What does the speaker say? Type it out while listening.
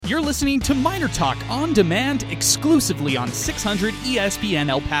You're listening to Miner Talk on demand exclusively on 600 ESPN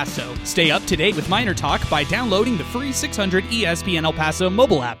El Paso. Stay up to date with Miner Talk by downloading the free 600 ESPN El Paso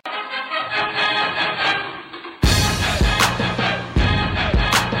mobile app.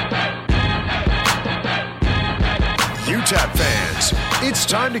 UTEP fans, it's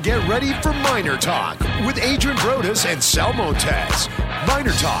time to get ready for Miner Talk with Adrian Broadus and Sal Montes.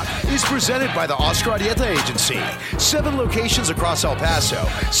 Miner Talk is presented by the Oscar Arieta Agency. 7 locations across El Paso,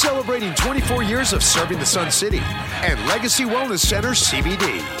 celebrating 24 years of serving the Sun City, and Legacy Wellness Center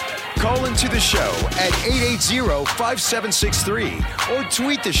CBD. Call into the show at 880-5763 or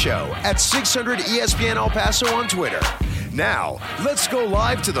tweet the show at 600 ESPN El Paso on Twitter. Now, let's go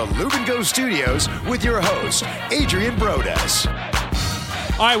live to the Lube & Go studios with your host, Adrian Broadus.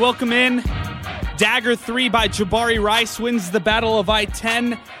 All right, welcome in. Dagger 3 by Jabari Rice wins the Battle of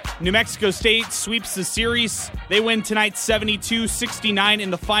I-10. New Mexico State sweeps the series. They win tonight 72-69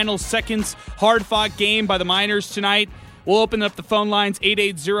 in the final seconds. Hard-fought game by the Miners tonight. We'll open up the phone lines,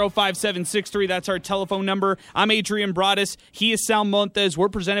 880-5763. That's our telephone number. I'm Adrian Broadus. He is Sal Montes. We're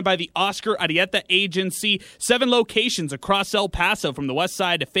presented by the Oscar Arieta Agency. 7 locations across El Paso from the west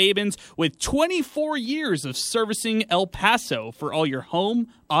side to Fabens with 24 years of servicing El Paso for all your home,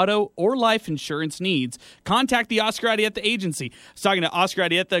 auto, or life insurance needs. Contact the Oscar Arieta Agency. I was talking to Oscar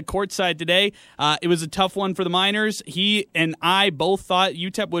Arieta courtside today. It was a tough one for the Miners. He and I both thought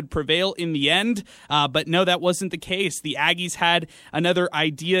UTEP would prevail in the end, but no, that wasn't the case. The Aggies had another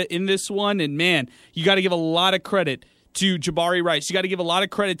idea in this one, and man, you got to give a lot of credit to Jabari Rice. You got to give a lot of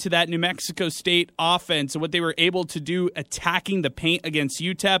credit to that New Mexico State offense and what they were able to do attacking the paint against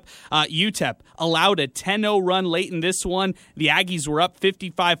UTEP. UTEP allowed a 10-0 run late in this one. The Aggies were up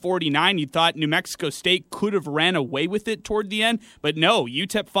 55-49. You thought New Mexico State could have ran away with it toward the end, but no,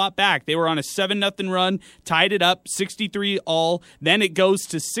 UTEP fought back. They were on a 7-0 run, tied it up 63-all. Then it goes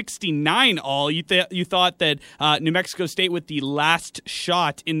to 69-all. You thought that New Mexico State with the last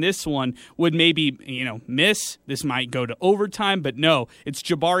shot in this one would maybe miss. This might go to overtime, but no, it's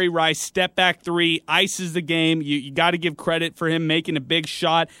Jabari Rice, step back 3, ices the game. You got to give credit for him making a big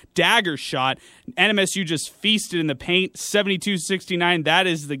shot, dagger shot. NMSU just feasted in the paint, 72-69. That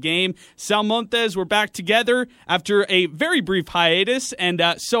is the game. Sal Montes, we're back together after a very brief hiatus, and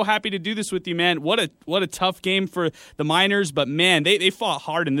so happy to do this with you, man. What a tough game for the Miners, but man, they fought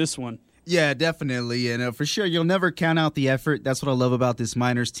hard in this one. Yeah, definitely. And for sure, you'll never count out the effort. That's what I love about this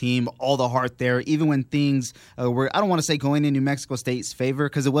Miners team. All the heart there, even when things were, I don't want to say going in New Mexico State's favor,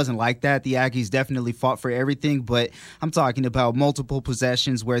 because it wasn't like that. The Aggies definitely fought for everything, but I'm talking about multiple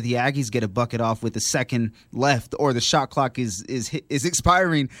possessions where the Aggies get a bucket off with a second left, or the shot clock is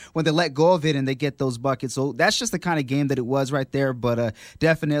expiring when they let go of it and they get those buckets. So that's just the kind of game that it was right there, but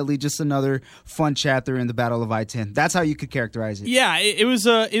definitely just another fun chapter in the Battle of I-10. That's how you could characterize it. Yeah, it was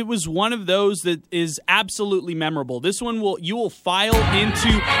one of those that is absolutely memorable. This one you will file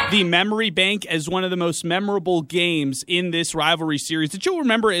into the memory bank as one of the most memorable games in this rivalry series that you'll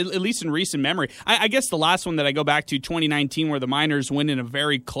remember, at least in recent memory. I guess the last one that I go back to, 2019, where the Miners win in a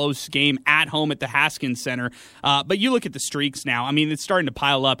very close game at home at the Haskins Center. But you look at the streaks now. I mean, it's starting to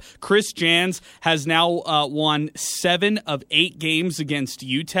pile up. Chris Jans has now won 7 of 8 games against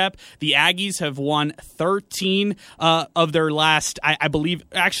UTEP. The Aggies have won 13 of their last, I believe,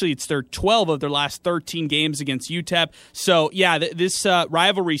 actually it's their 12 of their last 13 games against UTEP. So, yeah, this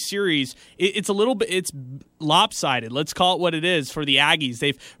rivalry series, it's a little bit, it's lopsided. Let's call it what it is for the Aggies.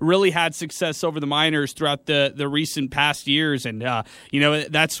 They've really had success over the Miners throughout the recent past years, and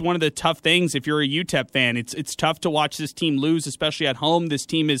that's one of the tough things if you're a UTEP fan. It's tough to watch this team lose, especially at home. This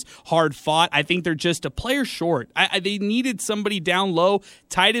team is hard fought. I think they're just a player short. They needed somebody down low.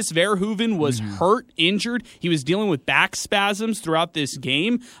 Titus Verhoeven was hurt, injured. He was dealing with back spasms throughout this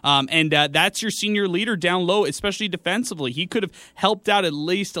game, and that's your senior leader down low, especially defensively. He could have helped out at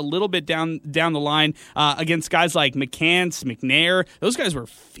least a little bit down the line against guys like McCants, McNair. Those guys were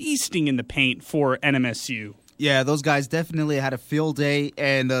feasting in the paint for NMSU. Yeah, those guys definitely had a field day,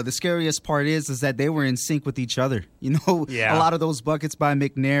 and the scariest part is that they were in sync with each other. A lot of those buckets by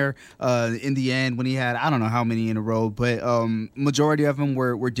McNair in the end when he had, I don't know how many in a row, but majority of them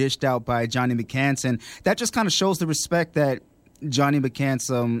were dished out by Johnny McCants, and that just kind of shows the respect that Johnny McCants,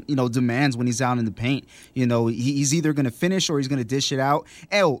 demands when he's out in the paint. He's either going to finish or he's going to dish it out.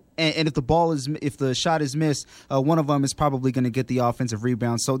 And if the shot is missed, one of them is probably going to get the offensive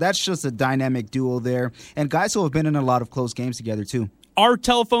rebound. So that's just a dynamic duo there, and guys who have been in a lot of close games together too. Our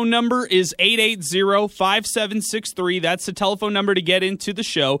telephone number is 880-5763. That's the telephone number to get into the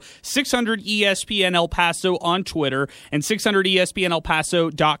show. 600-ESPN El Paso on Twitter and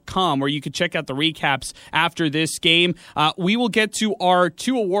 600ESPNElPaso.com, where you can check out the recaps after this game. We will get to our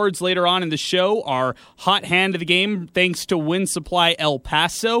 2 awards later on in the show. Our hot hand of the game, thanks to Wind Supply El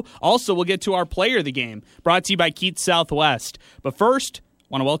Paso. Also, we'll get to our player of the game, brought to you by Keats Southwest. But first, I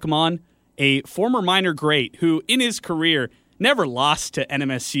want to welcome on a former Miner great who, in his career, never lost to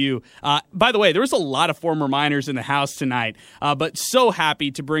NMSU. By the way, there was a lot of former Miners in the house tonight, but so happy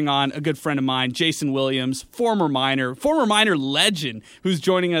to bring on a good friend of mine, Jason Williams, former Miner legend, who's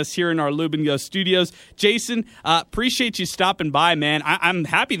joining us here in our Lube & Go studios. Jason, appreciate you stopping by, man. I'm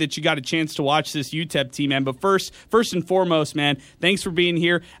happy that you got a chance to watch this UTEP team, man. But first and foremost, man, thanks for being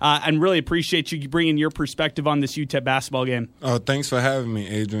here, and really appreciate you bringing your perspective on this UTEP basketball game. Oh, thanks for having me,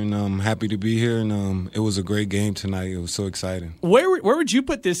 Adrian. I'm happy to be here, and it was a great game tonight. It was so exciting. Where would you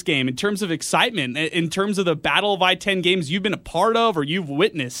put this game in terms of excitement, in terms of the Battle of I-10 games you've been a part of or you've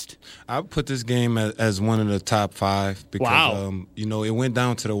witnessed? I would put this game as one of the top 5 because, it went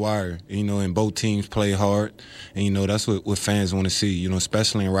down to the wire, and both teams play hard. And, that's what fans want to see,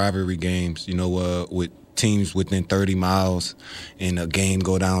 especially in rivalry games, with teams within 30 miles and a game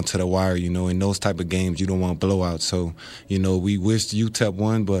go down to the wire, in those type of games, you don't want blowouts. So, we wished UTEP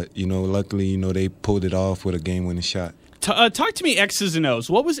won, but, luckily, they pulled it off with a game-winning shot. Talk to me X's and O's.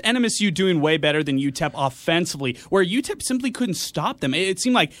 What was NMSU doing way better than UTEP offensively, where UTEP simply couldn't stop them? It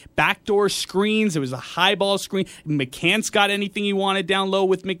seemed like backdoor screens. It was a high ball screen. McCants got anything he wanted down low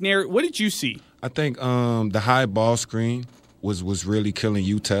with McNair. What did you see? I think the high ball screen was really killing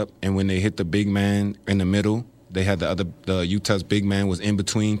UTEP, and when they hit the big man in the middle, they had the UTEP's big man was in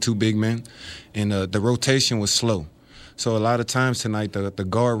between 2 big men, and the rotation was slow. So a lot of times tonight, the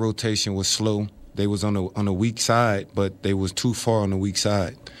guard rotation was slow. They was on the weak side, but they was too far on the weak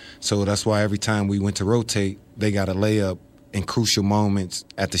side. So that's why every time we went to rotate, they got a layup in crucial moments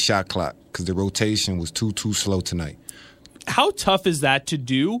at the shot clock because the rotation was too slow tonight. How tough is that to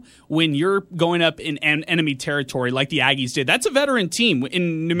do when you're going up in enemy territory like the Aggies did? That's a veteran team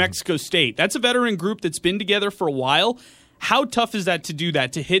in New Mexico State. That's a veteran group that's been together for a while. How tough is that to do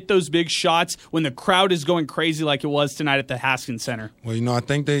that, to hit those big shots when the crowd is going crazy like it was tonight at the Haskins Center? Well, I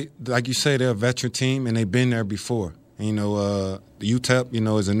think they, like you say, they're a veteran team, and they've been there before. The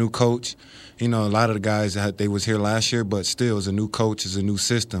UTEP, is a new coach. A lot of the guys, they was here last year, but still, as a new coach, it's a new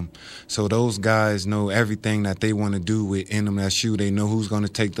system. So those guys know everything that they want to do with NMSU. They know who's going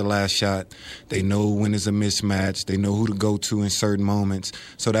to take the last shot. They know when it's a mismatch. They know who to go to in certain moments.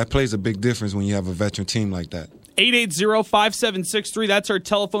 So that plays a big difference when you have a veteran team like that. 880-5763. That's our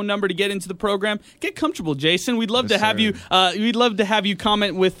telephone number to get into the program. Get comfortable, Jason. We'd love to have you. We'd love to have you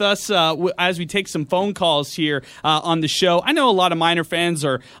comment with us as we take some phone calls here on the show. I know a lot of Miner fans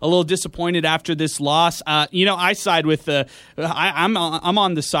are a little disappointed after this loss. I side with I'm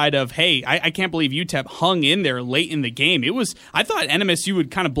on the side of, hey, I can't believe UTEP hung in there late in the game. I thought NMSU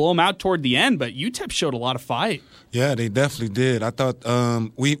would kind of blow them out toward the end, but UTEP showed a lot of fight. Yeah, they definitely did. I thought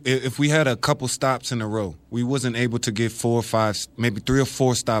if we had a couple stops in a row, we wasn't able to get 4 or 5, maybe 3 or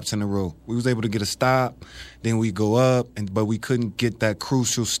 4 stops in a row. We was able to get a stop, then we go up, but we couldn't get that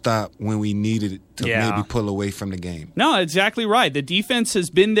crucial stop when we needed it to maybe pull away from the game. No, exactly right. The defense has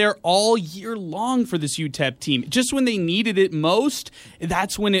been there all year long for this UTEP team. Just when they needed it most,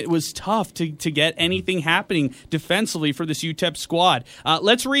 that's when it was tough to get anything happening defensively for this UTEP squad.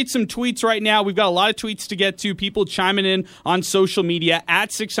 Let's read some tweets right now. We've got a lot of tweets to get to. People chiming in on social media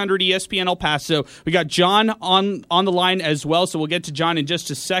at 600 ESPN El Paso. We got John on the line as well, so we'll get to John in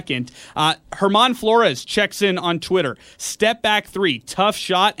just a second. Herman Flores checks in on Twitter. Step back 3, tough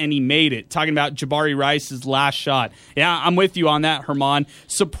shot, and he made it. Talking about Jabari Rice's last shot. Yeah, I'm with you on that, Herman.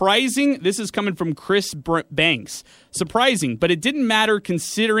 Surprising, this is coming from Chris Banks. Surprising, but it didn't matter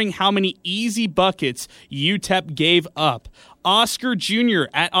considering how many easy buckets UTEP gave up. Oscar Jr.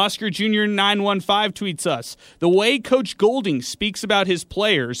 at Oscar Jr. 915 tweets us, the way Coach Golding speaks about his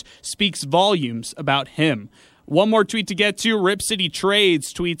players speaks volumes about him. One more tweet to get to. Rip City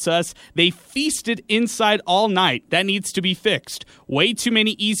Trades tweets us, they feasted inside all night. That needs to be fixed. Way too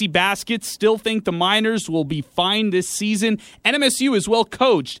many easy baskets. Still think the Miners will be fine this season. NMSU is well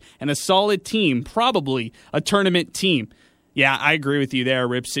coached and a solid team, probably a tournament team. Yeah, I agree with you there,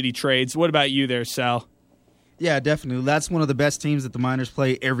 Rip City Trades. What about you there, Sal? Yeah, definitely. That's one of the best teams that the Miners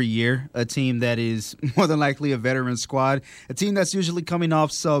play every year. A team that is more than likely a veteran squad. A team that's usually coming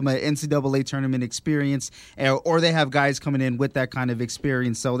off some NCAA tournament experience, or they have guys coming in with that kind of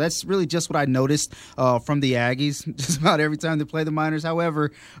experience. So that's really just what I noticed from the Aggies just about every time they play the Miners.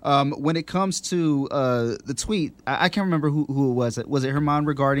 However, when it comes to the tweet, I can't remember who it was. Was it Herman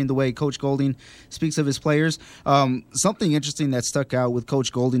regarding the way Coach Golding speaks of his players? Something interesting that stuck out with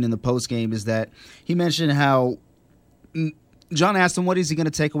Coach Golding in the postgame is that he mentioned how John asked him, what is he going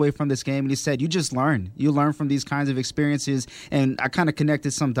to take away from this game? And he said, you just learn. You learn from these kinds of experiences. And I kind of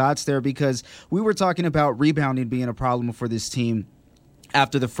connected some dots there because we were talking about rebounding being a problem for this team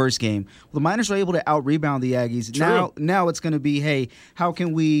after the first game. Well, the Miners were able to out-rebound the Aggies. Now it's going to be, hey, how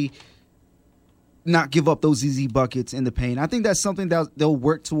can we not give up those easy buckets in the paint? I think that's something that they'll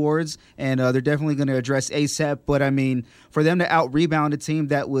work towards, and they're definitely going to address ASAP. But, I mean, for them to out-rebound a team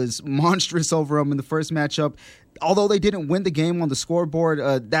that was monstrous over them in the first matchup, although they didn't win the game on the scoreboard,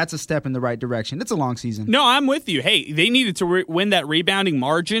 that's a step in the right direction. It's a long season. No, I'm with you. Hey, they needed to win that rebounding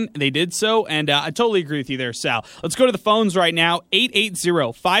margin. They did so, and I totally agree with you there, Sal. Let's go to the phones right now.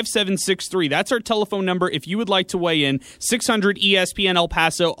 880-5763. That's our telephone number if you would like to weigh in. 600 ESPN El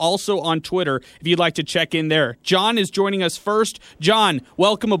Paso, also on Twitter if you'd like to check in there. John is joining us first. John,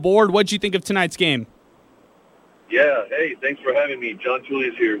 welcome aboard. What'd you think of tonight's game? Yeah, hey, thanks for having me. John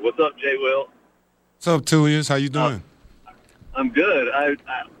Julius here. What's up, Jay Will? What's up, Tulius? How you doing? I'm good.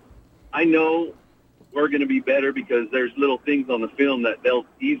 I know we're going to be better because there's little things on the film that they'll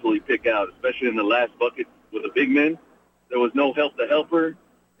easily pick out, especially in the last bucket with the big men. There was no help the helper,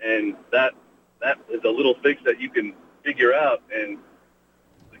 and that is a little fix that you can figure out. And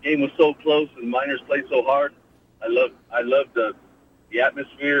the game was so close, and Miners played so hard. I loved the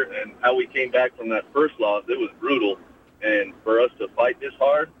atmosphere and how we came back from that first loss. It was brutal, and for us to fight this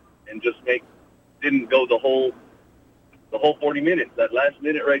hard and just didn't go the whole 40 minutes. That last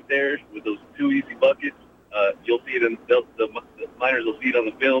minute right there with those two easy buckets, you'll see it in the Miners will see it on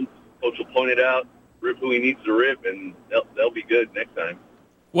the film. Coach will point it out, rip who he needs to rip, and they'll be good next time.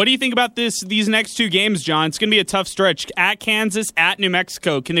 What do you think about these next two games, John? It's going to be a tough stretch. At Kansas, at New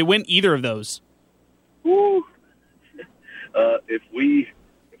Mexico. Can they win either of those? Woo. If we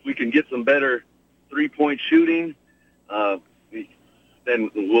can get some better three-point shooting,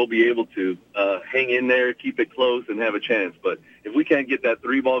 then we'll be able to hang in there, keep it close, and have a chance. But if we can't get that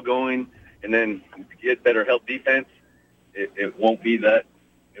three ball going and then get better help defense, it won't be that.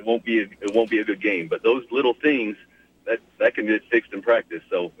 It won't be a good game. But those little things that can get fixed in practice.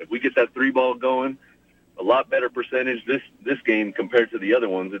 So if we get that three ball going, a lot better percentage this game compared to the other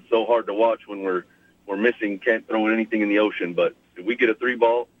ones. It's so hard to watch when we're missing, can't throw anything in the ocean. But if we get a three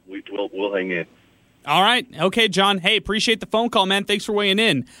ball, we'll hang in. All right. Okay, John. Hey, appreciate the phone call, man. Thanks for weighing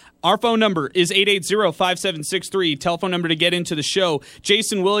in. Our phone number is 880-5763. Telephone number to get into the show.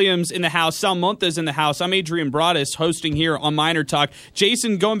 Jason Williams in the house. Sal Montes in the house. I'm Adrian Broadus hosting here on Miner Talk.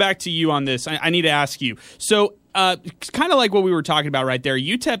 Jason, going back to you on this, I need to ask you. So, kind of like what we were talking about right there,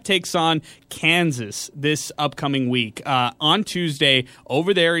 UTEP takes on Kansas this upcoming week on Tuesday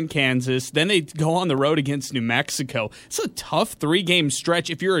over there in Kansas. Then they go on the road against New Mexico. It's a tough 3-game stretch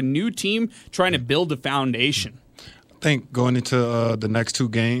if you're a new team trying to build a foundation. I think going into the next two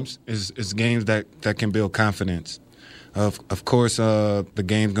games is games that can build confidence. Of course, the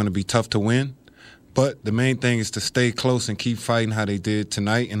game's going to be tough to win, but the main thing is to stay close and keep fighting how they did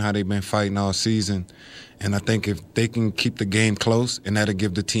tonight and how they've been fighting all season. And I think if they can keep the game close, and that'll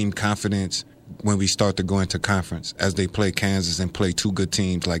give the team confidence when we start to go into conference as they play Kansas and play two good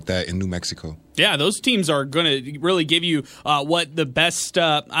teams like that in New Mexico. Yeah, those teams are going to really give you what the best,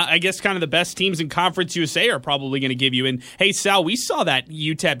 I guess kind of the best teams in Conference USA are probably going to give you. And, hey, Sal, we saw that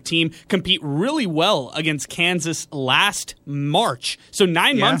UTEP team compete really well against Kansas last March. So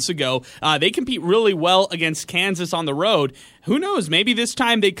 9 months ago, they compete really well against Kansas on the road. Who knows? Maybe this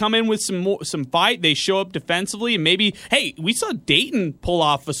time they come in with some fight. They show up defensively, and maybe, hey, we saw Dayton pull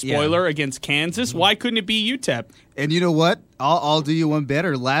off a spoiler against Kansas. Mm-hmm. Why couldn't it be UTEP? And you know what? I'll do you one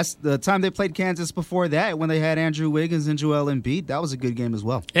better. The time they played Kansas before that, when they had Andrew Wiggins and Joel Embiid, that was a good game as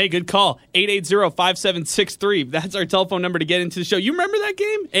well. Hey, good call. 880-5763. That's our telephone number to get into the show. You remember that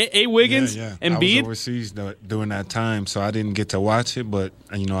game? A. Wiggins, Embiid? I was overseas during that time, so I didn't get to watch it, but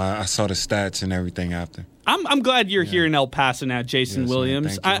I saw the stats and everything after. I'm glad you're here in El Paso now, Jason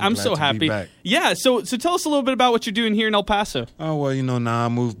Williams. I'm so happy. Yeah, so tell us a little bit about what you're doing here in El Paso. Oh, well, now I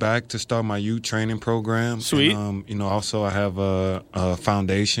moved back to start my youth training program. Sweet. And, also I have a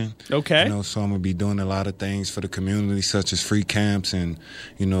foundation. Okay. So I'm going to be doing a lot of things for the community, such as free camps and,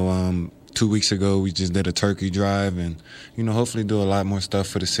 2 weeks ago, we just did a turkey drive and, hopefully do a lot more stuff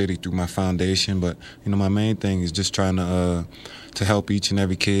for the city through my foundation. But, my main thing is just trying to help each and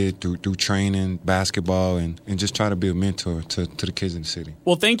every kid through training, basketball, and just try to be a mentor to the kids in the city.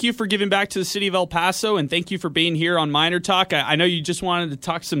 Well, thank you for giving back to the city of El Paso, and thank you for being here on Miner Talk. I know you just wanted to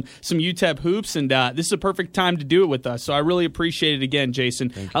talk some UTEP hoops, and this is a perfect time to do it with us, so I really appreciate it again,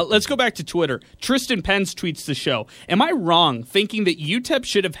 Jason. Let's go back to Twitter. Tristan Pence tweets the show. Am I wrong thinking that UTEP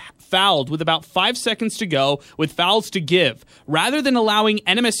should have fouled with about 5 seconds to go with fouls to give, rather than allowing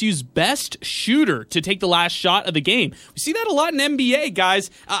NMSU's best shooter to take the last shot of the game? We see that a lot in NBA, guys.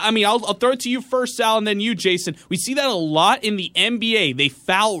 I'll throw it to you first, Sal, and then you, Jason. We see that a lot in the NBA. They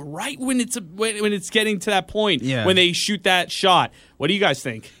foul right when it's getting to that point when they shoot that shot. What do you guys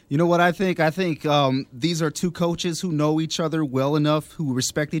think? You know what I think? I think these are two coaches who know each other well enough, who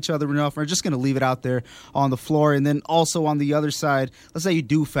respect each other enough, are just going to leave it out there on the floor. And then also on the other side, let's say you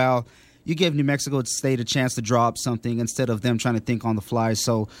do foul. You give New Mexico State a chance to draw up something instead of them trying to think on the fly.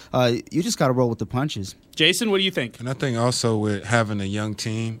 So you just got to roll with the punches. Jason, what do you think? And I think also with having a young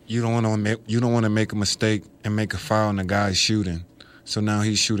team, you don't want to make a mistake and make a foul and the guy's shooting. So now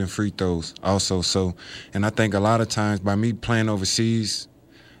he's shooting free throws also. So, and I think a lot of times by me playing overseas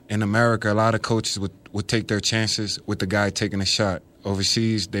in America, a lot of coaches would take their chances with the guy taking a shot.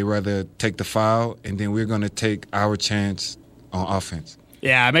 Overseas, they rather take the foul, and then we're going to take our chance on offense.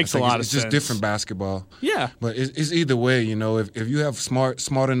 Yeah, it makes a lot of sense. It's just different basketball. Yeah. But it's either way, If you have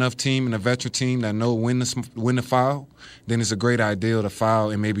smart enough team and a veteran team that know when to foul, then it's a great idea to foul,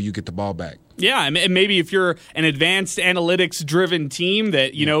 and maybe you get the ball back. Yeah, and maybe if you're an advanced analytics-driven team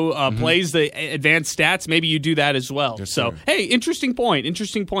that plays the advanced stats, maybe you do that as well. Yes, so, hey, interesting point.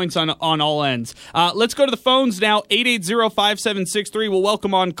 Interesting points on all ends. Let's go to the phones now. 880-5763. We'll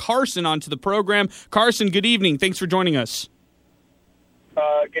welcome on Carson onto the program. Carson, good evening. Thanks for joining us.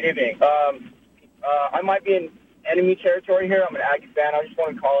 Good evening. I might be in enemy territory here. I'm an Aggie fan. I just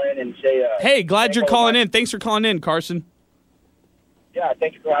want to call in and say... hey, glad you're calling in. Thanks for calling in, Carson. Yeah,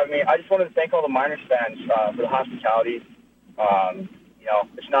 thank you for having me. I just wanted to thank all the Miners fans for the hospitality.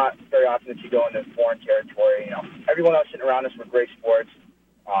 It's not very often that you go into foreign territory. Everyone else sitting around us were great sports.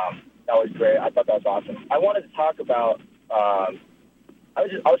 That was great. I thought that was awesome. I wanted to talk about... I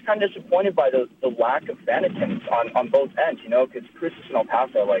was kind of disappointed by the lack of fan attendance on both ends, because Christmas and El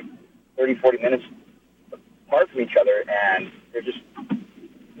Paso are like 30, 40 minutes apart from each other, and they're just,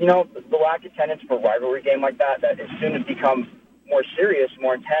 the lack of attendance for a rivalry game like that is soon to become more serious,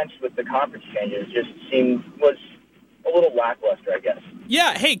 more intense with the conference changes, was a little lackluster, I guess.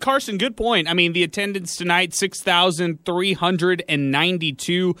 Yeah, hey, Carson, good point. I mean, the attendance tonight,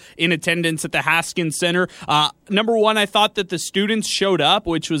 6,392 in attendance at the Haskins Center. Number one, I thought that the students showed up,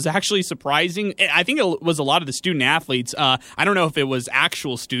 which was actually surprising. I think it was a lot of the student athletes. I don't know if it was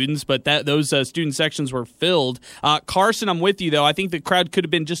actual students, but those student sections were filled. Carson, I'm with you, though. I think the crowd could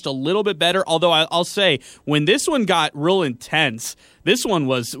have been just a little bit better, although I'll say, when this one got real intense, this one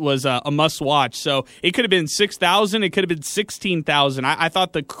was a must-watch. So it could have been 6,000. It could have been 16,000. I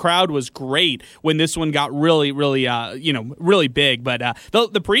thought the crowd was great when this one got really, really, really big. But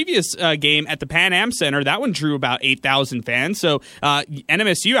the previous game at the Pan Am Center, that one drew about 8,000 fans. So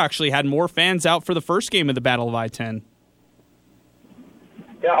NMSU actually had more fans out for the first game of the Battle of I-10.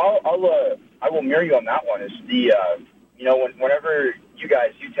 Yeah, I will mirror you on that one. Is the whenever you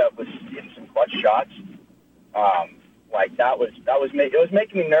guys UTEP was getting some clutch shots. It was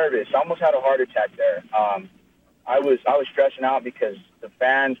making me nervous. I almost had a heart attack there. I was stressing out because the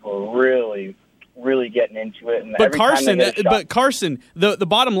fans were really, really getting into it. And But Carson, the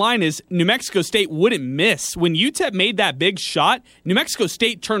bottom line is New Mexico State wouldn't miss. When UTEP made that big shot, New Mexico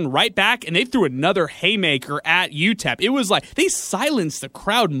State turned right back and they threw another haymaker at UTEP. It was like they silenced the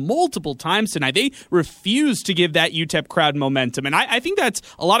crowd multiple times tonight. They refused to give that UTEP crowd momentum. And I think that's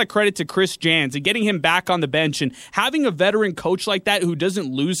a lot of credit to Chris Jans and getting him back on the bench and having a veteran coach like that who doesn't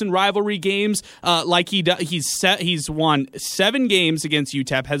lose in rivalry games like he does. He's won 7 games against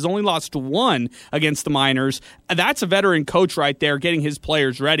UTEP, has only lost 1 against the Miners. That's a veteran coach right there getting his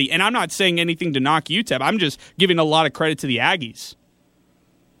players ready. And I'm not saying anything to knock UTEP. I'm just giving a lot of credit to the Aggies.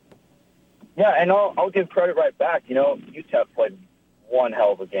 Yeah, and I'll give credit right back. UTEP played one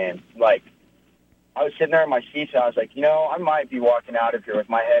hell of a game. Like, I was sitting there in my seats, and I was like, I might be walking out of here with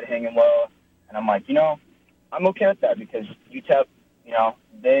my head hanging low. And I'm like, I'm okay with that because UTEP,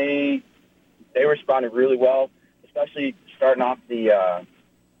 they responded really well, especially starting off the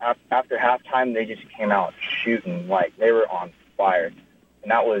after halftime. They just came out shooting like they were on fire,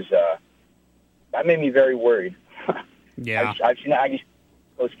 and that made me very worried. Yeah, I've seen Aggies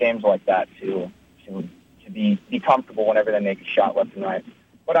close games like that to be comfortable whenever they make a shot left and right.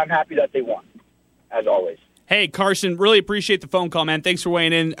 but I'm happy that they won, as always. Hey, Carson, really appreciate the phone call, man. Thanks for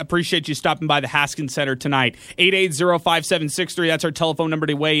weighing in. Appreciate you stopping by the Haskins Center tonight. 880-5763, that's our telephone number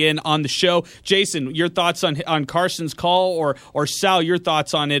to weigh in on the show. Jason, your thoughts on Carson's call, or Sal, your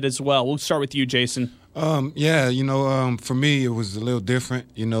thoughts on it as well. We'll start with you, Jason. For me, it was a little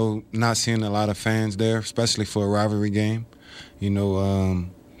different, not seeing a lot of fans there, especially for a rivalry game.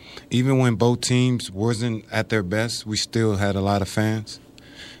 Even when both teams wasn't at their best, we still had a lot of fans.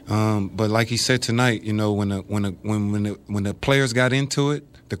 But like he said tonight, when the players got into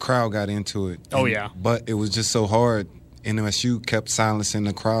it, the crowd got into it. Oh, yeah. But it was just so hard. NMSU kept silencing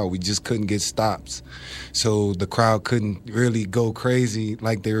the crowd. We just couldn't get stops. So the crowd couldn't really go crazy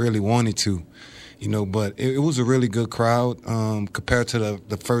like they really wanted to. But it was a really good crowd compared to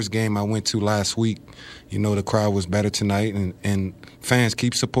the first game I went to last week. The crowd was better tonight, and fans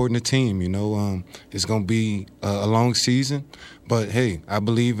keep supporting the team. It's going to be a long season, but, hey, I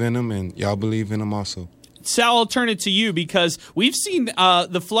believe in them, and y'all believe in them also. Sal, I'll turn it to you because we've seen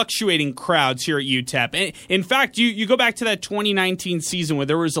the fluctuating crowds here at UTEP. In fact, you go back to that 2019 season where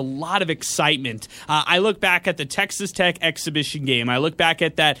there was a lot of excitement. I look back at the Texas Tech exhibition game. I look back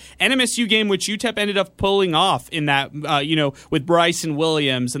at that NMSU game, which UTEP ended up pulling off in that, with Bryson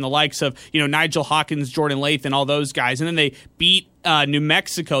Williams and the likes of, Nigel Hawkins, Jordan Lathan, all those guys. And then they beat New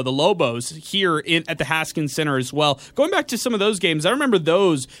Mexico, the Lobos, here at the Haskins Center as well. Going back to some of those games, I remember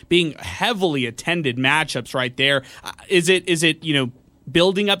those being heavily attended matchups right there. Is it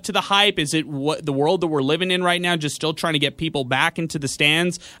building up to the hype? Is it what the world that we're living in right now, just still trying to get people back into the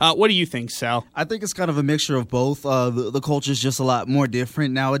stands? What do you think, Sal? I think it's kind of a mixture of both. The culture is just a lot more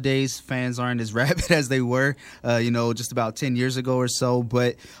different nowadays. Fans aren't as rabid as they were, just about 10 years ago or so.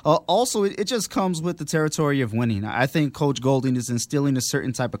 But also, it just comes with the territory of winning. I think Coach Golding is instilling a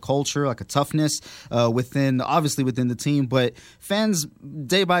certain type of culture, like a toughness within the team. But fans,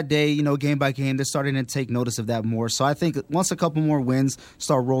 day by day, game by game, they're starting to take notice of that more. So I think once a couple more wins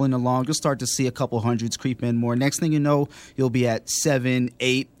start rolling along, you'll start to see a couple hundreds creep in more. Next thing you know, you'll be at 7,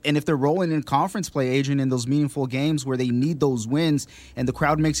 8. And if they're rolling in conference play, Adrian, in those meaningful games where they need those wins and the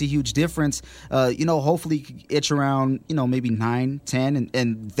crowd makes a huge difference, hopefully you can itch around, maybe 9, 10.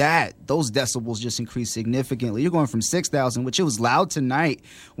 And those decibels just increase significantly. You're going from 6,000, which it was loud tonight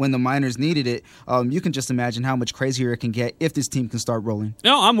when the Miners needed it. You can just imagine how much crazier it can get if this team can start rolling.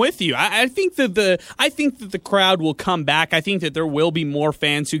 No, I'm with you. I think that the crowd will come back. I think that there will be more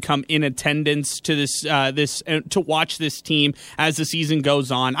fans who come in attendance to this to watch this team as the season goes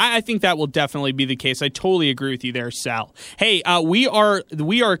on. I think that will definitely be the case. I totally agree with you there, Sal. Hey, we are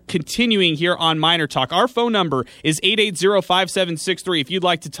continuing here on Miner Talk. Our phone number is 880-5763 if you'd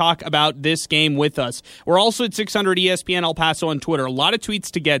like to talk about this game with us. We're also at 600 ESPN El Paso on Twitter. A lot of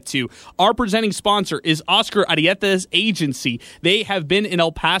tweets to get to. Our presenting sponsor is Oscar Arieta's agency. They have been in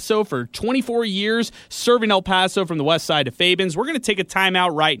El Paso for 24 years, serving El Paso from the west side of Fabens. We're going to take a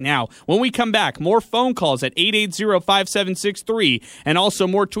timeout right now. When we come back, more phone calls at 880-5763 and also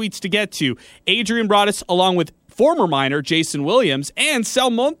more tweets to get to. Adrian Broadus along with former Miner Jason Williams and Sal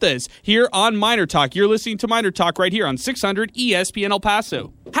Montes here on Miner Talk. You're listening to Miner Talk right here on 600 ESPN El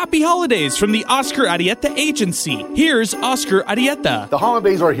Paso. Happy holidays from the Oscar Arieta Agency. Here's Oscar Arieta. The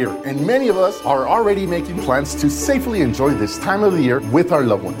holidays are here, and many of us are already making plans to safely enjoy this time of the year with our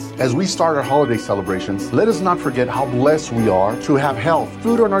loved ones. As we start our holiday celebrations, let us not forget how blessed we are to have health,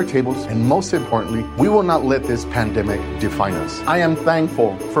 food on our tables, and most importantly, we will not let this pandemic define us. I am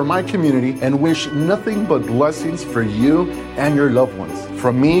thankful for my community and wish nothing but blessings for you and your loved ones.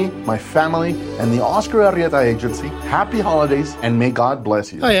 From me, my family, and the Oscar Arieta Agency, happy holidays, and may God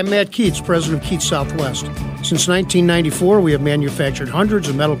bless you. Hi, I'm Matt Keats, president of Keats Southwest. Since 1994, we have manufactured hundreds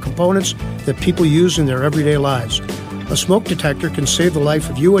of metal components that people use in their everyday lives. A smoke detector can save the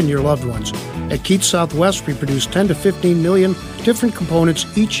life of you and your loved ones. At Keats Southwest, we produce 10 to 15 million different components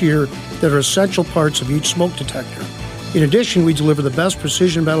each year that are essential parts of each smoke detector. In addition, we deliver the best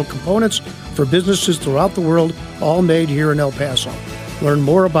precision metal components for businesses throughout the world, all made here in El Paso. Learn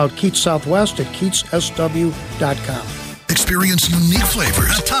more about Keats Southwest at KeatsSW.com. Experience unique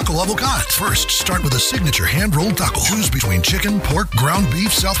flavors at Taco Avocat. First, start with a signature hand-rolled taco. Choose between chicken, pork, ground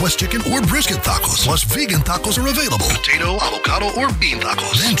beef, Southwest chicken, or brisket tacos. Plus, vegan tacos are available. Potato, avocado, or bean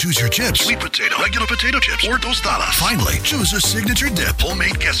tacos. Then choose your chips. Sweet potato, regular potato chips, or tostadas. Finally, choose a signature dip.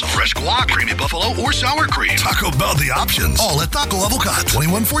 Homemade queso, fresh guac, creamy buffalo, or sour cream. Taco about the options. All at Taco Avocat.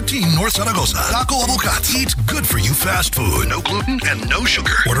 2114 North Zaragoza. Taco Avocat. Eat good for you fast food. No gluten and no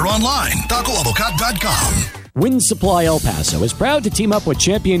sugar. Order online. TacoAvocat.com. Wind Supply El Paso is proud to team up with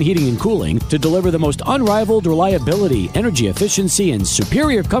Champion Heating and Cooling to deliver the most unrivaled reliability, energy efficiency, and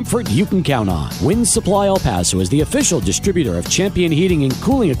superior comfort you can count on. Wind Supply El Paso is the official distributor of Champion Heating and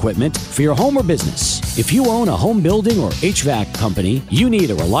Cooling equipment for your home or business. If you own a home building or HVAC company, you need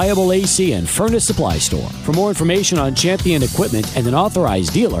a reliable AC and furnace supply store. For more information on Champion equipment and an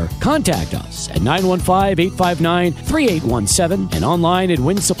authorized dealer, contact us at 915-859-3817 and online at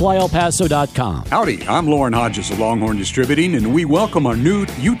windsupplyelpaso.com. Howdy, I'm Lauren Hodges of Longhorn Distributing, and we welcome our new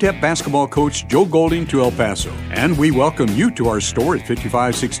UTEP basketball coach, Joe Golding, to El Paso. And we welcome you to our store at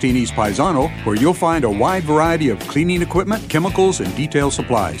 5516 East Paisano, where you'll find a wide variety of cleaning equipment, chemicals, and detail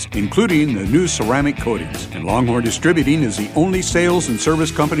supplies, including the new ceramic coatings. And Longhorn Distributing is the only sales and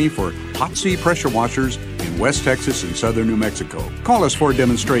service company for hot sea pressure washers in West Texas and southern New Mexico. Call us for a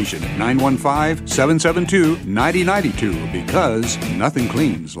demonstration at 915-772-9092, because nothing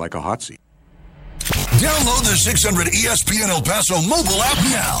cleans like a hot sea. Download the 600 ESPN El Paso mobile app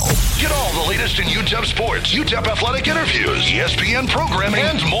now. Get all the latest in UTEP sports, UTEP athletic interviews, ESPN programming,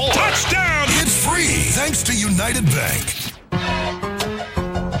 and more. Touchdown! It's free thanks to United Bank.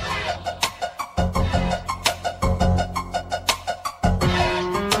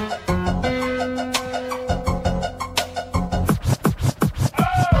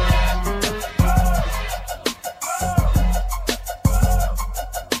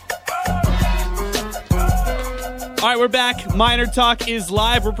 All right, we're back. Miner Talk is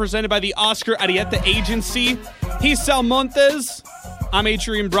live. We're presented by the Oscar Arieta Agency. He's Sal Montes. I'm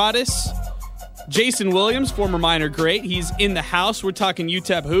Adrian Broadus. Jason Williams, former Miner great. He's in the house. We're talking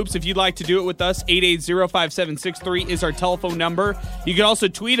UTEP hoops. If you'd like to do it with us, 880-5763 is our telephone number. You can also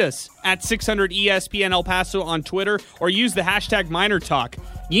tweet us at 600ESPN El Paso on Twitter, or use the hashtag Miner Talk.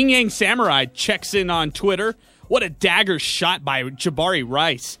 Yin Yang Samurai checks in on Twitter. What a dagger shot by Jabari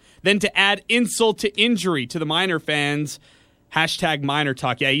Rice. Then to add insult to injury to the Miner fans, hashtag Miner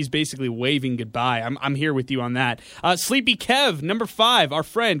Talk. Yeah, he's basically waving goodbye. I'm here with you on that. Sleepy Kev, number 5, our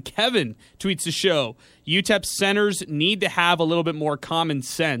friend Kevin, tweets the show. UTEP centers need to have a little bit more common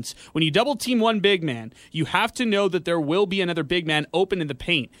sense. When you double team one big man, you have to know that there will be another big man open in the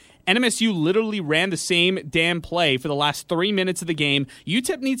paint. NMSU literally ran the same damn play for the last 3 minutes of the game.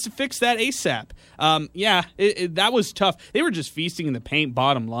 UTEP needs to fix that ASAP. That was tough. They were just feasting in the paint,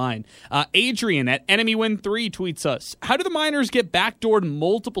 bottom line. Adrian at Enemy Win 3 tweets us, how do the Miners get backdoored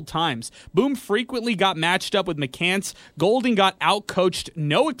multiple times? Boom frequently got matched up with McCants. Golding got outcoached.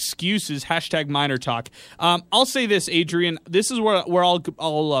 No excuses. Hashtag Miner Talk. I'll say this, Adrian. This is where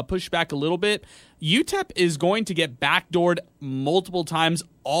I'll push back a little bit. UTEP is going to get backdoored multiple times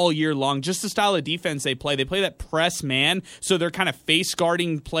all year long. Just the style of defense they play. They play that press man, so they're kind of face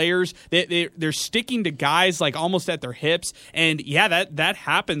guarding players. They're sticking to guys like almost at their hips, and yeah, that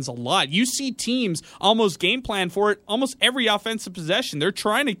happens a lot. You see teams almost game plan for it almost every offensive possession. They're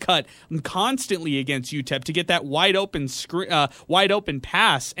trying to cut constantly against UTEP to get that wide open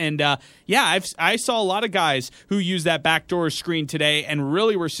pass. And I saw a lot of guys who used that backdoor screen today and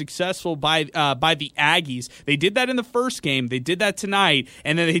really were successful by the Aggies. They did that in the first game. They did that tonight,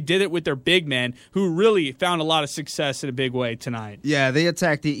 and then they did it with their big men, who really found a lot of success in a big way tonight. Yeah, they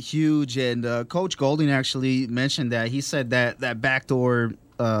attacked it huge, and Coach Golding actually mentioned that. He said that backdoor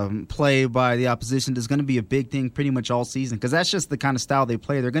play by the opposition is going to be a big thing pretty much all season, because that's just the kind of style they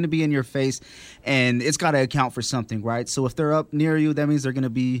play. They're going to be in your face, and it's got to account for something, right? So if they're up near you, that means they're going to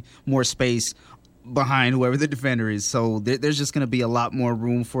be more space behind whoever the defender is. So there's just going to be a lot more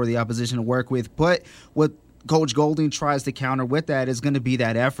room for the opposition to work with. But what Coach Golding tries to counter with that is going to be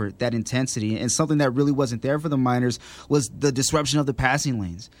that effort, that intensity, and something that really wasn't there for the Miners was the disruption of the passing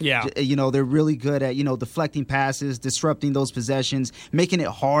lanes. Yeah. They're really good at, deflecting passes, disrupting those possessions, making it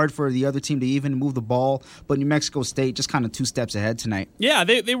hard for the other team to even move the ball. But New Mexico State just kind of 2 steps ahead tonight. Yeah,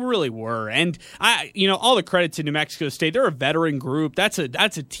 they really were. And all the credit to New Mexico State. They're a veteran group. That's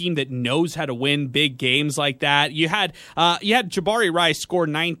a team that knows how to win big games like that. You had Jabari Rice score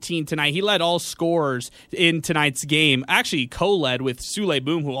 19 tonight. He led all scorers in tonight's game. Actually, co-led with Sule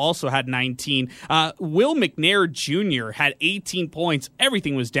Boom, who also had 19. Will McNair Jr. had 18 points.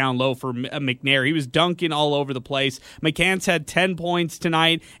 Everything was down low for McNair. He was dunking all over the place. McCants had 10 points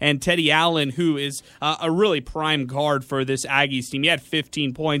tonight, and Teddy Allen, who is a really prime guard for this Aggies team, he had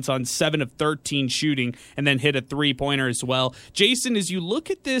 15 points on 7 of 13 shooting, and then hit a three-pointer as well. Jason, as you look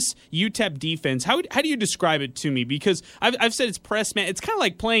at this UTEP defense, how do you describe it to me? Because I've said it's press man. It's kind of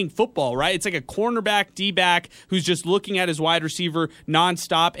like playing football, right? It's like a cornerback, D-back who's just looking at his wide receiver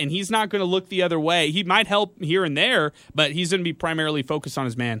nonstop, and he's not going to look the other way. He might help here and there, but he's going to be primarily focused on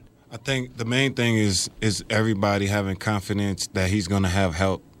his man. I think the main thing is everybody having confidence that he's going to have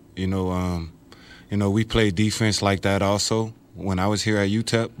help. we played defense like that also when I was here at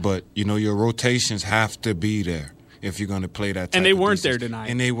UTEP, but, your rotations have to be there if you're going to play that type And they of weren't defense. there tonight.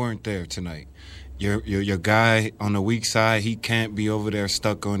 And they weren't there tonight. Your guy on the weak side, he can't be over there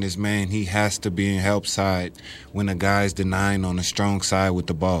stuck on his man. He has to be in help side when the guy's denying on the strong side with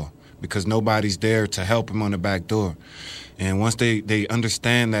the ball because nobody's there to help him on the back door. And once they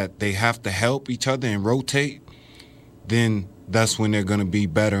understand that they have to help each other and rotate, then that's when they're going to be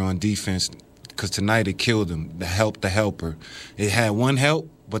better on defense because tonight it killed them, the helper. It had one help,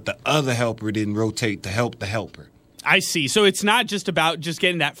 but the other helper didn't rotate to help the helper. I see. So it's not just about just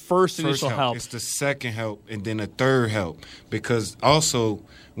getting that first initial help. It's the second help and then the third help. Because also,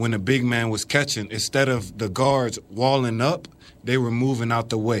 when the big man was catching, instead of the guards walling up, they were moving out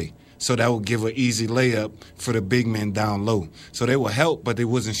the way. So that would give an easy layup for the big man down low. So they will help, but it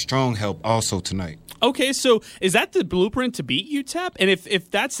wasn't strong help also tonight. Okay, so is that the blueprint to beat UTEP? And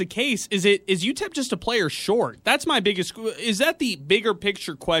if that's the case, is UTEP just a player short? That's my biggest. Is that the bigger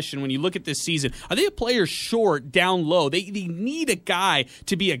picture question when you look at this season? Are they a player short down low? They need a guy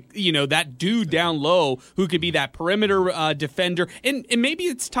to be that dude down low who could be that perimeter defender. And maybe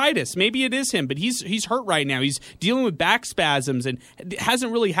it's Titus, maybe it is him, but he's hurt right now. He's dealing with back spasms and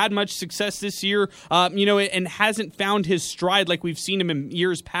hasn't really had much success this year. And hasn't found his stride like we've seen him in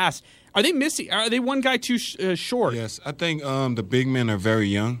years past. Are they missing? Are they one guy too short? Yes, I think the big men are very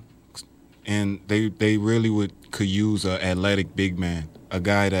young, and they really could use an athletic big man, a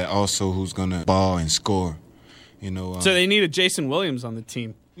guy that also who's gonna ball and score. So they need a Jason Williams on the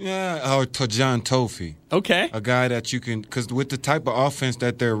team. Yeah, or Tajon Tofi. Okay, a guy that you can, because with the type of offense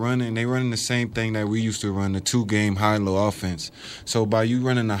that they're running the same thing that we used to run, the 2-game high-low offense. So by you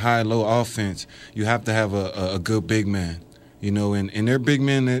running a high-low offense, you have to have a good big man. And their big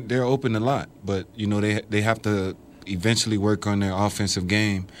men, they're open a lot. But, they have to eventually work on their offensive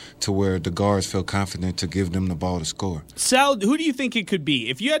game to where the guards feel confident to give them the ball to score. Sal, who do you think it could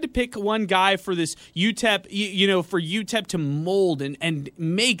be? If you had to pick one guy for this UTEP, for UTEP to mold and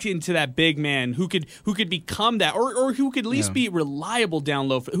make into that big man who could become that or who could at least be reliable down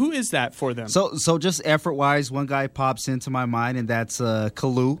low, who is that for them? So just effort-wise, one guy pops into my mind, and that's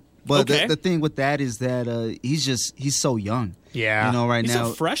Kalu. But the thing with that is that he's so young. Yeah. Right he's now.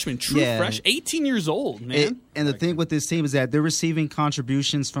 He's a freshman, fresh, 18 years old, man. And the thing with this team is that they're receiving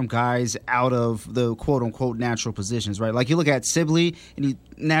contributions from guys out of the quote-unquote natural positions, right? Like you look at Sibley, and he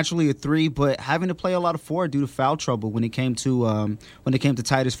naturally a 3, but having to play a lot of 4 due to foul trouble when it came to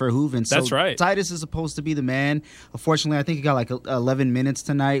Titus Verhoeven. So that's right. Titus is supposed to be the man. Unfortunately, I think he got like 11 minutes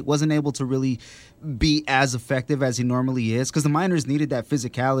tonight. Wasn't able to really be as effective as he normally is because the Miners needed that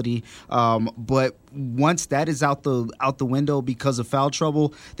physicality. But once that is out the window because of foul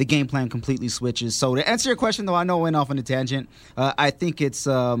trouble, the game plan completely switches. So to answer your question, though, I know I went off on a tangent. I think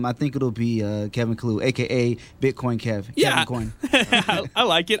it'll be Kevin Kalu, aka Bitcoin Kev. Yeah, Kevin Coin. I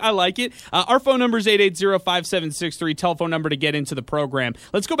like it. Our phone number is 880-5763. Telephone number to get into the program.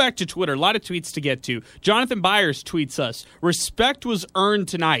 Let's go back to Twitter. A lot of tweets to get to. Jonathan Byers tweets us: "Respect was earned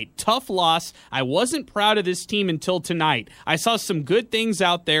tonight. Tough loss. I wasn't proud of this team until tonight. I saw some good things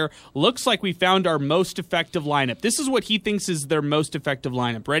out there. Looks like we found our most effective lineup." This is what he thinks is their most effective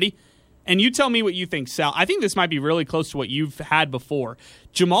lineup. Ready? And you tell me what you think, Sal. I think this might be really close to what you've had before.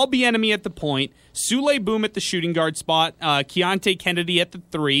 Jamal Bieniemy at the point, Sule Boom at the shooting guard spot, Keontae Kennedy at the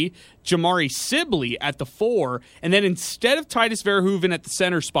 3, Jamari Sibley at the 4, and then instead of Titus Verhoeven at the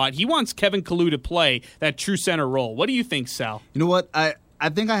center spot, he wants Kevin Kalu to play that true center role. What do you think, Sal? You know what? I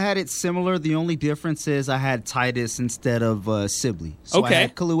think I had it similar. The only difference is I had Titus instead of Sibley. So I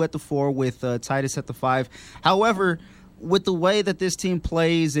had Kalu at the 4 with Titus at the 5. However, with the way that this team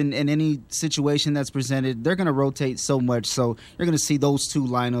plays in any situation that's presented, they're going to rotate so much. So you're going to see those two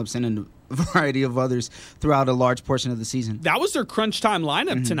lineups and a variety of others throughout a large portion of the season. That was their crunch time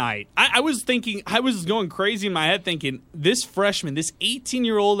lineup tonight. I was going crazy in my head thinking, this freshman, this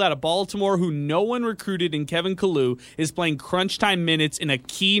 18-year-old out of Baltimore who no one recruited in Kevin Kalu is playing crunch time minutes in a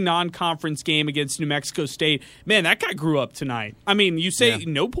key non-conference game against New Mexico State. Man, that guy grew up tonight. I mean, you say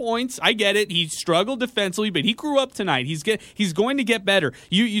no points. I get it. He struggled defensively, but he grew up tonight. He's going to get better.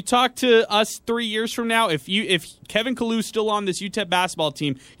 You talk to us 3 years from now, if Kevin Kalu's still on this UTEP basketball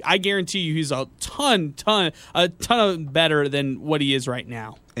team, I guarantee you he's a ton better than what he is right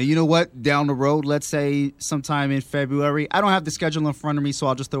now. And you know what? Down the road, let's say sometime in February, I don't have the schedule in front of me, so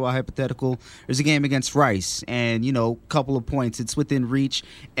I'll just throw a hypothetical. There's a game against Rice, and, a couple of points. It's within reach,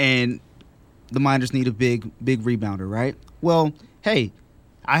 and the Miners need a big rebounder, right? Well, hey,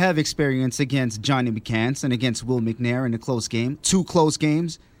 I have experience against Johnny McCants and against Will McNair in a close game. 2 close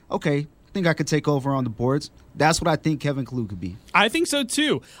games. Okay, think I could take over on the boards. That's what I think Kevin Kalu could be. I think so,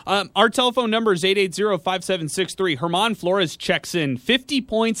 too. Our telephone number is 880-5763. Herman Flores checks in. 50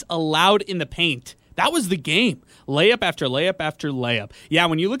 points allowed in the paint. That was the game. Layup after layup after layup. Yeah,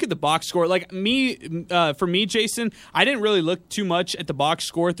 when you look at the box score, like for me, Jason, I didn't really look too much at the box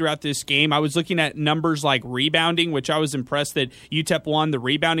score throughout this game. I was looking at numbers like rebounding, which I was impressed that UTEP won the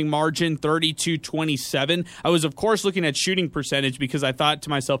rebounding margin 32-27. I was, of course, looking at shooting percentage because I thought to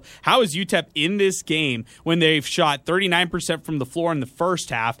myself, how is UTEP in this game when they've shot 39% from the floor in the first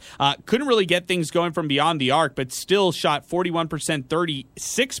half? Couldn't really get things going from beyond the arc, but still shot 41%,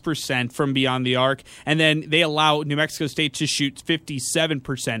 36% from beyond the arc. And then they allow New Mexico State to shoot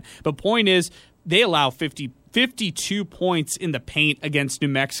 57%. But point is, they allow 52 points in the paint against New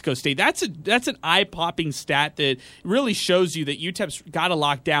Mexico State. That's an eye-popping stat that really shows you that UTEP's got to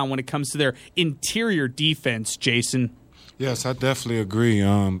lock down when it comes to their interior defense, Jason. Yes, I definitely agree.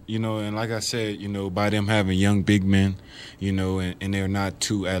 And like I said, by them having young big men, and they're not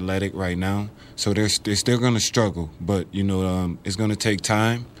too athletic right now, so they're still going to struggle. But, it's going to take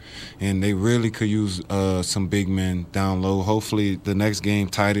time. And they really could use some big men down low. Hopefully, the next game,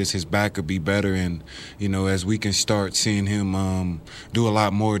 Titus, his back could be better. And, as we can start seeing him do a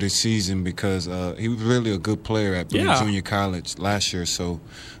lot more this season because he was really a good player at junior college last year. So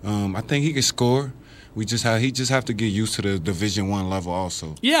I think he can score. He just have to get used to the Division I level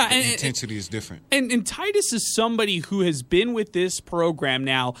also. Yeah, the intensity is different. And Titus is somebody who has been with this program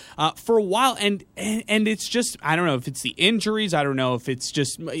now for a while, and it's just, I don't know if it's the injuries, I don't know if it's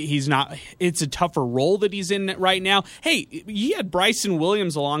just it's a tougher role that he's in right now. Hey, he had Bryson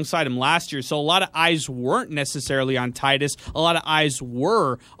Williams alongside him last year, so a lot of eyes weren't necessarily on Titus. A lot of eyes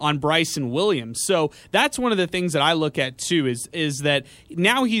were on Bryson Williams. So that's one of the things that I look at too is that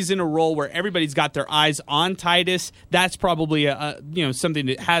now he's in a role where everybody's got their eyes on Titus. That's probably something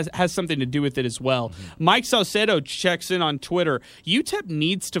that has something to do with it as well. Mm-hmm. Mike Saucedo checks in on Twitter. UTEP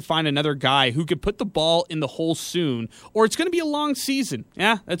needs to find another guy who could put the ball in the hole soon, or it's going to be a long season.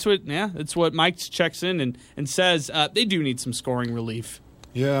 That's what Mike checks in and says. They do need some scoring relief.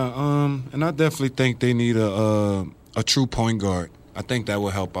 Yeah, and I definitely think they need a true point guard. I think that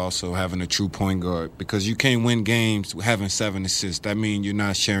will help also, having a true point guard, because you can't win games having 7 assists. That means you're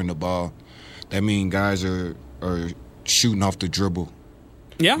not sharing the ball. That means guys are shooting off the dribble.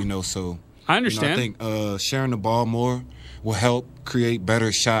 Yeah. So I understand. I think sharing the ball more will help create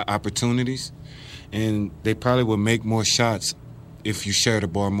better shot opportunities, and they probably will make more shots if you share the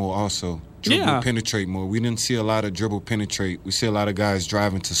ball more also. Dribble penetrate more. We didn't see a lot of dribble penetrate. We see a lot of guys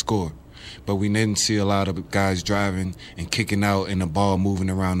driving to score, but we didn't see a lot of guys driving and kicking out and the ball moving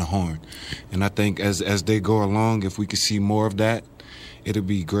around the horn. And I think as they go along, if we could see more of that, it'll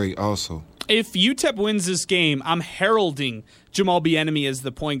be great also. If UTEP wins this game, I'm heralding Jamal Bieniemy as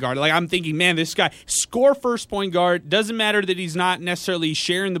the point guard. Like, I'm thinking, man, this guy, score first point guard. Doesn't matter that he's not necessarily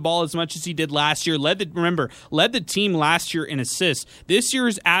sharing the ball as much as he did last year. Led the team last year in assists. This year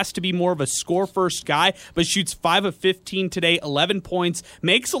is asked to be more of a score first guy, but shoots 5 of 15 today, 11 points,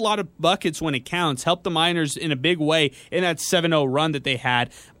 makes a lot of buckets when it counts, helped the Miners in a big way in that 7-0 run that they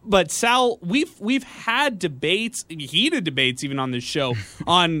had. But Sal, we've had debates, heated debates even on this show,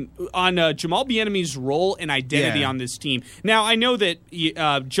 on Jamal Bieniemy's role and identity on this team. Now, I know that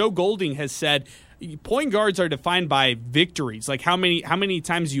Joe Golding has said point guards are defined by victories, like how many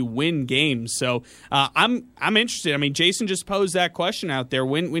times you win games. So I'm interested. I mean, Jason just posed that question out there.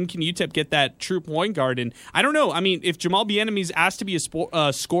 When can UTEP get that true point guard? And I don't know. I mean, if Jamal Bieniemy's asked to be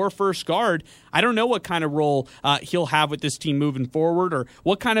a score first guard, I don't know what kind of role he'll have with this team moving forward, or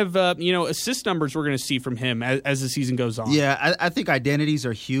what kind of assist numbers we're going to see from him as the season goes on. Yeah, I think identities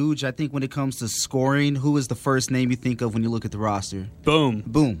are huge. I think when it comes to scoring, who is the first name you think of when you look at the roster?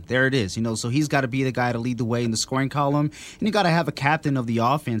 Boom. There it is. So he's got to be the guy to lead the way in the scoring column, and you got to have a captain of the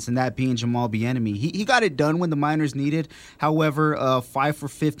offense, and that being Jamal Bieniemy. He got it done when the Miners needed. However, 5 for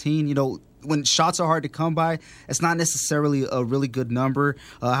 15, when shots are hard to come by, it's not necessarily a really good number.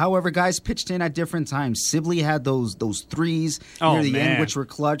 However, guys pitched in at different times. Sibley had those threes near the end, which were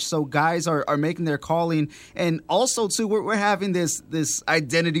clutch. So guys are making their calling. And also, too, we're having this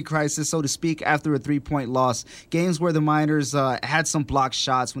identity crisis, so to speak, after a 3-point loss. Games where the Miners had some blocked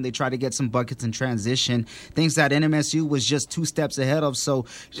shots when they tried to get some buckets in transition, things that NMSU was just 2 steps ahead of. So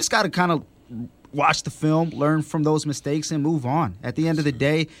you just got to kind of watch the film, learn from those mistakes, and move on. At the end of the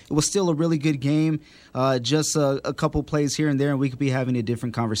day, it was still a really good game. Just a couple plays here and there, and we could be having a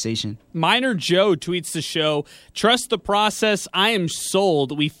different conversation. Miner Joe tweets the show, "Trust the process. I am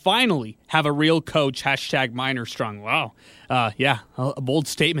sold. We finally have a real coach. #MinerStrong." Wow. A bold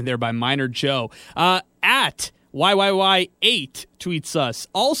statement there by Miner Joe. At YYY8 tweets us,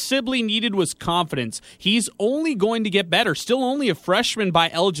 all Sibley needed was confidence. He's only going to get better. Still only a freshman by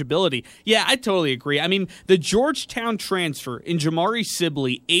eligibility. Yeah, I totally agree. I mean, the Georgetown transfer in Jamari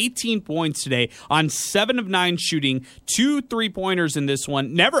Sibley, 18 points today on 7 of 9 shooting, 2 3-pointers in this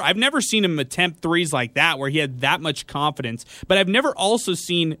one. I've never seen him attempt threes like that where he had that much confidence, but I've never also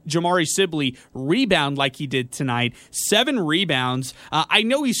seen Jamari Sibley rebound like he did tonight. 7 rebounds. I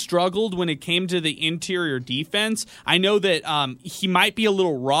know he struggled when it came to the interior defense. I know that he might be a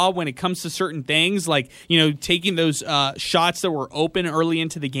little raw when it comes to certain things, like, taking those shots that were open early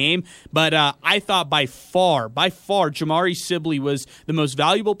into the game. But I thought by far, Jamari Sibley was the most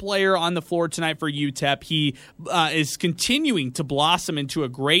valuable player on the floor tonight for UTEP. He is continuing to blossom into a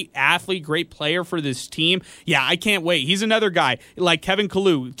great athlete, great player for this team. Yeah, I can't wait. He's another guy like Kevin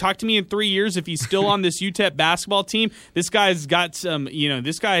Kalu. Talk to me in 3 years if he's still on this UTEP basketball team. This guy's got some,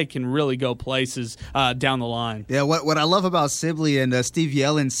 this guy can really go places down the line. Yeah, what I love about Sibley, and Steve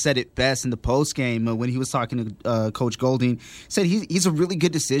Yellen said it best in the postgame when he was talking to Coach Golding, said he's a really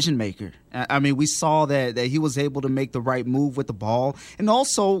good decision maker. I mean, we saw that he was able to make the right move with the ball and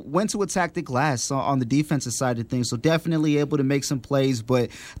also went to attack the glass on the defensive side of things. So definitely able to make some plays. But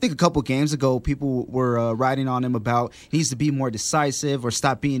I think a couple games ago, people were writing on him about he needs to be more decisive or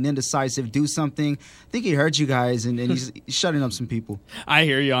stop being indecisive, do something. I think he heard you guys, and he's shutting up some people. I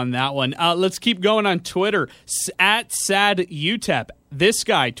hear you on that one. Let's keep going on Twitter. At SadUTEP. This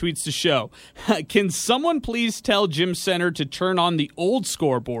guy tweets the show. Can someone please tell Jim Center to turn on the old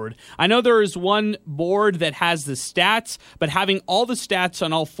scoreboard? I know there is one board that has the stats, but having all the stats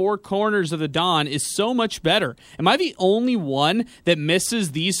on all 4 corners of the Don is so much better. Am I the only one that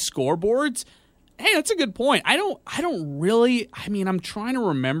misses these scoreboards? Hey, that's a good point. I don't really, I'm trying to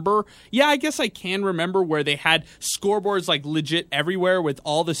remember. Yeah, I guess I can remember where they had scoreboards like legit everywhere with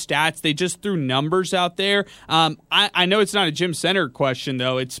all the stats. They just threw numbers out there. I know it's not a Jim Center question,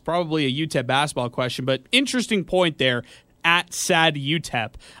 though. It's probably a UTEP basketball question, but interesting point there. At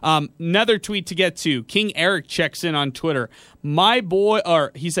SadUTEP. Another tweet to get to. King Eric checks in on Twitter.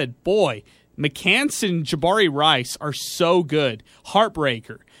 He said, boy, McCants and Jabari Rice are so good.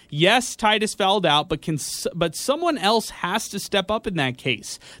 Heartbreaker. Yes, Titus fouled out, but someone else has to step up in that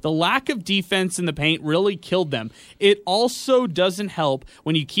case. The lack of defense in the paint really killed them. It also doesn't help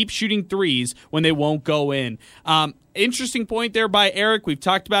when you keep shooting threes when they won't go in. Interesting point there by Eric. We've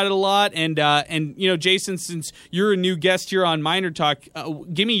talked about it a lot, and Jason, since you're a new guest here on Miner Talk,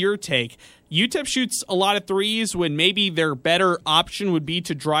 give me your take. UTEP shoots a lot of threes when maybe their better option would be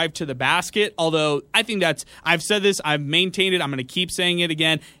to drive to the basket, although I think I've said this, I've maintained it, I'm going to keep saying it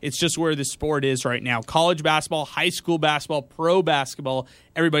again, it's just where the sport is right now. College basketball, high school basketball, pro basketball,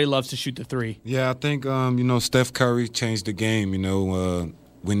 everybody loves to shoot the three. Yeah, I think, Steph Curry changed the game,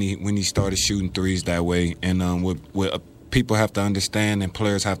 when he started shooting threes that way. And what people have to understand and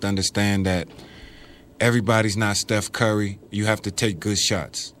players have to understand that everybody's not Steph Curry. You have to take good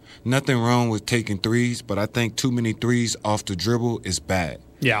shots. Nothing wrong with taking threes, but I think too many threes off the dribble is bad.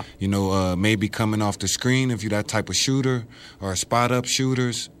 Yeah. Maybe coming off the screen if you're that type of shooter, or spot-up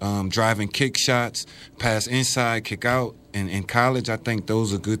shooters, driving kick shots, pass inside, kick out. In college, I think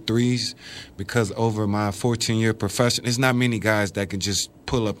those are good threes because over my 14-year profession, there's not many guys that can just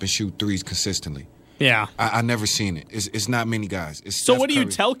pull up and shoot threes consistently. Yeah. I never seen it. It's not many guys. So what do you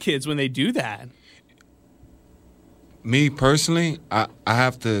tell kids when they do that? Me personally, I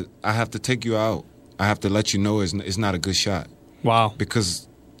have to take you out. I have to let you know it's not a good shot. Wow. Because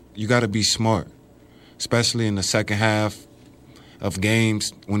you got to be smart, especially in the second half of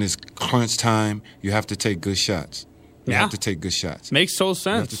games when it's crunch time. You have to take good shots. You have to take good shots. Makes total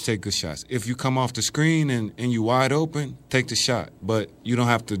sense. You have to take good shots. If you come off the screen and you wide open, take the shot. But you don't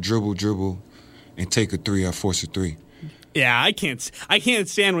have to dribble and take a three or force a three. Yeah, I can't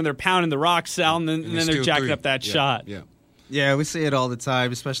stand when they're pounding the rock, Sal, and then they're jacking up that shot. Yeah, we see it all the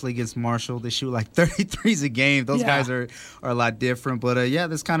time, especially against Marshall. They shoot like 33s a game. Those guys are a lot different. But,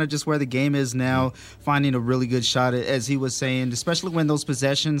 that's kind of just where the game is now, finding a really good shot, as he was saying, especially when those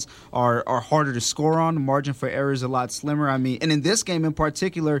possessions are harder to score on. The margin for error is a lot slimmer. And in this game in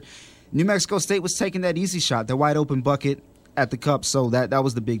particular, New Mexico State was taking that easy shot, the wide open bucket at the cup, so that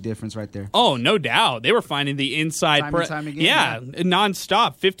was the big difference right there. Oh, no doubt. They were finding the inside. Time again,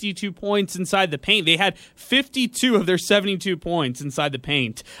 nonstop. 52 points inside the paint. They had 52 of their 72 points inside the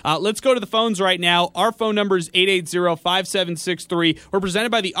paint. Let's go to the phones right now. Our phone number is 880-5763. We're presented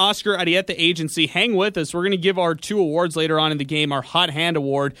by the Oscar Arieta Agency. Hang with us. We're going to give our 2 awards later on in the game. Our Hot Hand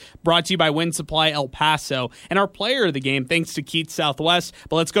Award, brought to you by Wind Supply El Paso. And our player of the game, thanks to Keith Southwest.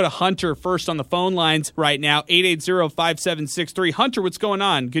 But let's go to Hunter first on the phone lines right now. 880-5763. Hunter, what's going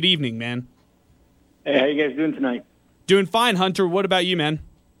on? Good evening, man. Hey, how you guys doing tonight? Doing fine, Hunter. What about you, man?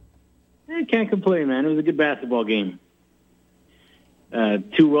 I can't complain, man. It was a good basketball game.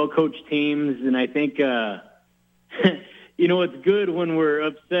 Two well-coached teams, and I think, it's good when we're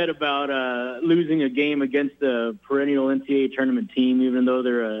upset about losing a game against a perennial NCAA tournament team, even though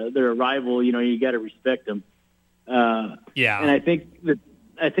they're a rival. You got to respect them. Yeah. And I think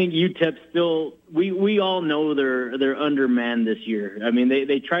UTEP still. We all know they're undermanned this year. I mean,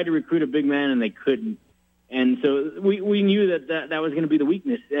 they tried to recruit a big man and they couldn't, and so we knew that was going to be the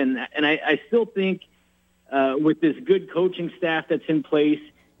weakness. And I still think with this good coaching staff that's in place,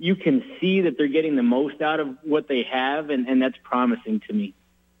 you can see that they're getting the most out of what they have, and that's promising to me.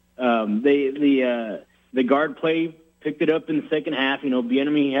 The guard play picked it up in the second half.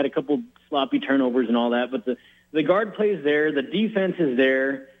 Bieniemy had a couple sloppy turnovers and all that, but the guard play is there. The defense is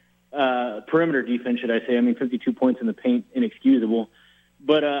there. Perimeter defense, should I say. 52 points in the paint, inexcusable.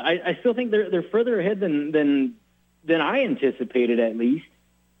 But I still think they're further ahead than I anticipated, at least.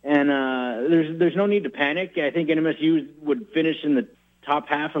 And there's no need to panic. I think NMSU would finish in the top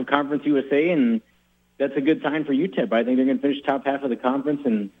half of Conference USA, and that's a good sign for UTEP. I think they're going to finish top half of the conference,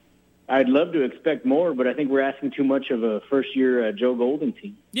 and I'd love to expect more, but I think we're asking too much of a first-year Joe Golden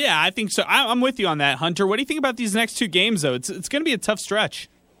team. Yeah, I think so. I'm with you on that, Hunter. What do you think about these next two games, though? It's going to be a tough stretch.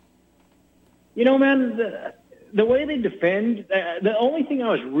 Man, the way they defend, the only thing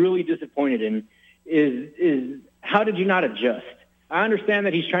I was really disappointed in is how did you not adjust? I understand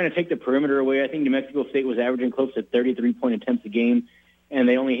that he's trying to take the perimeter away. I think New Mexico State was averaging close to 33-point attempts a game, and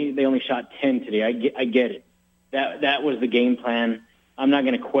they only shot 10 today. I get it. That was the game plan. I'm not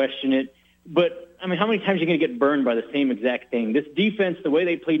going to question it. But, how many times are you going to get burned by the same exact thing? This defense, the way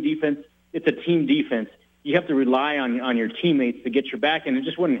they play defense, it's a team defense. You have to rely on your teammates to get your back, and it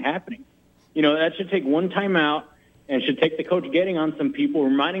just wasn't happening. That should take one timeout and should take the coach getting on some people,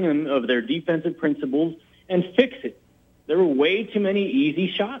 reminding them of their defensive principles, and fix it. There were way too many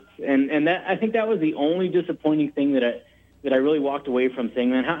easy shots, and that I think that was the only disappointing thing that I really walked away from saying,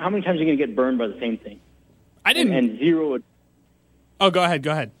 man, how many times are you going to get burned by the same thing? I didn't. And zero. Oh, go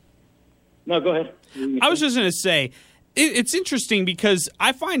ahead. No, go ahead. I was just going to say, it's interesting because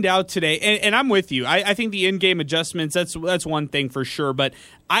I find out today, and I'm with you. I think the in-game adjustments, that's one thing for sure. But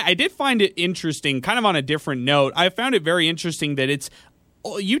I did find it interesting, kind of on a different note. I found it very interesting that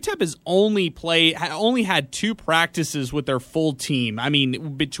UTEP has only had 2 practices with their full team.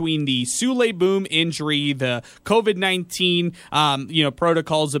 Between the Sule Boom injury, the COVID-19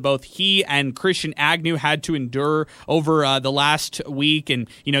 protocols that both he and Christian Agnew had to endure over the last week, and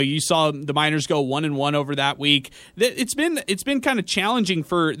you saw the Miners go 1-1 over that week. It's been kind of challenging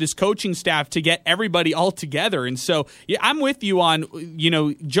for this coaching staff to get everybody all together, and so I'm with you on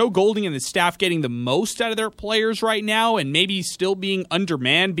Joe Golding and the staff getting the most out of their players right now, and maybe still being undermanned,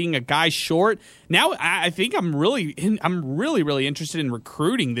 being a guy short. Now I think I'm really interested in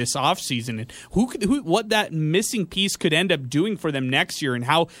recruiting this offseason and what that missing piece could end up doing for them next year, and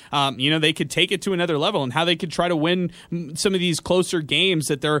how they could take it to another level, and how they could try to win some of these closer games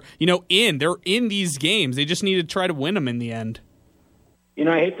that they're in these games. They just need to try to win them in the end.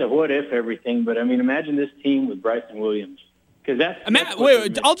 I hate to what if everything, but imagine this team with Bryson Williams. Because that's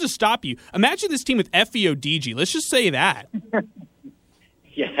wait, I'll just stop you. Imagine this team with F.E.O. DG. Let's just say that.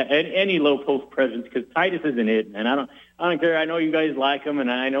 Yeah, any low post presence, because Titus isn't it, and I don't care. I know you guys like him, and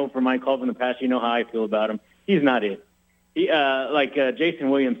I know from my calls in the past, you know how I feel about him. He's not it. He, like Jason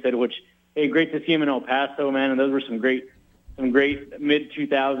Williams said, which, hey, great to see him in El Paso, man, and those were some great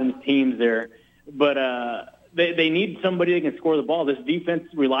mid-2000s teams there. But they need somebody that can score the ball. This defense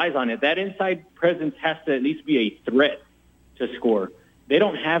relies on it. That inside presence has to at least be a threat to score. They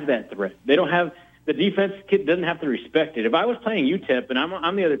don't have that threat. They don't have. The defense doesn't have to respect it. If I was playing UTEP and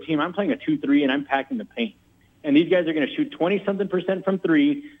I'm the other team, I'm playing a 2-3 and I'm packing the paint. And these guys are going to shoot 20-something% from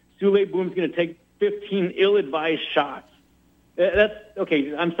 3. Sule Boom's going to take 15 ill-advised shots. That's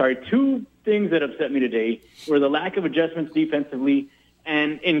okay. I'm sorry. 2 things that upset me today were the lack of adjustments defensively,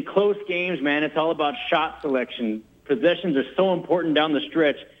 and in close games, man, it's all about shot selection. Possessions are so important down the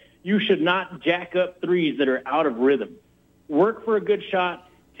stretch. You should not jack up threes that are out of rhythm. Work for a good shot.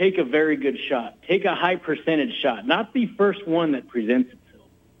 Take a very good shot. Take a high percentage shot, not the first one that presents itself.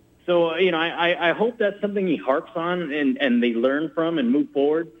 So, I hope that's something he harps on and they learn from and move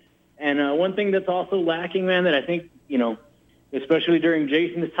forward. And one thing that's also lacking, man, that I think, especially during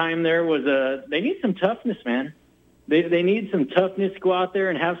Jason's time there, was they need some toughness, man. They need some toughness to go out there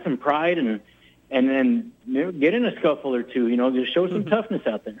and have some pride and get in a scuffle or two, just show some toughness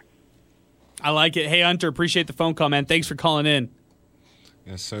out there. I like it. Hey, Hunter, appreciate the phone call, man. Thanks for calling in.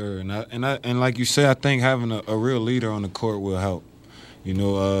 Yes, sir. And like you said, I think having a real leader on the court will help. You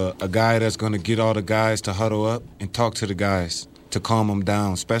know, a guy that's going to get all the guys to huddle up and talk to the guys to calm them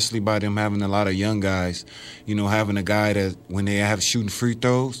down, especially by them having a lot of young guys. You know, having a guy that when they have shooting free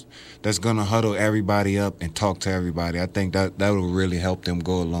throws, that's going to huddle everybody up and talk to everybody. I think that will really help them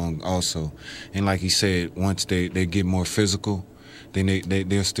go along also. And like he said, once they get more physical, then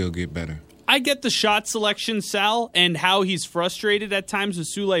they'll still get better. I get the shot selection, Sal, and how he's frustrated at times with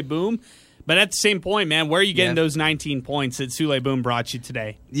Souley Boum. But at the same point, man, where are you getting those 19 points that Souley Boum brought you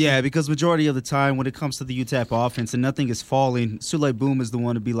today? Yeah, because majority of the time when it comes to the UTEP offense and nothing is falling, Souley Boum is the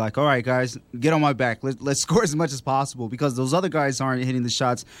one to be like, all right, guys, get on my back. Let's score as much as possible because those other guys aren't hitting the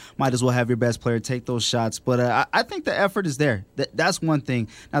shots. Might as well have your best player take those shots. But I think the effort is there. That's one thing.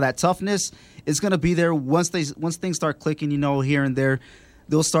 Now, that toughness is going to be there once things start clicking, here and there.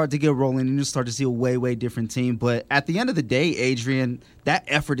 They'll start to get rolling, and you'll start to see a way, way different team. But at the end of the day, Adrian, that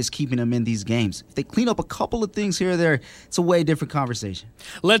effort is keeping them in these games. If they clean up a couple of things here or there, it's a way different conversation.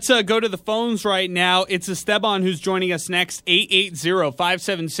 Let's go to the phones right now. It's Esteban who's joining us next,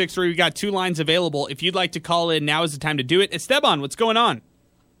 880-5763. We've got 2 lines available. If you'd like to call in, now is the time to do it. Esteban, what's going on?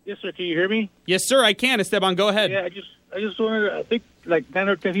 Yes, sir. Can you hear me? Yes, sir, I can. Esteban, go ahead. Yeah, I just wanted I think like 9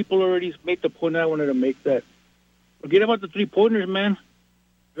 or 10 people already made the point I wanted to make that. Forget about the 3-pointers, man.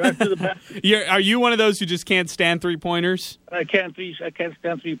 Drive to the basket. Are you one of those who just can't stand 3-pointers? I can't stand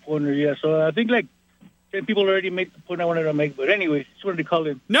 3-pointers, yeah. So I think like 10 people already made the point I wanted to make. But anyway, just wanted to call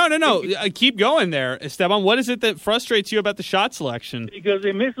in. No. Keep going there, Esteban. What is it that frustrates you about the shot selection? Because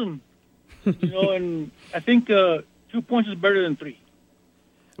they miss them. And I think 2 points is better than 3.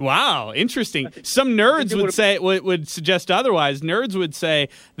 Wow, interesting. Some nerds would suggest otherwise. Nerds would say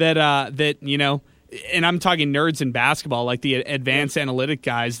that and I'm talking nerds in basketball, like the advanced analytic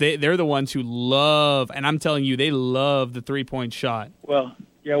guys. They're the ones who love, and I'm telling you, they love the 3-point shot. Well,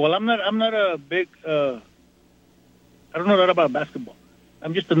 yeah. Well, I'm not a big. I don't know a lot about basketball.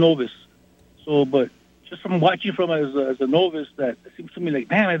 I'm just a novice. So, but just from watching from as a novice, that it seems to me like,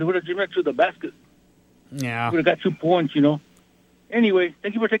 man, I would have driven to the basket. Yeah, would have got 2 points, Anyway,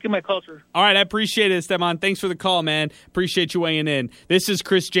 thank you for taking my call, sir. All right, I appreciate it, Esteban. Thanks for the call, man. Appreciate you weighing in. This is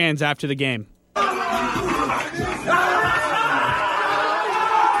Chris Jans after the game.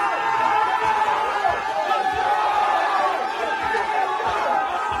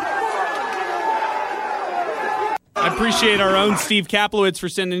 I appreciate our own Steve Kaplowitz for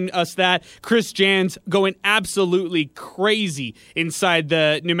sending us that. Chris Jans going absolutely crazy inside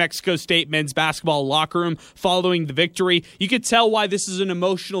the New Mexico State men's basketball locker room following the victory. You could tell why this is an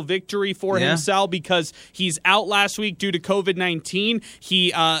emotional victory for him, Sal, because he's out last week due to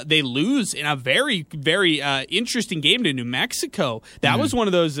COVID-19. They lose in a very, very interesting game to New Mexico. That was one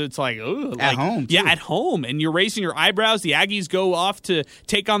of those that's like, at home. Yeah, at home. And you're raising your eyebrows. The Aggies go off to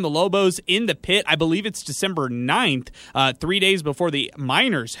take on the Lobos in the pit. I believe it's December 9th. 3 days before the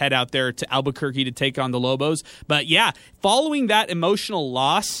Miners head out there to Albuquerque to take on the Lobos. But yeah, following that emotional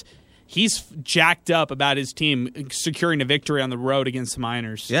loss, he's jacked up about his team securing a victory on the road against the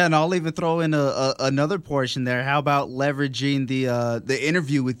Miners. Yeah, and I'll even throw in another portion there. How about leveraging the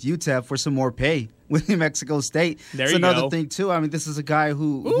interview with UTEP for some more pay with New Mexico State? That's another thing, too. I mean, this is a guy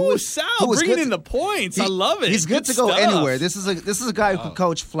who Sal, bringing in the points. I love it. He's good to go anywhere. This is a guy who can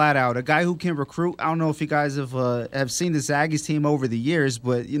coach flat out, a guy who can recruit. I don't know if you guys have seen this Aggies team over the years,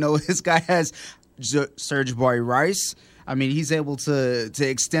 but, this guy has Serge Jabari Rice. I mean, he's able to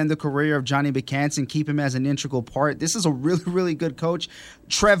extend the career of Johnny McCann, keep him as an integral part. This is a really, really good coach.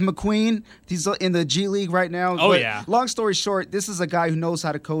 Trev McQueen, he's in the G League right now. Oh, yeah. Long story short, this is a guy who knows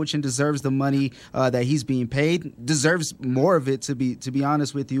how to coach and deserves the money that he's being paid. Deserves more of it, to be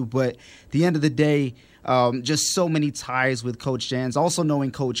honest with you. But at the end of the day, just so many ties with Coach Jans. Also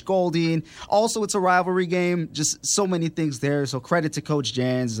knowing Coach Golding. Also, it's a rivalry game. Just so many things there. So credit to Coach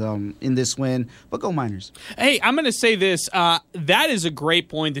Jans in this win. But go Miners. Hey, I'm going to say this. That is a great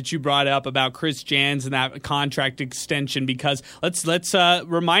point that you brought up about Chris Jans and that contract extension, because let's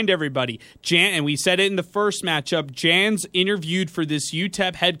remind everybody. And we said it in the first matchup, Jans interviewed for this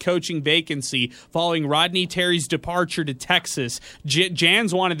UTEP head coaching vacancy following Rodney Terry's departure to Texas.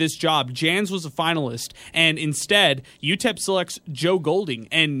 Jans wanted this job. Jans was a finalist. And instead, UTEP selects Joe Golding.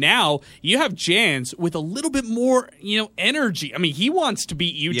 And now you have Jans with a little bit more, energy. I mean, he wants to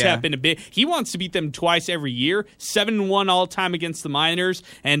beat UTEP in a bit. He wants to beat them twice every year. 7-1 all-time against the Miners.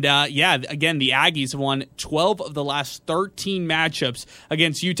 And, again, the Aggies have won 12 of the last 13 matchups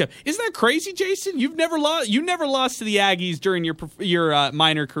against UTEP. Isn't that crazy, Jason? You never lost to the Aggies during your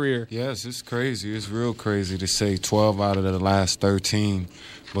minor career. Yes, it's crazy. It's real crazy to say 12 out of the last 13.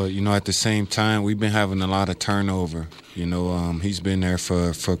 But, at the same time, we've been having a lot of turnover. He's been there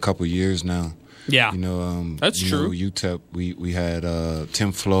for a couple years now. Yeah, that's true. UTEP, we had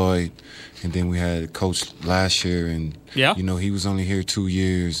Tim Floyd, and then we had Coach last year, and he was only here 2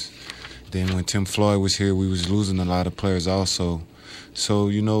 years. Then when Tim Floyd was here, we was losing a lot of players also. So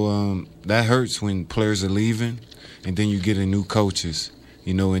that hurts when players are leaving, and then you get in new coaches.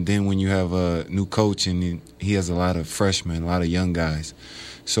 And then when you have a new coach and he has a lot of freshmen, a lot of young guys,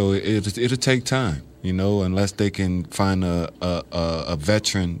 so it'll take time. Unless they can find a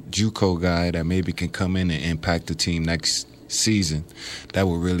veteran JUCO guy that maybe can come in and impact the team next season, that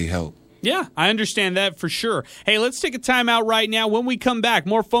would really help. Yeah, I understand that for sure. Hey, let's take a time out right now. When we come back,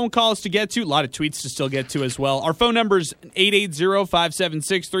 more phone calls to get to, a lot of tweets to still get to as well. Our phone number is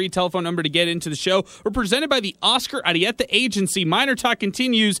 880-5763, telephone number to get into the show. We're presented by the Oscar Arieta Agency. Minor Talk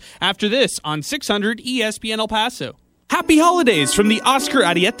continues after this on 600 ESPN El Paso. Happy holidays from the Oscar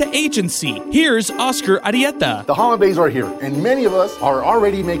Arieta Agency. Here's Oscar Arieta. The holidays are here, and many of us are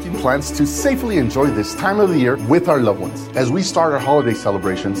already making plans to safely enjoy this time of the year with our loved ones. As we start our holiday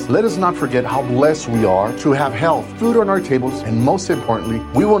celebrations, let us not forget how blessed we are to have health, food on our tables, and most importantly,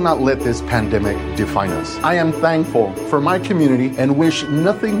 we will not let this pandemic define us. I am thankful for my community and wish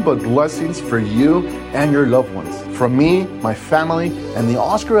nothing but blessings for you and your loved ones. From me, my family, and the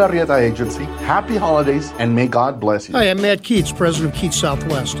Oscar Arieta Agency, happy holidays, and may God bless you. Hi, I'm Matt Keats, president of Keats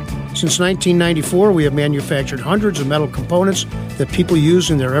Southwest. Since 1994, we have manufactured hundreds of metal components that people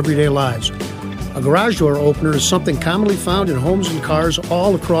use in their everyday lives. A garage door opener is something commonly found in homes and cars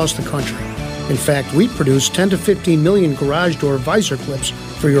all across the country. In fact, we produce 10 to 15 million garage door visor clips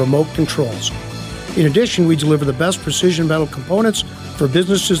for your remote controls. In addition, we deliver the best precision metal components for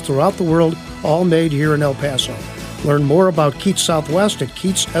businesses throughout the world, all made here in El Paso. Learn more about Keats Southwest at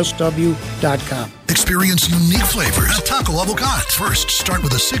KeatsSW.com. Experience unique flavors at Taco Avocat. First, start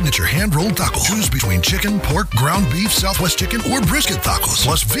with a signature hand-rolled taco. Choose between chicken, pork, ground beef, Southwest chicken, or brisket tacos.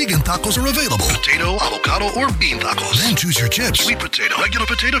 Plus, vegan tacos are available. Potato, avocado, or bean tacos. Then choose your chips. Sweet potato, regular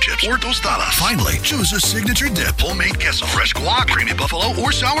potato chips, or tostadas. Finally, choose a signature dip. Homemade queso, fresh guac, creamy buffalo,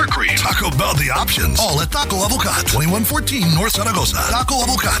 or sour cream. Talk about the options. All at Taco Avocat, 2114 North Zaragoza. Taco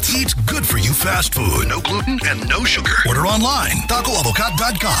Avocat. Eat good for you fast food. No gluten and no sugar. Order online.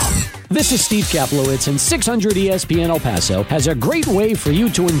 TacoAvocat.com. This is Steve Kaplowitz, and 600 ESPN El Paso has a great way for you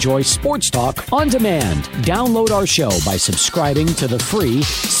to enjoy sports talk on demand. Download our show by subscribing to the free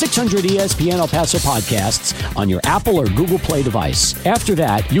 600 ESPN El Paso podcasts on your Apple or Google Play device. After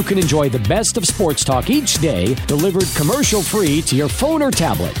that, you can enjoy the best of sports talk each day, delivered commercial-free to your phone or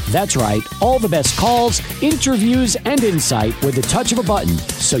tablet. That's right, all the best calls, interviews, and insight with the touch of a button,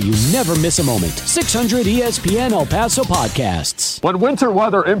 so you never miss a moment. 600 ESPN El Paso podcasts. When winter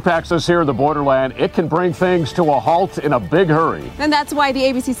weather impacts us here in the borderland, it can bring things to a halt in a big hurry. And that's why the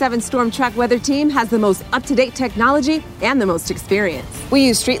ABC7 Storm Track Weather Team has the most up-to-date technology and the most experience. We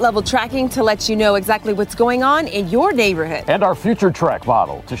use street-level tracking to let you know exactly what's going on in your neighborhood. And our Future Track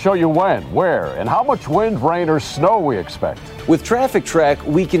model to show you when, where, and how much wind, rain, or snow we expect. With Traffic Track,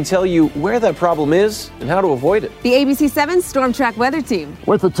 we can tell you where that problem is and how to avoid it. The ABC7 Storm Track Weather Team.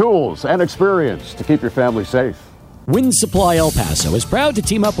 With the tools and experience to keep your family safe. Wind Supply El Paso is proud to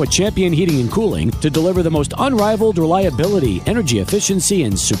team up with Champion Heating and Cooling to deliver the most unrivaled reliability, energy efficiency,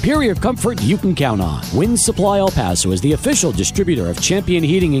 and superior comfort you can count on. Wind Supply El Paso is the official distributor of Champion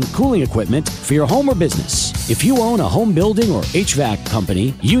Heating and Cooling equipment for your home or business. If you own a home building or HVAC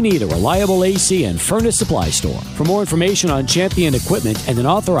company, you need a reliable AC and furnace supply store. For more information on Champion equipment and an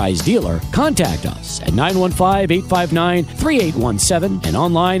authorized dealer, contact us at 915-859-3817 and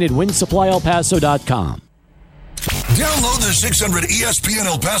online at windsupplyelpaso.com. Download the 600 ESPN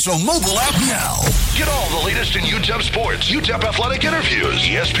El Paso mobile app now. Get all the latest in UTEP sports, UTEP athletic interviews,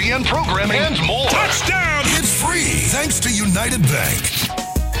 ESPN programming, and more. Touchdown! It's free thanks to United Bank.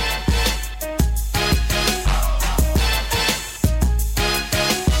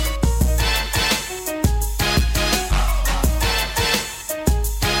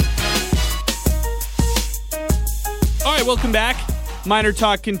 All right, welcome back. Minor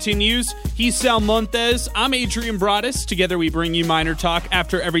Talk continues. He's Sal Montes. I'm Adrian Broadus. Together we bring you Minor Talk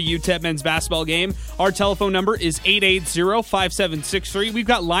after every UTEP men's basketball game. Our telephone number is 880-5763. We've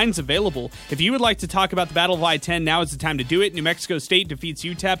got lines available. If you would like to talk about the Battle of I-10, now is the time to do it. New Mexico State defeats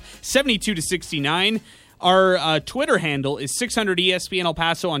UTEP 72-69. Our Twitter handle is 600 ESPN El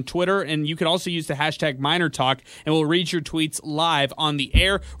Paso on Twitter, and you can also use the hashtag Minor Talk, and we'll read your tweets live on the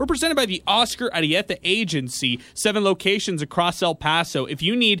air. We're presented by the Oscar Arieta Agency, 7 locations across El Paso. If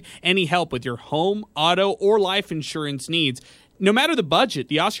you need any help with your home, auto, or life insurance needs, no matter the budget,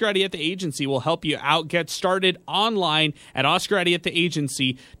 the Oscar Arieta Agency will help you out. Get started online at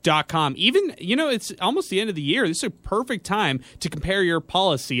OscarArietaAgency.com. Even, it's almost the end of the year. This is a perfect time to compare your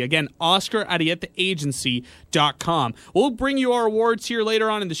policy. Again, OscarArietaAgency.com. We'll bring you our awards here later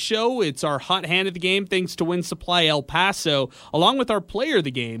on in the show. It's our hot hand of the game, thanks to Win Supply El Paso, along with our player of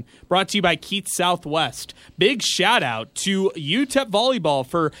the game, brought to you by Keith Southwest. Big shout out to UTEP Volleyball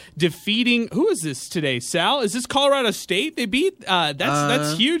for defeating, who is this today, Sal? Is this Colorado State? They beat,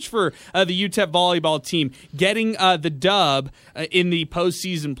 that's huge for the UTEP Volleyball team, getting the dub in the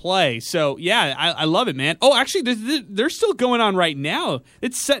postseason play. So, yeah, I love it, man. Oh, actually, they're still going on right now.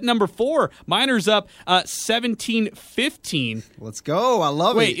 It's set number 4. Miners up 17-15. Let's go. I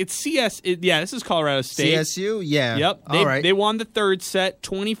love it. Wait, it's CS. This is Colorado State. CSU? Yeah. Yep. All right. They won the third set,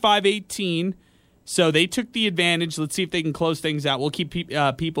 25-18. So they took the advantage. Let's see if they can close things out. We'll keep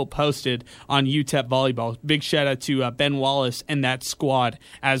people posted on UTEP Volleyball. Big shout out to Ben Wallace and that squad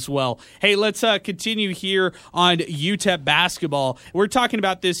as well. Hey, let's continue here on UTEP basketball. We're talking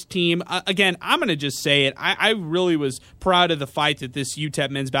about this team. Again, I'm going to just say it. I really was proud of the fight that this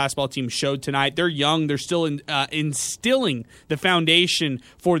UTEP men's basketball team showed tonight. They're young. They're still instilling the foundation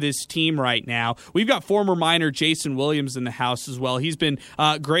for this team right now. We've got former Miner Jason Williams in the house as well. He's been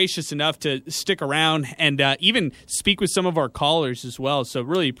gracious enough to stick around and even speak with some of our callers as well. So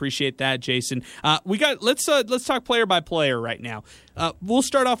really appreciate that, Jason. Let's talk player by player right now. We'll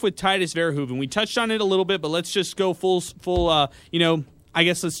start off with Titus Verhoeven. We touched on it a little bit, but let's just go full. I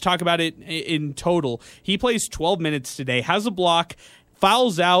guess let's talk about it in total. He plays 12 minutes today, has a block,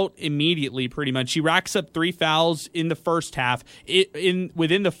 fouls out immediately, pretty much. He racks up 3 fouls in the first half.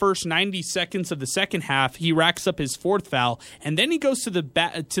 Within the first 90 seconds of the second half, he racks up his 4th foul, and then he goes to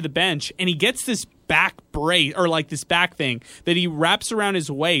the bench and he gets this back brace, or like this back thing that he wraps around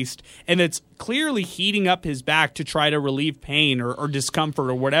his waist, and it's clearly heating up his back to try to relieve pain or discomfort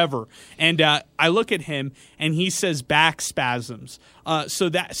or whatever. And I look at him and he says back spasms.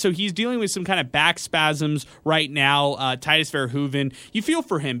 So he's dealing with some kind of back spasms right now. Titus Verhoeven, you feel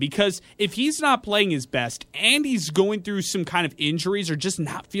for him, because if he's not playing his best and he's going through some kind of injuries or just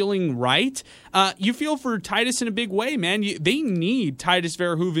not feeling right, you feel for Titus in a big way, man. They need Titus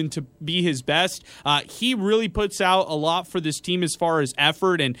Verhoeven to be his best. He really puts out a lot for this team as far as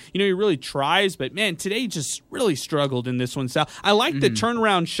effort, and he really tries. But man, today just really struggled in this one. So I like the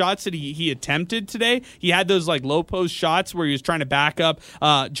turnaround shots that he attempted today. He had those like low post shots where he was trying to back up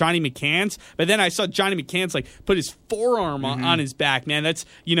Johnny McCants, but then I saw Johnny McCants like put his forearm on his back. Man, that's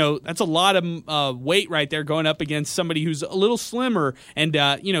a lot of weight right there going up against somebody who's a little slimmer, and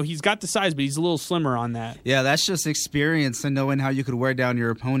he's got the size, but he's a little slimmer on that. Yeah, that's just experience and knowing how you could wear down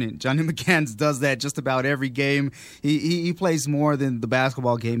your opponent. Johnny McCants does that just about every game. He plays more than the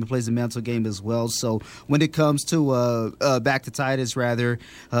basketball game. He plays the mental game as well. So when it comes to back to Titus, rather,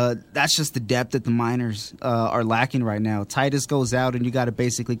 that's just the depth that the Miners are lacking right now. Titus goes out, and you got to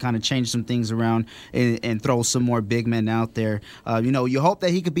basically kind of change some things around and throw some more big men out there. You hope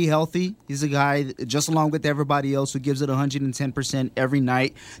that he could be healthy. He's a guy, just along with everybody else, who gives it 110% every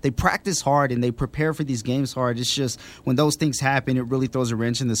night. They practice hard and they prepare for these games hard. It's just when those things happen, it really throws a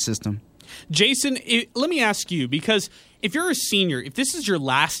wrench in the system. Jason, let me ask you, because if you're a senior, if this is your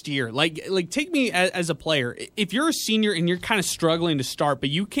last year, like take me as a player. If you're a senior and you're kind of struggling to start, but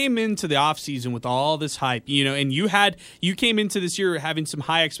you came into the offseason with all this hype, and you came into this year having some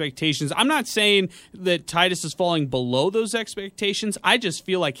high expectations. I'm not saying that Titus is falling below those expectations. I just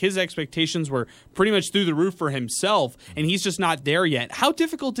feel like his expectations were pretty much through the roof for himself, and he's just not there yet. How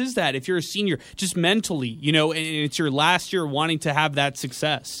difficult is that if you're a senior, just mentally, and it's your last year wanting to have that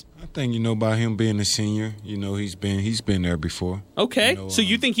success? I think by him being a senior, he's been there before. Okay, so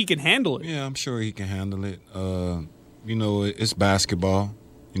you think he can handle it? Yeah, I'm sure he can handle it. It's basketball.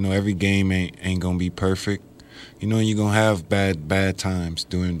 Every game ain't gonna be perfect. And you're gonna have bad times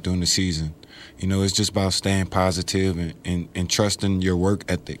during the season. It's just about staying positive and trusting your work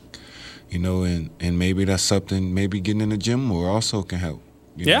ethic. And maybe that's something. Maybe getting in the gym more also can help.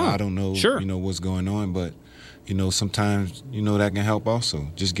 I don't know. Sure. What's going on, but. Sometimes, that can help also.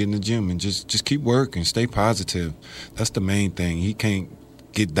 Just get in the gym and just keep working, stay positive. That's the main thing. He can't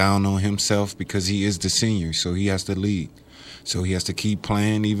get down on himself because he is the senior, so he has to lead. So he has to keep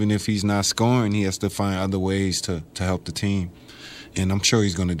playing. Even if he's not scoring, he has to find other ways to help the team. And I'm sure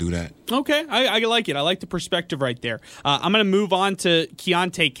he's going to do that. Okay, I like it. I like the perspective right there. I'm going to move on to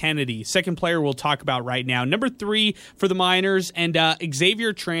Keontae Kennedy, second player we'll talk about right now. Number 3 for the Miners, and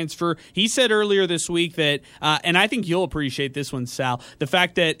Xavier transfer. He said earlier this week that, and I think you'll appreciate this one, Sal, the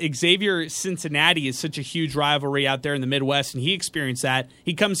fact that Xavier Cincinnati is such a huge rivalry out there in the Midwest, and he experienced that.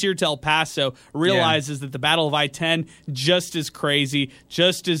 He comes here to El Paso, realizes that the Battle of I-10 just as crazy,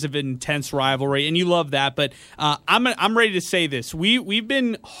 just as of an intense rivalry, and you love that. But I'm ready to say this. We've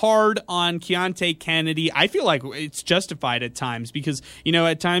been hard on Keontae Kennedy. I feel like it's justified at times because,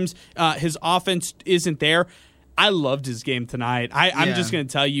 at times his offense isn't there. I loved his game tonight. I'm just going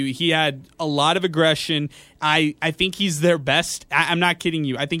to tell you, he had a lot of aggression. I think he's their best. I'm not kidding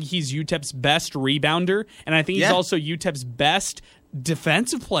you. I think he's UTEP's best rebounder, and I think he's also UTEP's best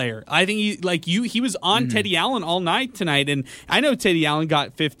defensive player. I think he was on Teddy Allen all night tonight, and I know Teddy Allen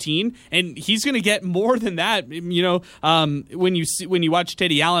got 15, and he's going to get more than that. When you watch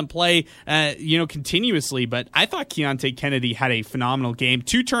Teddy Allen play, continuously. But I thought Keontae Kennedy had a phenomenal game.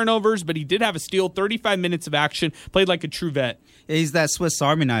 2 turnovers, but he did have a steal. 35 minutes of action. Played like a true vet. Yeah, he's that Swiss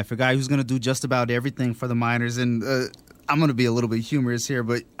Army knife, a guy who's going to do just about everything for the Miners, and I'm going to be a little bit humorous here,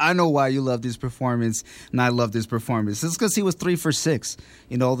 but I know why you love this performance, and I love this performance. It's because he was 3 for 6.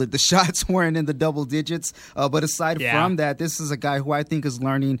 The shots weren't in the double digits, but aside from that, this is a guy who I think is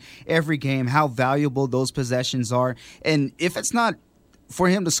learning every game how valuable those possessions are. And if it's not for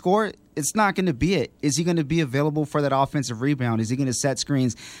him to score, it's not going to be it. Is he going to be available for that offensive rebound? Is he going to set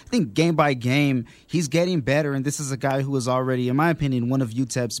screens? I think game by game, he's getting better, and this is a guy who is already, in my opinion, one of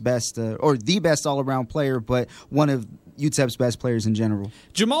UTEP's best, or the best all-around player, but one of UTEP's best players in general.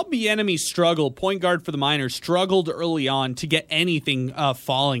 Jamal Bieniemy struggled, point guard for the Miners, struggled early on to get anything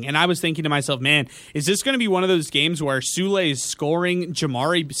falling. And I was thinking to myself, man, is this going to be one of those games where Sule is scoring,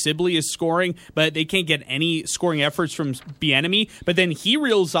 Jamari Sibley is scoring, but they can't get any scoring efforts from Bieniemy? But then he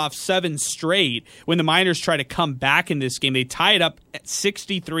reels off 7 straight when the Miners try to come back in this game. They tie it up at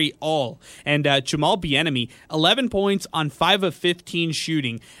 63 all. And Jamal Bieniemy, 11 points on 5 of 15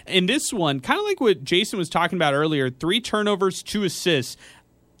 shooting. In this one, kind of like what Jason was talking about earlier, 3 turnovers, 2 assists.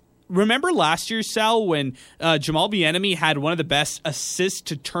 Remember last year, Sal, when Jamal Bieniemy had one of the best assist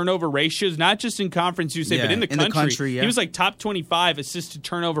to turnover ratios, not just in Conference USA, but in the country. He was like top 25 assist to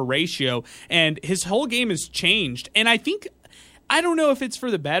turnover ratio, and his whole game has changed. And I don't know if it's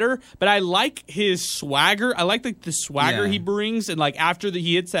for the better, but I like his swagger. I like the swagger he brings, and after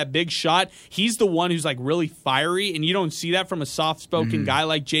he hits that big shot, he's the one who's really fiery, and you don't see that from a soft-spoken guy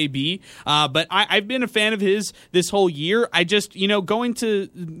like JB. But I've been a fan of his this whole year. I just, going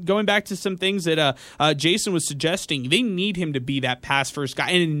back to some things that Jason was suggesting, they need him to be that pass-first guy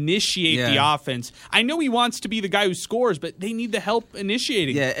and initiate the offense. I know he wants to be the guy who scores, but they need the help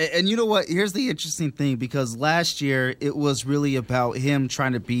initiating. Yeah, and you know what? Here's the interesting thing, because last year it was really about him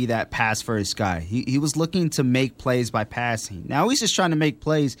trying to be that pass-first guy. He was looking to make plays by passing. Now he's just trying to make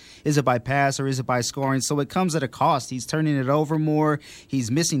plays. Is it by pass or is it by scoring? So it comes at a cost. He's turning it over more. He's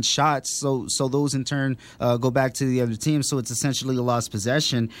missing shots, so those in turn go back to the other team. So it's essentially a lost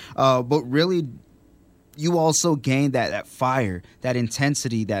possession. But really, you also gain that fire, that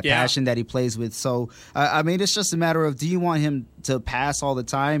intensity, that passion that he plays with. So, it's just a matter of, do you want him to pass all the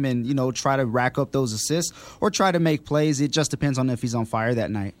time and, try to rack up those assists, or try to make plays? It just depends on if he's on fire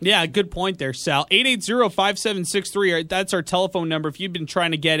that night. Yeah, good point there, Sal. 880-5763, that's our telephone number. If you've been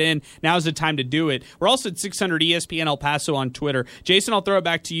trying to get in, now's the time to do it. We're also at 600 ESPN El Paso on Twitter. Jason, I'll throw it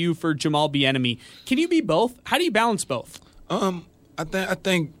back to you for Jamal Bieniemy. Can you be both? How do you balance both? I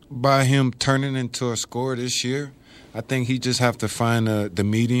think by him turning into a scorer this year, I think he just have to find the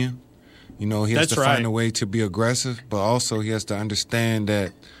medium. He has to find a way to be aggressive, but also he has to understand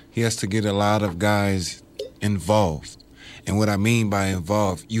that he has to get a lot of guys involved. And what I mean by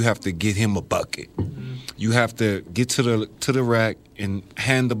involved, you have to get him a bucket. Mm-hmm. You have to get to the rack and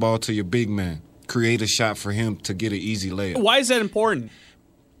hand the ball to your big man. Create a shot for him to get an easy layup. Why is that important?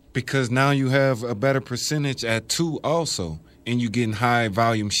 Because now you have a better percentage at 2 also. And you getting high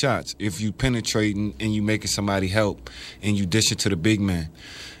volume shots if you penetrating and you making somebody help and you dish it to the big man.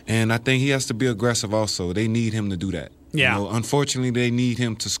 And I think he has to be aggressive also. They need him to do that. Yeah. Unfortunately, they need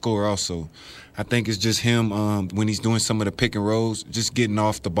him to score also. I think it's just him when he's doing some of the pick and rolls, just getting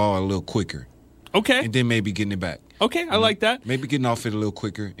off the ball a little quicker. Okay. And then maybe getting it back. Okay, I like that. Maybe getting off it a little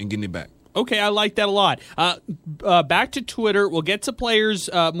quicker and getting it back. Okay, I like that a lot. Back to Twitter. We'll get to players,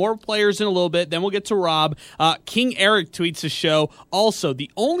 more players in a little bit. Then we'll get to Rob. King Eric tweets the show. Also, the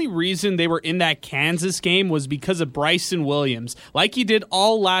only reason they were in that Kansas game was because of Bryson Williams. Like he did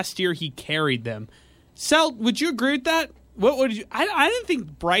all last year, he carried them. Sal, would you agree with that? What would you? I didn't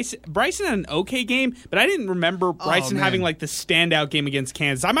think Bryson had an okay game, but I didn't remember Bryson having like the standout game against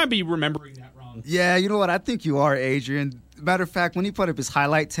Kansas. I might be remembering that wrong. Yeah, you know what? I think you are, Adrian. Matter of fact, when he put up his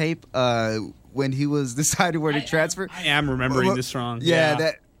highlight tape, when he was deciding where to transfer, I am remembering this wrong. Yeah,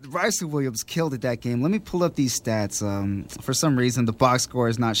 that Bryson Williams killed it that game. Let me pull up these stats. For some reason, the box score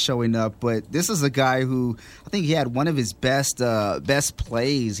is not showing up, but this is a guy who I think he had one of his best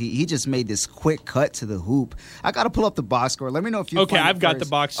plays. He just made this quick cut to the hoop. I got to pull up the box score. Let me know if you. Okay, I've got the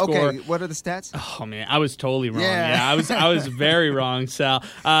box score. Okay, what are the stats? Oh man, I was totally wrong. Yeah, I was very wrong, Sal.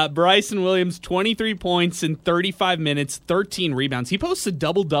 Bryson Williams, 23 points in 35 minutes, 13 rebounds. He posted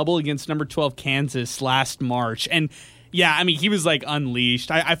double-double against number 12 Kansas last March, and. Yeah, I mean, he was like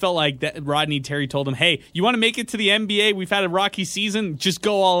unleashed. I felt like that Rodney Terry told him, hey, you want to make it to the NBA? We've had a rocky season. Just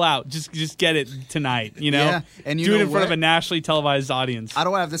go all out. Just get it tonight, you know? Yeah, and do it in front of a nationally televised audience. I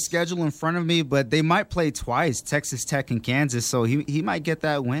don't have the schedule in front of me, but they might play twice, Texas Tech and Kansas, so he might get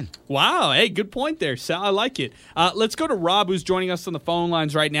that win. Wow. Hey, good point there, Sal. I like it. Let's go to Rob, who's joining us on the phone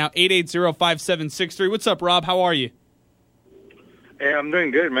lines right now, 880-5763. What's up, Rob? How are you? Hey, I'm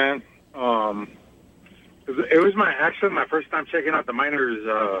doing good, man. It was my first time checking out the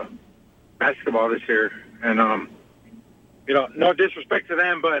Miners basketball this year, and no disrespect to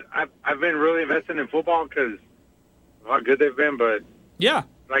them, but I've been really invested in football because of how good they've been. But yeah,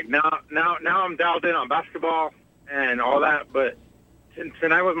 like now I'm dialed in on basketball and all that. But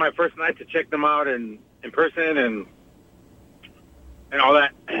tonight was my first night to check them out in person and all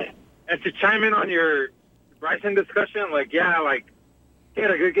that. And to chime in on your Bryson discussion, he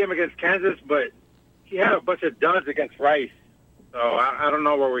had a good game against Kansas, but he had a bunch of duds against Rice, so I don't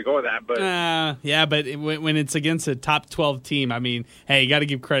know where we go with that. But yeah, but when it's against a top 12 team, I mean, hey, you got to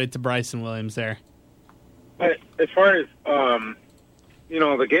give credit to Bryson Williams there. But as far as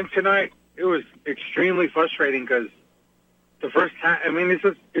the game tonight, it was extremely frustrating because the first half. I mean, it's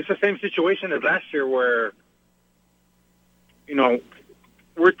the same situation as last year where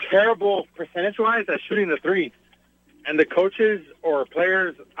we're terrible percentage-wise at shooting the three. And the coaches or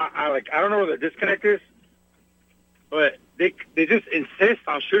players, I don't know where the disconnect is, but they just insist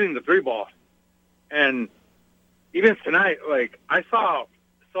on shooting the three ball. And even tonight, I saw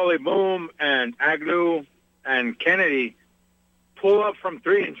Sully Boom and Agnew and Kennedy pull up from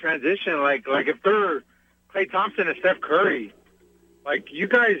three in transition. Like if they're Klay Thompson and Steph Curry, you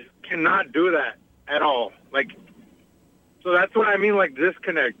guys cannot do that at all. So that's what I mean.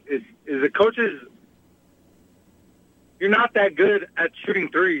 Disconnect is the coaches. You're not that good at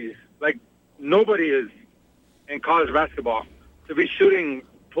shooting threes. Nobody is in college basketball to be shooting,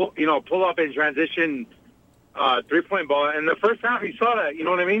 pull up in transition, 3-point ball. And the first half, you saw that. You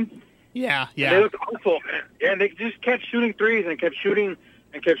know what I mean? Yeah. And they looked awful, and they just kept shooting threes and kept shooting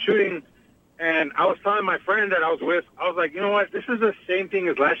and kept shooting. And I was telling my friend that I was with, I was like, you know what? This is the same thing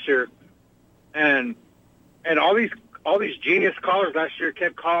as last year. And all these genius callers last year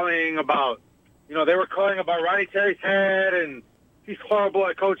kept calling about. They were calling about Rodney Terry's head, and he's horrible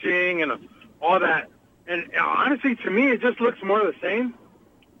at coaching and all that. And honestly, to me, it just looks more of the same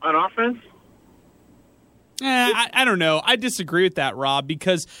on offense. I don't know. I disagree with that, Rob,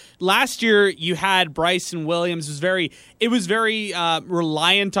 because last year you had Bryson Williams. It was very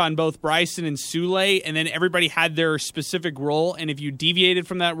reliant on both Bryson and Sule, and then everybody had their specific role, and if you deviated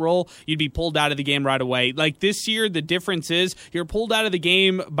from that role, you'd be pulled out of the game right away. This year, the difference is you're pulled out of the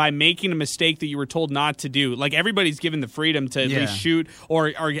game by making a mistake that you were told not to do. Everybody's given the freedom to at least shoot,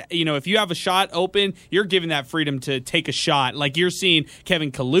 or if you have a shot open, you're given that freedom to take a shot. You're seeing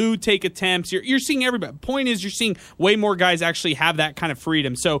Kevin Kalu take attempts. You're seeing everybody. Point is, you're seeing way more guys actually have that kind of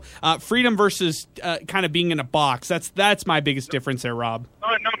freedom. So freedom versus kind of being in a box. That's my biggest difference there, Rob. No,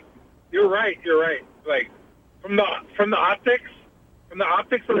 you're right. From the optics of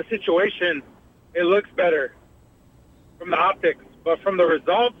the situation, it looks better from the optics, but from the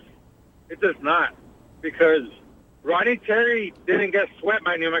results, it does not, because Rodney Terry didn't get swept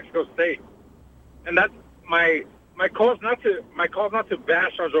by New Mexico State, and that's my call is not to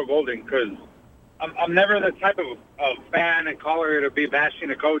bash Joe Golding, because I'm never the type of fan and caller to be bashing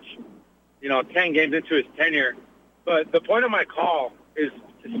a coach, 10 games into his tenure. But the point of my call is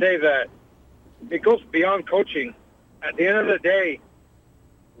to say that it goes beyond coaching. At the end of the day,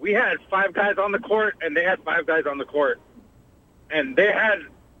 we had 5 guys on the court, and they had 5 guys on the court. And they had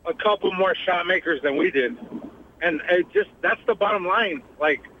a couple more shot makers than we did. And that's the bottom line.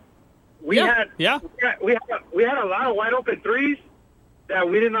 We had a lot of wide open threes that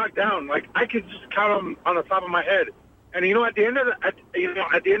we didn't knock down. I could just count them on the top of my head. And at the end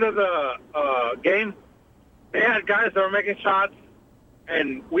of the game, they had guys that were making shots,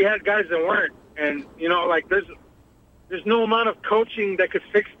 and we had guys that weren't. And there's there's no amount of coaching that could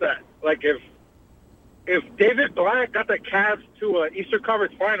fix that. Like if David Black got the Cavs to an Eastern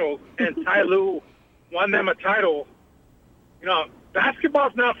Conference Finals and Ty Lue won them a title,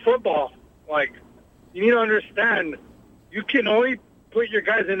 basketball's not football. Like, you need to understand, you can only put your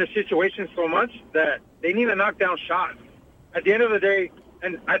guys in a situation so much that they need to knock down shots. At the end of the day,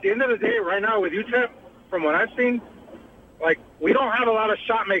 right now with UTEP, from what I've seen, like, we don't have a lot of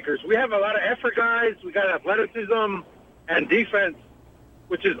shot makers. We have a lot of effort guys. We got athleticism and defense,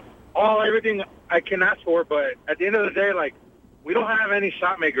 which is everything I can ask for. But at the end of the day, like, we don't have any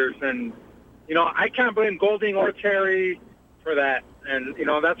shot makers. And, I can't blame Golding or Terry for that. And,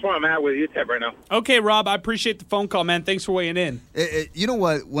 that's where I'm at with UTEP right now. Okay, Rob, I appreciate the phone call, man. Thanks for weighing in. You know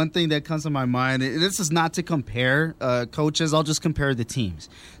what? One thing that comes to my mind, this is not to compare coaches. I'll just compare the teams.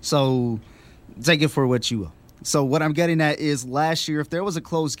 So take it for what you will. So what I'm getting at is last year, if there was a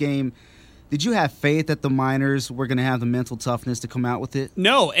close game, did you have faith that the Miners were going to have the mental toughness to come out with it?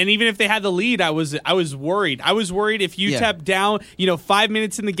 No, and even if they had the lead, I was worried. I was worried if UTEP down, 5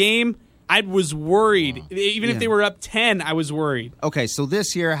 minutes in the game, I was worried. Even if they were up 10, I was worried. Okay, so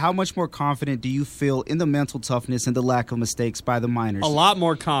this year, how much more confident do you feel in the mental toughness and the lack of mistakes by the Miners? A lot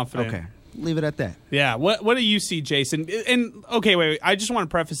more confident. Okay, leave it at that. Yeah, what do you see, Jason? And okay, wait, I just want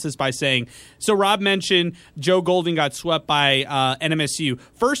to preface this by saying, so Rob mentioned Joe Golding got swept by NMSU.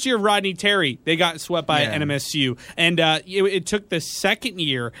 First year of Rodney Terry, they got swept by NMSU. And it took the second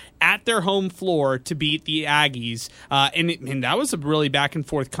year at their home floor to beat the Aggies. And that was a really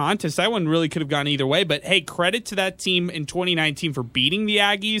back-and-forth contest. That one really could have gone either way. But, hey, credit to that team in 2019 for beating the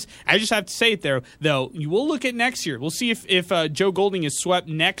Aggies. I just have to say it there, though. We'll look at next year. We'll see if Joe Golding is swept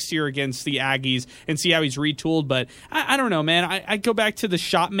next year against the Aggies and see how he's retooled. But I don't know, man. I go back to the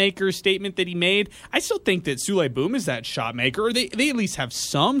shot maker statement that he made. I still think that Sule Boom is that shot maker. Or they at least have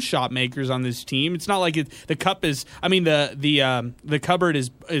some shot makers on this team. It's not like the cup is. I mean, the cupboard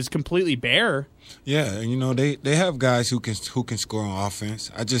is completely bare. Yeah, they have guys who can score on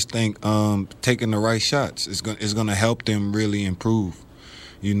offense. I just think taking the right shots is going to help them really improve.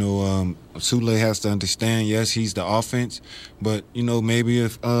 Sule has to understand, yes, he's the offense, but, maybe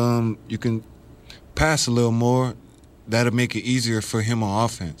if you can pass a little more, that'll make it easier for him on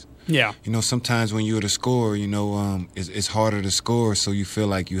offense. Yeah. Sometimes when you're the scorer, it's harder to score, so you feel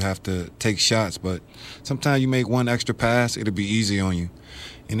like you have to take shots. But sometimes you make one extra pass, it'll be easy on you.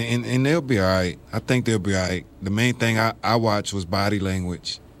 And they'll be all right. I think they'll be all right. The main thing I watched was body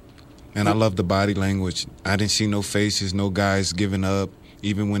language. And I love the body language. I didn't see no faces, no guys giving up.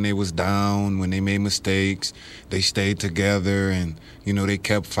 Even when they was down, when they made mistakes, they stayed together and, they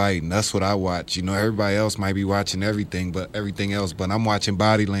kept fighting. That's what I watch. Everybody else might be watching everything else, but I'm watching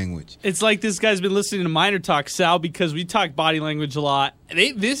body language. It's like this guy's been listening to Miner Talk, Sal, because we talk body language a lot.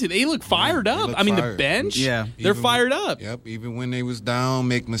 They look fired up. The bench, they're fired up. Yep, even when they was down,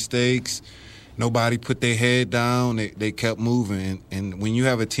 make mistakes, nobody put their head down. They kept moving. And when you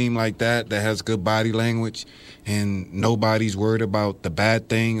have a team like that has good body language and nobody's worried about the bad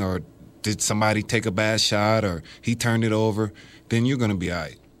thing or did somebody take a bad shot or he turned it over, then you're going to be all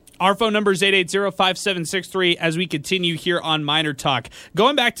right. Our phone number is 880-5763 as we continue here on Miner Talk.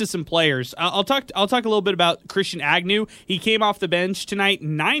 Going back to some players, I'll talk a little bit about Christian Agnew. He came off the bench tonight,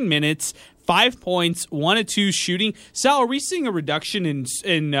 9 minutes, 5 points, 1 of 2 shooting. Sal, are we seeing a reduction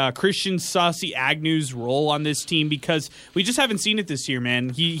in Christian Saucy Agnew's role on this team? Because we just haven't seen it this year, man.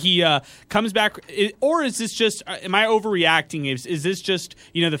 He comes back, or is this just? Am I overreacting? Is this just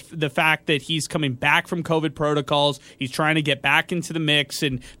the fact that he's coming back from COVID protocols? He's trying to get back into the mix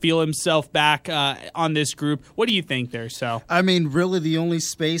and feel himself back on this group. What do you think there, Sal? I mean, really, the only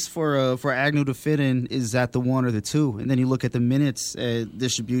space for Agnew to fit in is at the 1 or the 2, and then you look at the minutes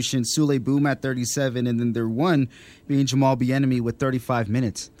distribution. Sule Boom at 37, and then their 1 being Jamal Bieniemy with 35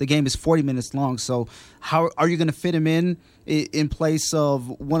 minutes. The game is 40 minutes long, so how are you going to fit him in place of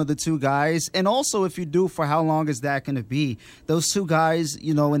one of the 2 guys? And also, if you do, for how long is that going to be? Those 2 guys,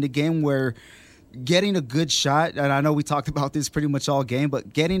 in the game where getting a good shot, and I know we talked about this pretty much all game,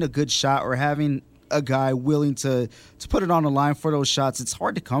 but getting a good shot or having a guy willing to put it on the line for those shots, it's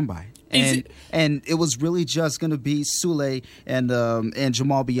hard to come by. And it was really just going to be Sule and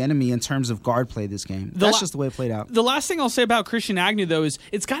Jamal Bieniemy in terms of guard play this game. That's just the way it played out. The last thing I'll say about Christian Agnew, though, is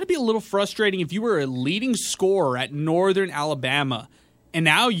it's got to be a little frustrating if you were a leading scorer at Northern Alabama and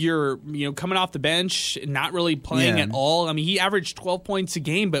now you're coming off the bench, not really playing at all. I mean, he averaged 12 points a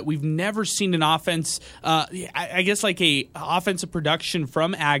game, but we've never seen an offense, I guess like a offensive production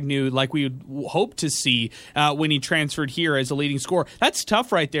from Agnew like we would hope to see when he transferred here as a leading scorer. That's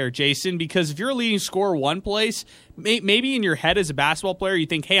tough right there, Jason, because if you're a leading scorer one place, maybe in your head as a basketball player, you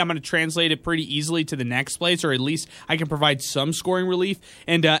think, hey, I'm going to translate it pretty easily to the next place, or at least I can provide some scoring relief.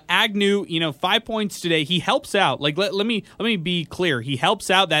 And Agnew, 5 points today. He helps out. Like let me be clear. He helps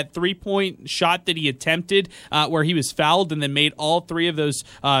out. That 3-point shot that he attempted where he was fouled and then made all 3 of those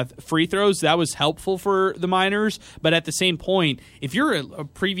free throws. That was helpful for the Miners. But at the same point, if you're a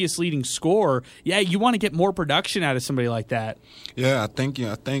previous leading scorer, you want to get more production out of somebody like that. Yeah, I think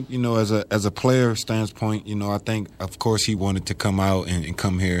as a player standpoint, I think of course he wanted to come out and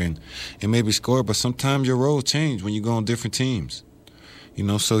come here and maybe score, but sometimes your roles change when you go on different teams.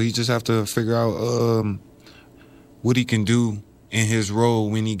 So he just have to figure out what he can do in his role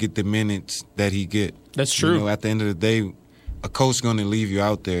when he get the minutes that he get. That's true. At the end of the day, a coach is going to leave you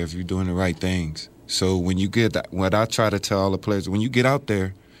out there if you're doing the right things. So when you get that, what I try to tell all the players, when you get out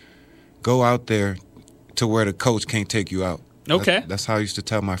there, go out there to where the coach can't take you out. Okay. That's how I used to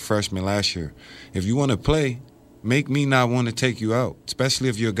tell my freshmen last year. If you want to play, make me not want to take you out, especially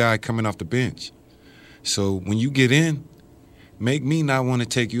if you're a guy coming off the bench. So when you get in, make me not want to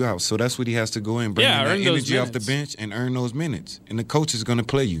take you out. So that's what he has to go in, bring in that energy off the bench and earn those minutes. And the coach is going to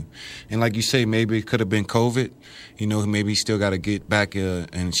play you. And like you say, maybe it could have been COVID. Maybe he still got to get back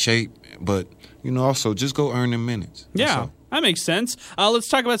in shape. But, also just go earn the minutes. Yeah. That makes sense. Let's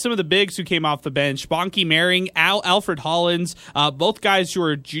talk about some of the bigs who came off the bench. Bonke Maring, Alfred Hollins, both guys who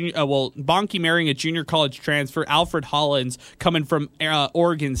are junior. Bonke Maring, a junior college transfer. Alfred Hollins coming from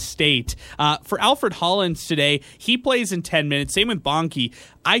Oregon State. For Alfred Hollins today, he plays in 10 minutes. Same with Bonke.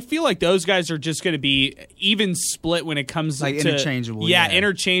 I feel like those guys are just going to be even split when it comes to interchangeable. Yeah,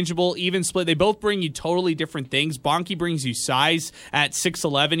 interchangeable, even split. They both bring you totally different things. Bonke brings you size at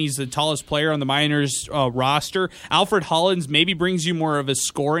 6'11". He's the tallest player on the Miners roster. Alfred Hollins maybe brings you more of a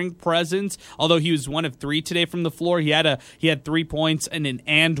scoring presence, although he was 1 of 3 today from the floor. He had 3 points and an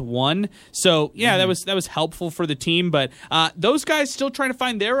and one. So that was helpful for the team. But those guys still trying to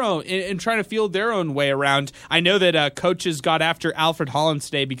find their own and trying to feel their own way around. I know that coaches got after Alfred Hollins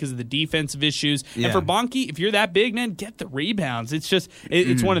today because of the defensive issues. Yeah. And for Bonke, if you're that big, man, get the rebounds. It's just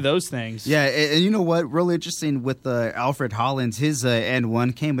it's one of those things. Yeah, and you know what? Really interesting with Alfred Hollins, his and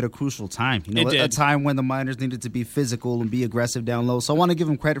one came at a crucial time. A time when the Miners needed to be physical and be aggressive down low. So I want to give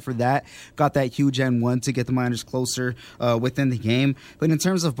him credit for that. Got that huge N1 to get the Miners closer within the game. But in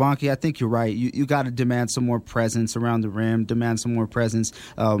terms of Bonke, I think you're right. You got to demand some more presence around the rim, demand some more presence.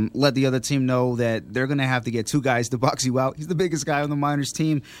 Let the other team know that they're going to have to get 2 guys to box you out. He's the biggest guy on the Miners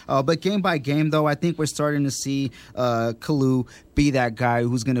team. But game by game, though, I think we're starting to see Kalu be that guy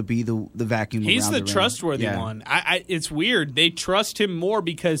who's going to be the vacuum. He's around the rim. trustworthy one. It's weird. They trust him more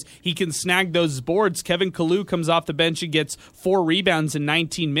because he can snag those boards. Kevin Kalu comes off the bench and gets 4 rebounds in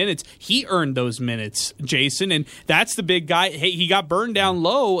 19 minutes. He earned those minutes, Jason, and that's the big guy. Hey, he got burned down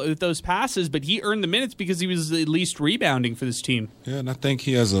low with those passes, but he earned the minutes because he was at least rebounding for this team. Yeah, and I think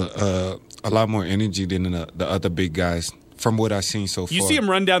he has a lot more energy than the other big guys. From what I've seen so far. You see him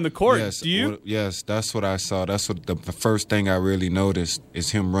run down the court, yes, do you? Yes, that's what I saw. That's what the first thing I really noticed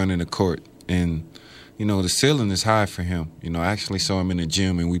is him running the court. And, the ceiling is high for him. I actually saw him in the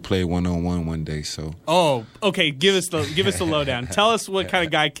gym, and we played one-on-one one day. So. Oh, okay. Give us the lowdown. Tell us what kind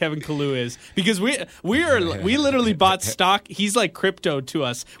of guy Kevin Kalu is, because we literally bought stock. He's like crypto to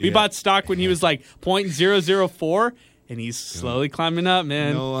us. We bought stock when he was like 0.004, and he's slowly climbing up,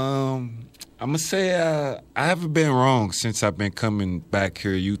 man. I'm going to say I haven't been wrong since I've been coming back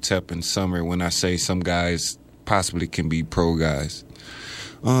here at UTEP in summer when I say some guys possibly can be pro guys.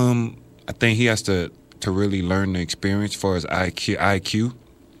 I think he has to really learn the experience for his IQ.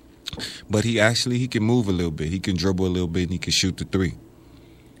 But he can move a little bit. He can dribble a little bit, and he can shoot the 3.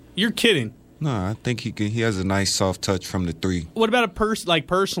 You're kidding. No, I think he can. He has a nice soft touch from the 3. What about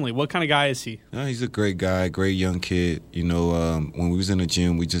personally? What kind of guy is he? He's a great guy, great young kid. When we was in the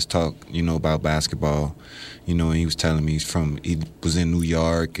gym, we just talked, about basketball. And he was telling me he was in New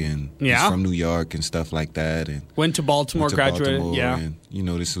York and he's from New York and stuff like that. And went to Baltimore, graduated. And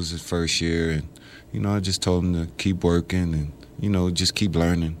this was his first year, and I just told him to keep working and just keep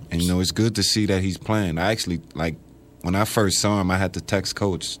learning. And it's good to see that he's playing. I actually when I first saw him, I had to text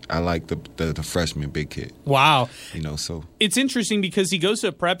coach. I like the freshman big kid. Wow. So. It's interesting because he goes to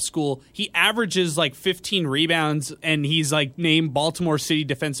a prep school. He averages 15 rebounds, and he's named Baltimore City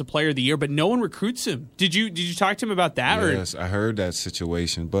Defensive Player of the Year, but no one recruits him. Did you talk to him about that? Yes, I heard that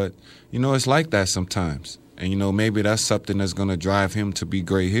situation. But, it's like that sometimes. And, maybe that's something that's going to drive him to be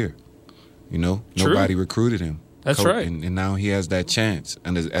great here. Nobody recruited him. That's right. And now he has that chance.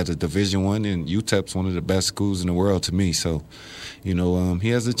 And as a Division I, and UTEP's one of the best schools in the world to me. So, he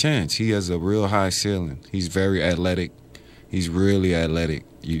has a chance. He has a real high ceiling. He's very athletic. He's really athletic.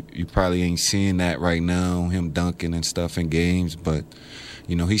 You probably ain't seeing that right now, him dunking and stuff in games, but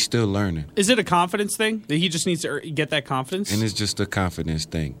he's still learning. Is it a confidence thing that he just needs to get that confidence? And it's just a confidence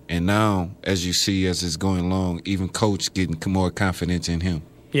thing. And now, as you see, as it's going along, even coach getting more confidence in him.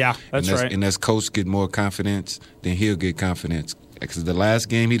 Yeah, that's right. And as coach get more confidence, then he'll get confidence. Because the last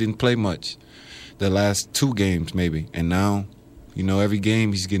game he didn't play much. The last 2 games maybe. And now, every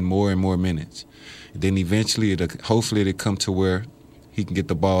game he's getting more and more minutes. And then eventually, hopefully it'll come to where he can get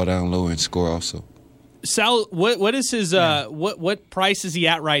the ball down low and score also. Sal, what is his what price is he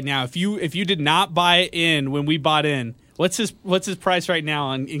at right now? If you did not buy in when we bought in, what's his price right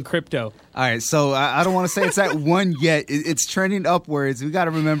now in crypto? All right, so I don't want to say it's at 1 yet. It's trending upwards. We got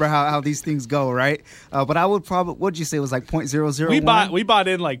to remember how these things go, right? But I would probably, what'd you say, it was like 0.001? We bought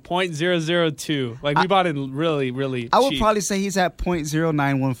in like 0.002. Like we bought in really, really cheap. I would probably say he's at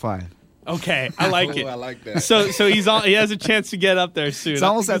 0.0915. Okay, I like it. I like that. So he has a chance to get up there soon. It's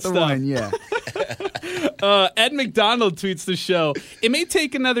almost at the 1, yeah. Ed McDonald tweets the show. It may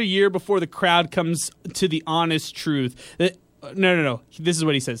take another year before the crowd comes to the honest truth. No. This is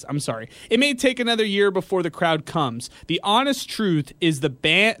what he says. I'm sorry. It may take another year before the crowd comes. The honest truth is the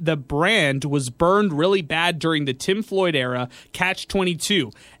brand was burned really bad during the Tim Floyd era,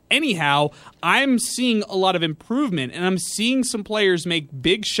 Catch-22. Anyhow, I'm seeing a lot of improvement, and I'm seeing some players make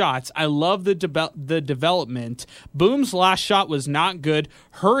big shots. I love the development. Boom's last shot was not good.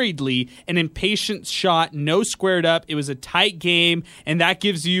 Hurriedly, an impatient shot, no squared up. It was a tight game, and that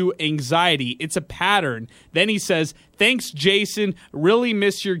gives you anxiety. It's a pattern. Then he says, thanks, Jason. Really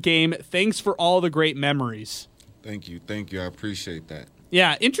miss your game. Thanks for all the great memories. Thank you. I appreciate that.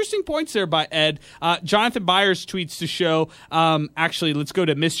 Yeah, interesting points there by Ed. Jonathan Byers tweets the show. Actually, let's go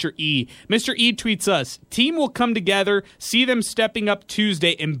to Mr. E. Mr. E tweets us, team will come together, see them stepping up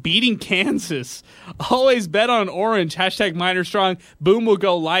Tuesday and beating Kansas. Always bet on Orange, #MinerStrong. Boom will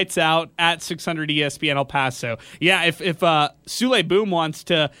go lights out at 600 ESPN El Paso. Yeah, if Sule Boom wants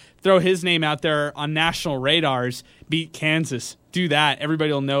to throw his name out there on national radars, beat Kansas. Do that.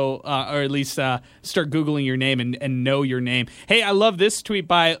 Everybody will know, or at least start Googling your name and know your name. Hey, I love this tweet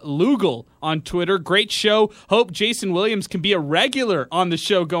by Lugal on Twitter. Great show. Hope Jason Williams can be a regular on the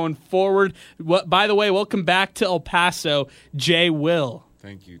show going forward. By the way, welcome back to El Paso, Jay Will.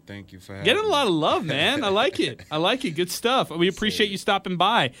 Thank you for having me. Getting a lot of love, man. I like it. Good stuff. We appreciate you stopping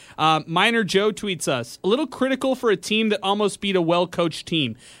by. Miner Joe tweets us, a little critical for a team that almost beat a well-coached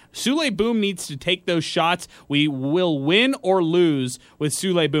team. Sule Boom needs to take those shots. We will win or lose with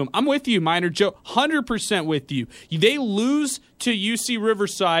Sule Boom. I'm with you, Miner Joe. 100% with you. They lose to UC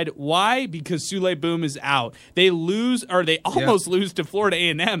Riverside. Why? Because Sule Boom is out. They almost lose to Florida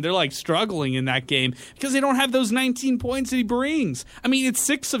A&M. They're like struggling in that game because they don't have those 19 points that he brings. I mean, it's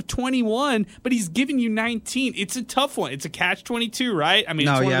 6 of 21, but he's giving you 19. It's a tough one. It's a catch-22, right? I mean,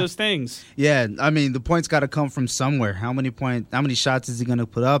 it's one of those things. Yeah, I mean, the points got to come from somewhere. How many shots is he going to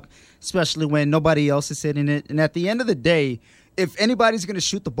put up? Especially when nobody else is hitting it. And at the end of the day, if anybody's going to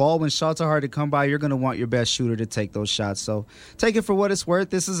shoot the ball when shots are hard to come by, you're going to want your best shooter to take those shots. So take it for what it's worth.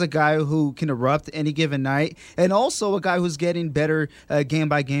 This is a guy who can erupt any given night, and also a guy who's getting better game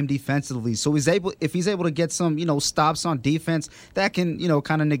by game defensively. So if he's able to get some, stops on defense, that can,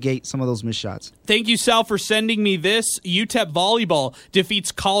 kind of negate some of those missed shots. Thank you, Sal, for sending me this. UTEP volleyball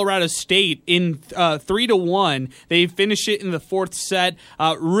defeats Colorado State in 3-1. They finish it in the 4th set.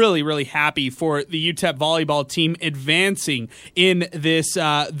 Really, really happy for the UTEP volleyball team advancing in this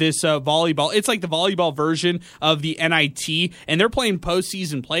volleyball. It's like the volleyball version of the NIT, and they're playing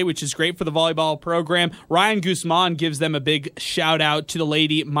postseason play, which is great for the volleyball program. Ryan Guzman gives them a big shout out to the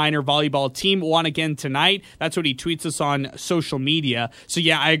Lady Miner volleyball team. Won again tonight. That's what he tweets us on social media. So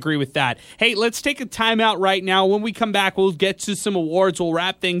yeah, I agree with that. Hey, let's take a timeout right now. When we come back, we'll get to some awards. We'll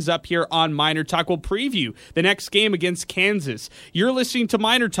wrap things up here on Miner Talk. We'll preview the next game against Kansas. You're listening to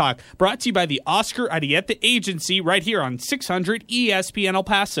Miner Talk, brought to you by the Oscar Ariete Agency, right here on 600 ESPN El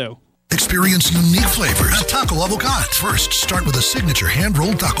Paso. Experience unique flavors at Taco Avocat. First, start with a signature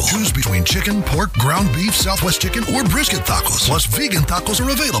hand-rolled taco. Choose between chicken, pork, ground beef, Southwest chicken, or brisket tacos. Plus, vegan tacos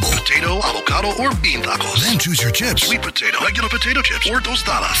are available. Potato, avocado, or bean tacos. Then choose your chips. Sweet potato, regular potato chips, or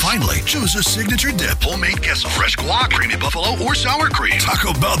tostadas. Finally, choose a signature dip. Homemade queso, fresh guac, creamy buffalo, or sour cream.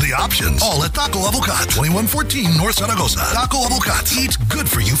 Taco Bell the options. All at Taco Avocat, 2114 North Zaragoza. Taco Avocat. Eat good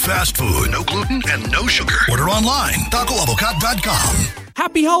for you fast food. No gluten and no sugar. Order online. TacoAvocat.com.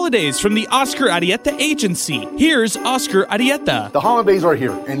 Happy holidays from the Oscar Arieta Agency. Here's Oscar Arieta. The holidays are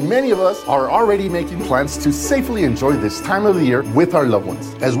here, and many of us are already making plans to safely enjoy this time of the year with our loved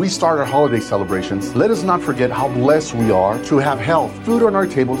ones. As we start our holiday celebrations, let us not forget how blessed we are to have health, food on our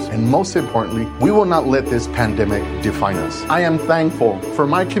tables, and most importantly, we will not let this pandemic define us. I am thankful for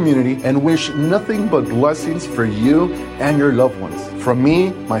my community and wish nothing but blessings for you and your loved ones. From me,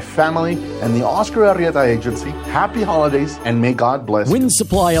 my family, and the Oscar Arieta Agency, happy holidays, and may God bless you. Wind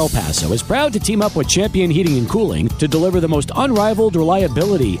Supply El Paso is proud to team up with Champion Heating and Cooling to deliver the most unrivaled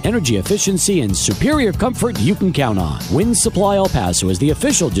reliability, energy efficiency, and superior comfort you can count on. Wind Supply El Paso is the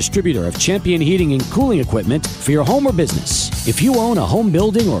official distributor of Champion Heating and Cooling equipment for your home or business. If you own a home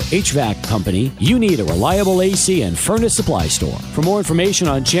building or HVAC company, you need a reliable AC and furnace supply store. For more information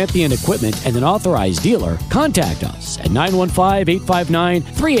on Champion equipment and an authorized dealer, contact us at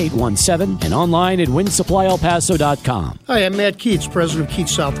 915-859-3817 and online at windsupplyelpaso.com. Hi, I'm Matt Keats, president of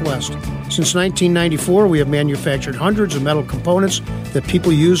Keats Southwest. Since 1994, we have manufactured hundreds of metal components that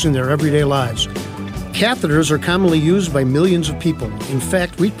people use in their everyday lives. Catheters are commonly used by millions of people. In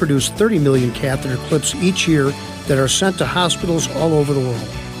fact, we produce 30 million catheter clips each year that are sent to hospitals all over the world.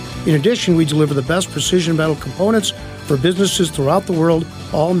 In addition, we deliver the best precision metal components for businesses throughout the world,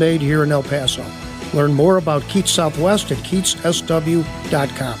 all made here in El Paso. Learn more about Keats Southwest at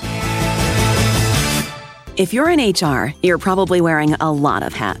KeatsSW.com. If you're in HR, you're probably wearing a lot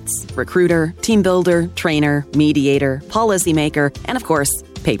of hats. Recruiter, team builder, trainer, mediator, policymaker, and of course,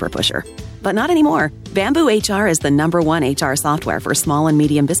 paper pusher. But not anymore. Bamboo HR is the #1 HR software for small and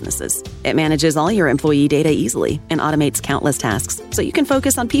medium businesses. It manages all your employee data easily and automates countless tasks, so you can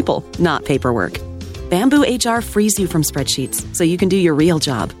focus on people, not paperwork. Bamboo HR frees you from spreadsheets, so you can do your real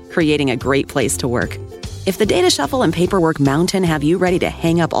job, creating a great place to work. If the data shuffle and paperwork mountain have you ready to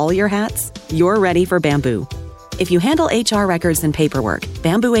hang up all your hats, you're ready for Bamboo. If you handle HR records and paperwork,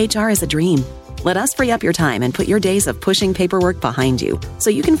 Bamboo HR is a dream. Let us free up your time and put your days of pushing paperwork behind you,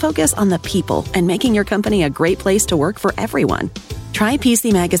 so you can focus on the people and making your company a great place to work for everyone. Try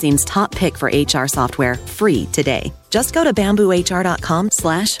PC Magazine's top pick for HR software free today. Just go to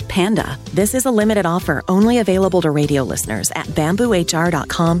bamboohr.com/panda. This is a limited offer only available to radio listeners at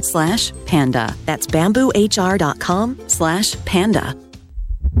bamboohr.com/panda. That's bamboohr.com/panda.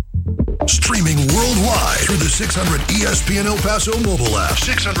 Streaming worldwide through the 600 ESPN El Paso mobile app.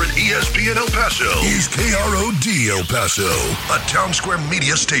 600 ESPN El Paso is KROD El Paso, a Town Square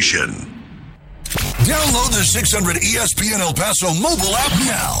media station. Download the 600 ESPN El Paso mobile app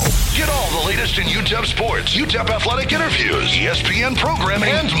now. Get all the latest in UTEP sports, UTEP athletic interviews, ESPN programming,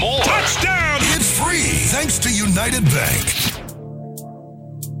 and more. Touchdown! It's free thanks to United Bank.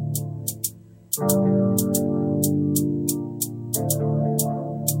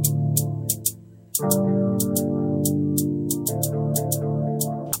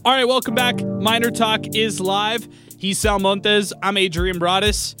 All right, welcome back. Miner Talk is live. He's Sal Montes. I'm Adrian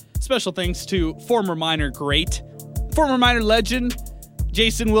Broadus. Special thanks to former Miner great, former Miner legend,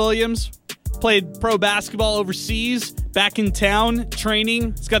 Jason Williams. Played pro basketball overseas, back in town,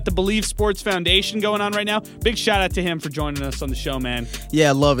 training. He's got the Believe Sports Foundation going on right now. Big shout out to him for joining us on the show, man. Yeah,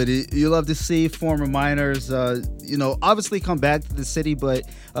 I love it. You love to see former Miners, obviously come back to the city, but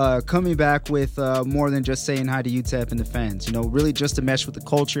coming back with more than just saying hi to UTEP and the fans. Really just to mesh with the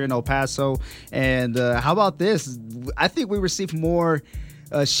culture in El Paso. And how about this? I think we received more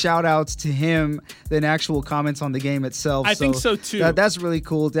shout outs to him than actual comments on the game itself. I think so too. That's really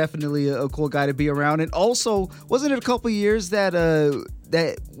cool. Definitely a cool guy to be around. And also, wasn't it a couple years that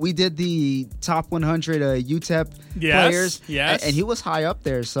we did the top 100 UTEP players? Yes. And he was high up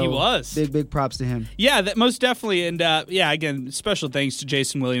there. So he was. Big props to him. Yeah, that most definitely. And again, special thanks to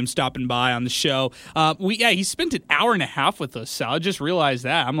Jason Williams stopping by on the show. He spent an hour and a half with us, Sal. I just realized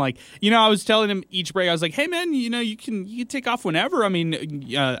that. I'm like, I was telling him each break, I was like, hey man, you can take off whenever. I mean,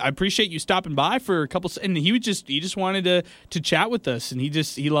 I appreciate you stopping by for a couple. And he just wanted to chat with us, and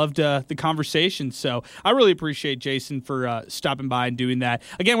he loved the conversation. So I really appreciate Jason for stopping by and doing that.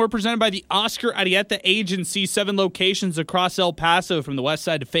 Again, we're presented by the Oscar Arieta Agency, 7 locations across El Paso from the west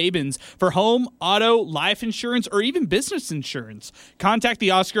side to Fabens for home, auto, life insurance, or even business insurance. Contact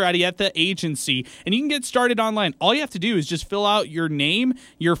the Oscar Arieta Agency, and you can get started online. All you have to do is just fill out your name,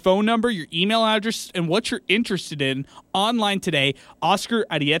 your phone number, your email address, and what you're interested in online today,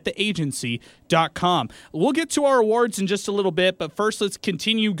 OscarArietaAgency.com. We'll get to our awards in just a little bit, but first let's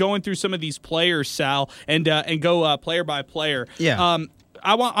continue going through some of these players, Sal, and go player by player. Yeah.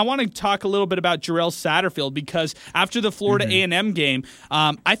 I want to talk a little bit about Jarrell Satterfield, because after the Florida A&M game,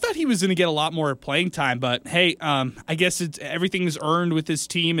 I thought he was going to get a lot more playing time. But hey, I guess everything is earned with this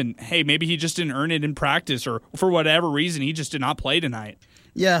team, and hey, maybe he just didn't earn it in practice, or for whatever reason he just did not play tonight.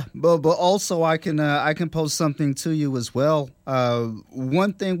 Yeah, but also I can post something to you as well.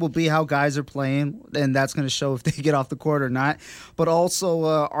 One thing will be how guys are playing, and that's going to show if they get off the court or not. But also,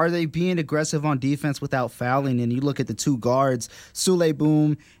 are they being aggressive on defense without fouling? And you look at the two guards, Sule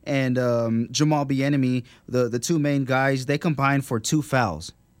Boom and Jamal Bieniemy, the two main guys, they combined for 2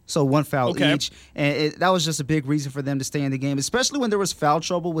 fouls. So 1 foul each, and that was just a big reason for them to stay in the game, especially when there was foul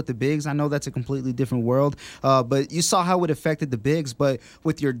trouble with the bigs. I know that's a completely different world, but you saw how it affected the bigs. But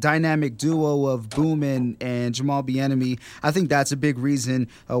with your dynamic duo of Boom and Jamal Bieniemy, I think that's a big reason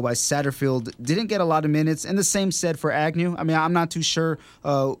why Satterfield didn't get a lot of minutes. And the same said for Agnew. I mean, I'm not too sure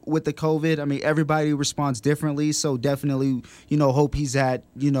with the COVID. I mean, everybody responds differently, so definitely, hope he's at,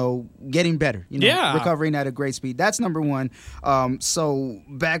 getting better, recovering at a great speed. That's number one. So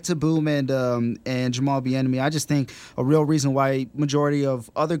back to Boom and Jamal Bieniemy, I just think a real reason why majority of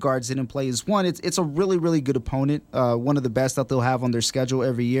other guards didn't play is, one, it's a really, really good opponent, one of the best that they'll have on their schedule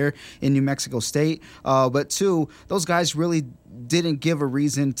every year in New Mexico State. But two, those guys really didn't give a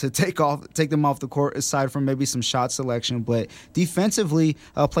reason to take them off the court, aside from maybe some shot selection. But defensively,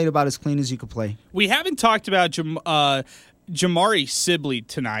 played about as clean as you could play. We haven't talked about Jamari Sibley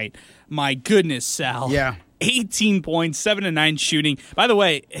tonight. My goodness, Sal. Yeah. 18 points, 7 of 9 shooting. By the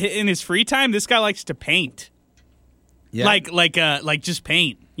way, in his free time, this guy likes to paint. Yeah. Like just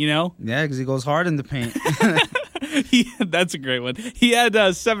paint, Yeah, because he goes hard in the paint. That's a great one. He had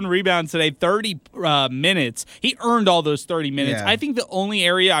 7 rebounds today, 30 minutes. He earned all those 30 minutes. Yeah. I think the only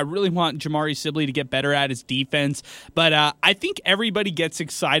area I really want Jamari Sibley to get better at is defense. But I think everybody gets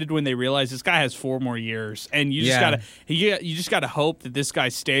excited when they realize this guy has 4 more years, and you just gotta hope that this guy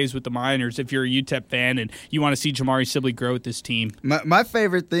stays with the Miners. If you're a UTEP fan and you want to see Jamari Sibley grow with this team, my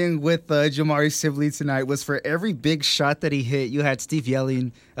favorite thing with Jamari Sibley tonight was for every big shot that he hit, you had Steve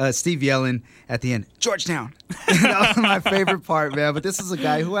yelling at the end, Georgetown. That was my favorite part, man. But this is a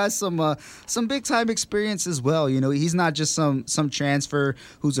guy who has some big time experience as well. He's not just some transfer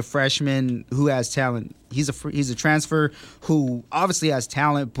who's a freshman who has talent. He's a transfer who obviously has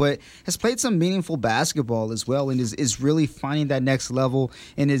talent, but has played some meaningful basketball as well, and is really finding that next level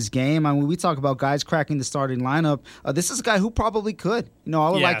in his game. I mean, when we talk about guys cracking the starting lineup, this is a guy who probably could. I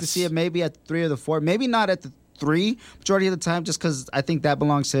would like to see it maybe at the 3 or the 4, maybe not at the 3 majority of the time, just because I think that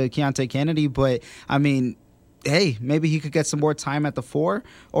belongs to Keontae Kennedy. But I mean, hey, maybe he could get some more time at the 4,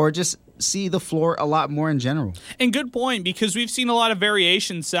 or just see the floor a lot more in general. And good point, because we've seen a lot of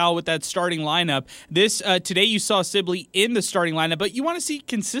variation, Sal, with that starting lineup. This today you saw Sibley in the starting lineup, but you want to see it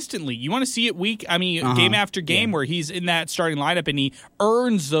consistently. You want to see it game after game, where he's in that starting lineup and he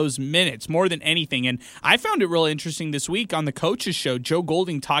earns those minutes more than anything. And I found it really interesting this week on the coaches show, Joe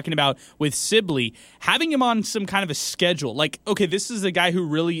Golding talking about with Sibley, having him on some kind of a schedule. Like, okay, this is a guy who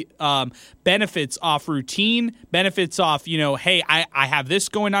really benefits off routine, benefits off, hey, I have this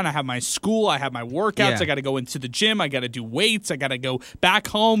going on, I have my school, I have my workouts, I got to go into the gym, I got to do weights, I got to go back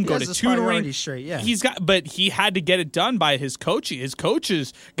home, go to tutoring. Straight, yeah. But he had to get it done by his coaching. His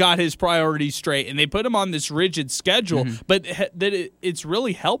coaches got his priorities straight, and they put him on this rigid schedule. But it's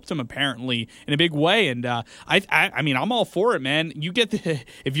really helped him apparently in a big way. And I mean, I'm all for it, man. You get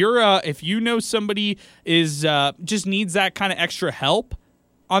if you know somebody is just needs that kind of extra help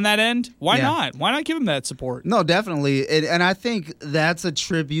on that end, why not? Why not give him that support? No, definitely. And I think that's a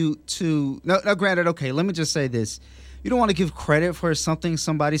tribute to... No, granted, okay, let me just say this. You don't want to give credit for something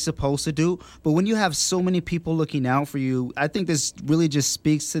somebody's supposed to do, but when you have so many people looking out for you, I think this really just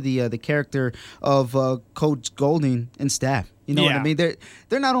speaks to the character of Coach Golding and staff. You know what I mean?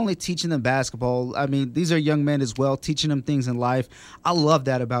 They're not only teaching them basketball. I mean, these are young men as well, teaching them things in life. I love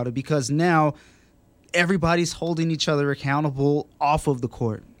that about it, because now everybody's holding each other accountable off of the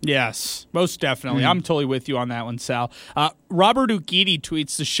court. Yes, most definitely. I'm totally with you on that one, Sal. Robert Ukidi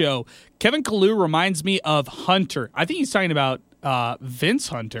tweets the show, Kevin Kalu reminds me of Hunter. I think he's talking about Vince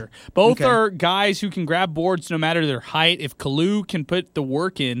Hunter. Both are guys who can grab boards no matter their height. If Kalu can put the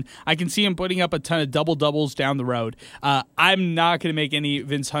work in, I can see him putting up a ton of double-doubles down the road. I'm not going to make any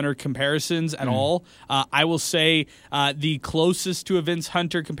Vince Hunter comparisons at all. I will say the closest to a Vince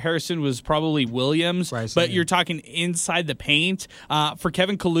Hunter comparison was probably Williams, but you're talking inside the paint. For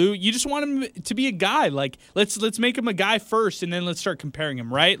Kevin Kalu, you just want him to be a guy. Like, let's make him a guy first, and then let's start comparing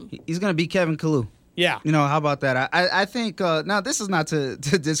him, right? He's going to be Kevin Kalu. Yeah. How about that? I think, now this is not to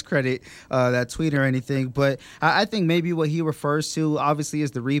discredit that tweet or anything, but I think maybe what he refers to obviously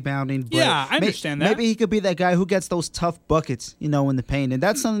is the rebounding. But yeah, I understand that. Maybe he could be that guy who gets those tough buckets, in the paint. And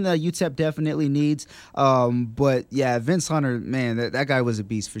that's something that UTEP definitely needs. But yeah, Vince Hunter, man, that guy was a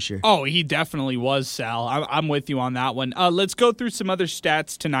beast for sure. Oh, he definitely was, Sal. I'm with you on that one. Let's go through some other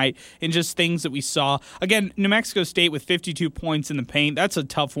stats tonight and just things that we saw. Again, New Mexico State with 52 points in the paint. That's a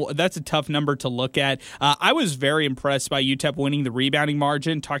tough number to look at. I was very impressed by UTEP winning the rebounding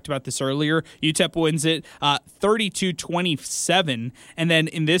margin. Talked about this earlier. UTEP wins it 32-27. And then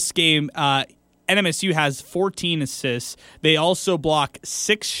in this game, NMSU has 14 assists. They also block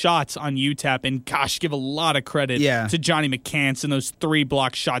 6 shots on UTEP. And gosh, give a lot of credit to Johnny McCants and those 3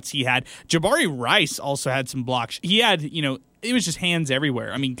 block shots he had. Jabari Rice also had some blocks. He had, it was just hands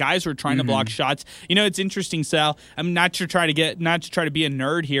everywhere. I mean, guys were trying to block shots. It's interesting, Sal. I'm not to try to be a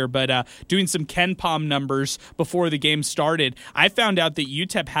nerd here, but doing some KenPom numbers before the game started, I found out that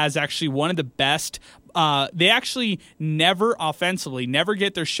UTEP has actually one of the best. They actually never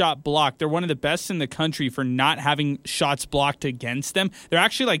get their shot blocked. They're one of the best in the country for not having shots blocked against them. They're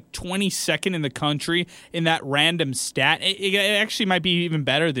actually like 22nd in the country in that random stat. It actually might be even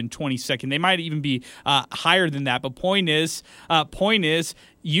better than 22nd. They might even be higher than that. But point is,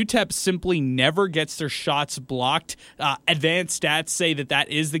 UTEP simply never gets their shots blocked. Advanced stats say that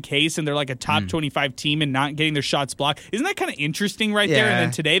is the case, and they're like a top 25 team in not getting their shots blocked. Isn't that kind of interesting right there? And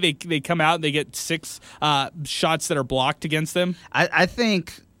then today they come out and they get 6 shots that are blocked against them. I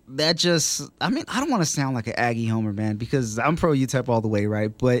think that I don't want to sound like an Aggie homer, man, because I'm pro UTEP all the way,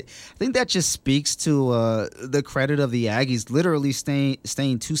 right? But I think that just speaks to the credit of the Aggies literally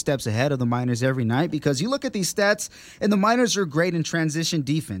staying 2 steps ahead of the Miners every night, because you look at these stats, and the Miners are great in transition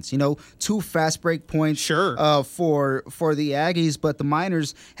defense. 2 fast break points for the Aggies, but the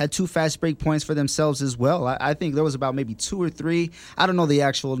Miners had 2 fast break points for themselves as well. I think there was about maybe 2 or 3. I don't know the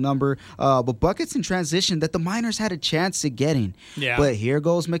actual number, but buckets in transition that the Miners had a chance at getting. Yeah. But here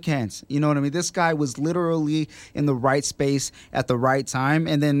goes McCants. You know what I mean? This guy was literally in the right space at the right time.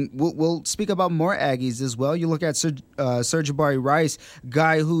 And then we'll speak about more Aggies as well. You look at Sir Jabari Rice,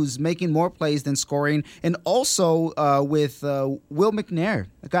 guy who's making more plays than scoring, and also with Will McNair,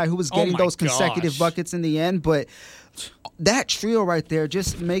 a guy who was getting those consecutive buckets in the end. But that trio right there,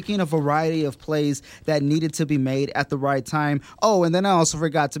 just making a variety of plays that needed to be made at the right time. Oh, and then I also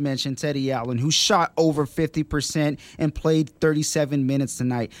forgot to mention Teddy Allen, who shot over 50% and played 37 minutes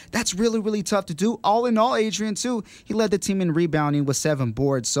tonight. That's really, really tough to do. All in all, Adrian, too, he led the team in rebounding with 7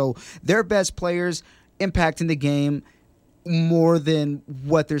 boards. So their best players impacting the game more than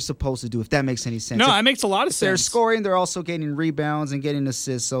what they're supposed to do, if that makes any sense. No, that makes a lot of sense. They're scoring, they're also getting rebounds and getting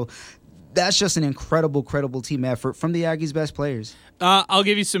assists. So that's just an incredible team effort from the Aggies' best players. I'll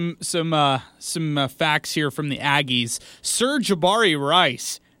give you some facts here from the Aggies. Sir Jabari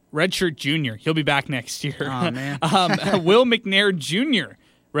Rice, redshirt junior. He'll be back next year. Oh, man. Will McNair Jr.,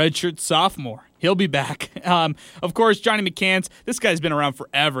 redshirt sophomore. He'll be back. Of course, Johnny McCants, this guy's been around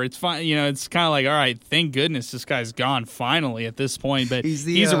forever. It's fine. It's kind of like, all right, thank goodness this guy's gone finally at this point. But he's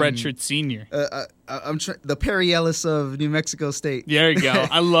a redshirt senior. The Perry Ellis of New Mexico State. There you go.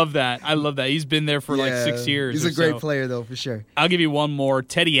 I love that. He's been there for like 6 years. He's a great player, though, for sure. I'll give you one more.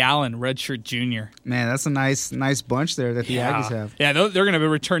 Teddy Allen, redshirt junior. Man, that's a nice bunch there that the Aggies have. Yeah, they're going to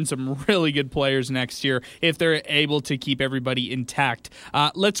return some really good players next year if they're able to keep everybody intact.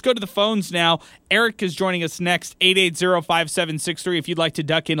 Let's go to the phones now. Eric is joining us next, 880-5763. If you'd like to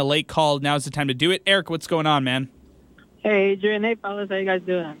duck in a late call, now's the time to do it. Eric, what's going on, man? Hey, Adrian. Hey, fellas. How you guys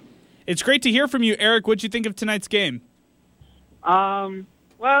doing? It's great to hear from you, Eric. What'd you think of tonight's game? Well,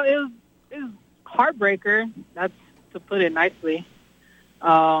 it was heartbreaker. That's to put it nicely.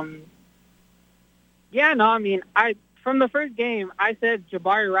 From the first game, I said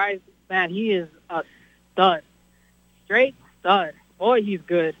Jabari Rice, man, he is a stud. Straight stud. Boy, he's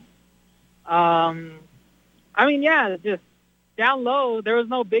good. Just down low, there was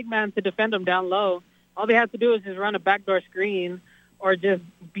no big man to defend him down low. All they had to do was just run a backdoor screen or just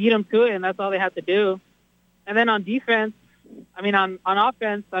beat him to it, and that's all they had to do. And then on defense, on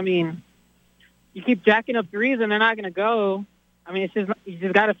offense, you keep jacking up threes and they're not going to go. You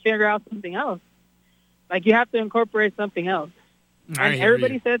just got to figure out something else. Like, you have to incorporate something else. And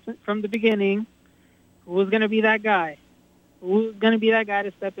everybody said from the beginning, who's going to be that guy? Who's going to be that guy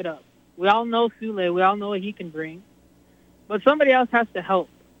to step it up? We all know Sule. We all know what he can bring. But somebody else has to help.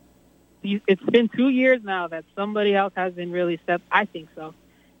 It's been 2 years now that somebody else hasn't really stepped. I think so.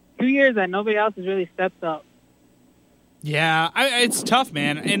 2 years that nobody else has really stepped up. Yeah, it's tough,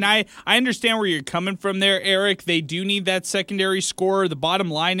 man. And I understand where you're coming from there, Eric. They do need that secondary scorer. The bottom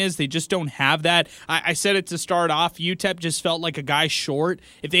line is they just don't have that. I said it to start off. UTEP just felt like a guy short.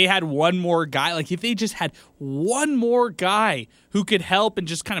 If they had one more guy, like if they just had one more guy who could help and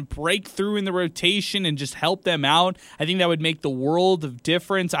just kind of break through in the rotation and just help them out, I think that would make the world of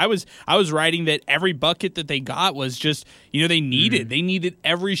difference. I was writing that every bucket that they got was just, they needed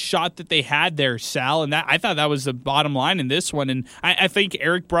every shot that they had there, Sal, and I thought that was the bottom line in this one. And I think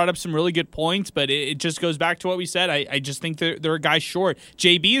Eric brought up some really good points, but it just goes back to what we said. I just think they're a guy short.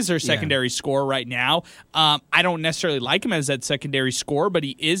 JB is their secondary scorer right now. I don't necessarily like him as that secondary scorer, but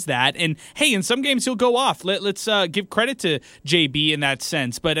he is that. And hey, in some games he'll go off. Let's give credit to JB in that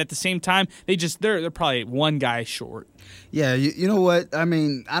sense, but at the same time, they're probably one guy short. Yeah, you know what? I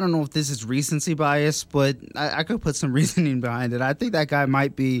mean, I don't know if this is recency bias, but I could put some reasoning behind it. I think that guy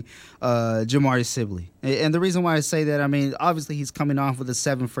might be Jamari Sibley. And the reason why I say that, I mean, obviously he's coming off with a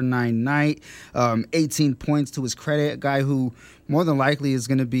 7-for-9 night, 18 points to his credit, a guy who more than likely is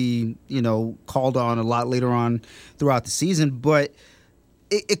going to be, called on a lot later on throughout the season. But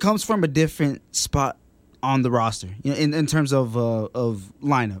it comes from a different spot on the roster, in terms of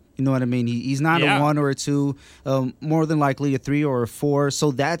lineup. You know what I mean? He's not a 1 or a 2, more than likely a 3 or a 4. So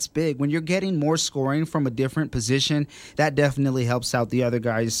that's big. When you're getting more scoring from a different position, that definitely helps out the other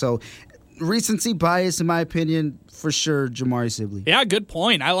guys. So recency bias, in my opinion, for sure, Jamari Sibley. Yeah, good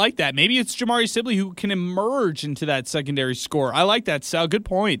point. I like that. Maybe it's Jamari Sibley who can emerge into that secondary score. I like that, Sal. Good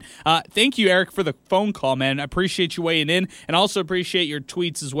point. Thank you, Eric, for the phone call, man. I appreciate you weighing in, and also appreciate your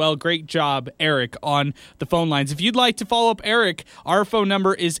tweets as well. Great job, Eric, on the phone lines. If you'd like to follow up Eric, our phone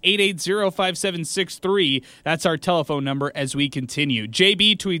number is 880-5763. That's our telephone number as we continue.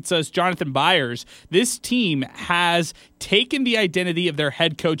 JB tweets us, Jonathan Byers, this team has taken the identity of their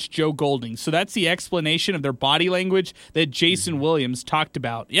head coach, Joe Golding. So that's the explanation of their body language that Jason Williams talked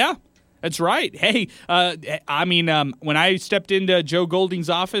about. Yeah, that's right. Hey, when I stepped into Joe Golding's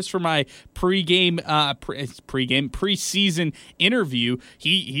office for my preseason interview,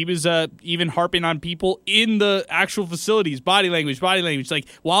 he was even harping on people in the actual facilities, body language, like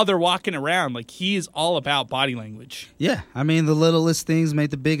while they're walking around, like he is all about body language. Yeah, I mean, the littlest things make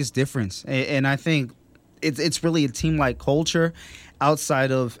the biggest difference, and I think it's really a team-like culture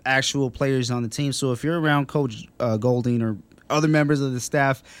outside of actual players on the team. So if you're around Coach Golding or other members of the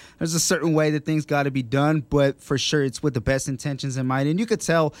staff, there's a certain way that things got to be done, but for sure it's with the best intentions in mind. And you could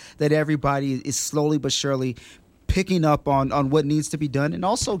tell that everybody is slowly but surely picking up on what needs to be done and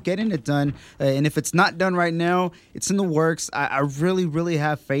also getting it done. And if it's not done right now, it's in the works. I really, really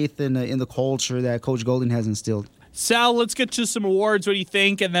have faith in the culture that Coach Golding has instilled. Sal, let's get to some awards. What do you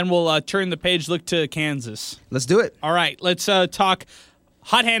think? And then we'll turn the page, look to Kansas. Let's do it. All right, let's talk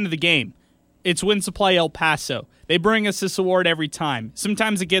hot hand of the game. It's Win Supply El Paso. They bring us this award every time.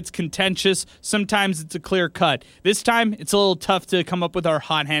 Sometimes it gets contentious. Sometimes it's a clear cut. This time, it's a little tough to come up with our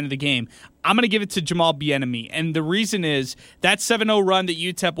hot hand of the game. I'm going to give it to Jamal Bieniemy, and the reason is that 7-0 run that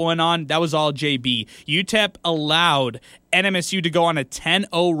UTEP went on, that was all JB. UTEP allowed NMSU to go on a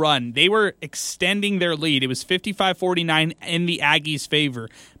 10-0 run. They were extending their lead. It was 55-49 in the Aggies' favor.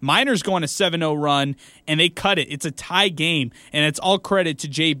 Miners go on a 7-0 run, and they cut it. It's a tie game, and it's all credit to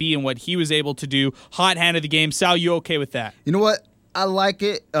JB and what he was able to do. Hot hand of the game. Sal, you okay with that? You know what? I like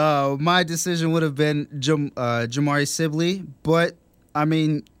it. My decision would have been Jamari Sibley, but, I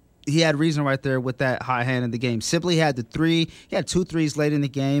mean, he had reason right there with that hot hand in the game. Sibley had the 3. He had 2 threes late in the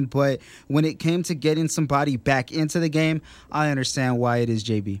game, but when it came to getting somebody back into the game, I understand why it is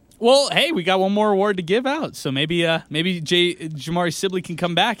JB. Well, hey, we got one more award to give out, so maybe Jamari Sibley can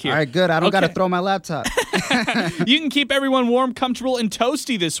come back here. All right, good. I don't got to throw my laptop. You can keep everyone warm, comfortable, and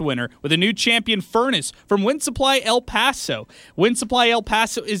toasty this winter with a new Champion furnace from Win Supply El Paso. Win Supply El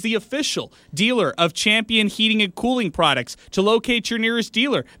Paso is the official dealer of Champion heating and cooling products. To locate your nearest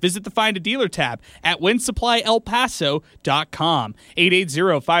dealer, visit the Find a Dealer tab at winsupplyelpaso.com.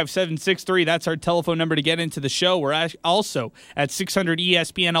 880-5763, that's our telephone number to get into the show. We're also at 600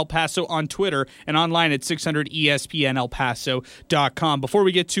 ESPN El Paso on Twitter and online at 600ESPNElPaso.com. Before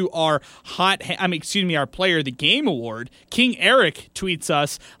we get to our our Player of the Game award, King Eric tweets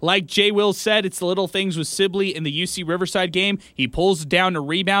us, like Jay Will said, it's the little things with Sibley in the UC Riverside game. He pulls down a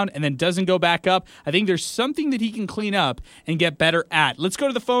rebound and then doesn't go back up. I think there's something that he can clean up and get better at. Let's go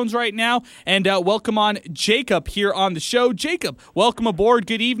to the phones right now and welcome on Jacob here on the show. Jacob, welcome aboard.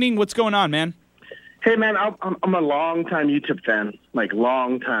 Good evening. What's going on, man? Hey, man, I'm a long-time UTEP fan, like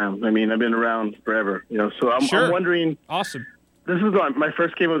long time. I mean, I've been around forever, so I'm wondering. Awesome. This is my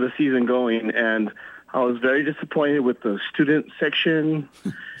first game of the season going, and I was very disappointed with the student section,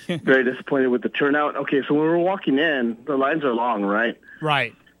 very disappointed with the turnout. Okay, so when we're walking in, the lines are long, right?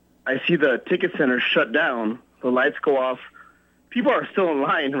 Right. I see the ticket center shut down. The lights go off. People are still in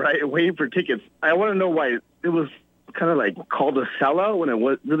line, right, waiting for tickets. I want to know why it was kind of like called a sellout when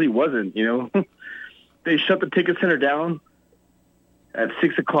it really wasn't, you know? They shut the ticket center down at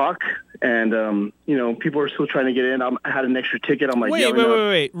 6 o'clock, and, you know, people are still trying to get in. I had an extra ticket. I'm like,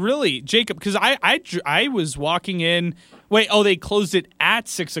 wait. Really? Jacob, because I was walking in. Wait, they closed it at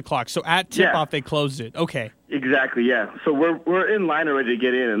 6 o'clock. So at tip-off, they closed it. Okay. Exactly, yeah. So we're in line already to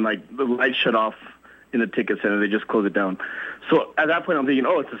get in, and, like, the lights shut off in the ticket center. They just closed it down. So at that point, I'm thinking,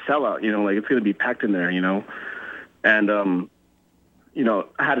 it's a sellout, you know, like it's going to be packed in there, you know. And, you know,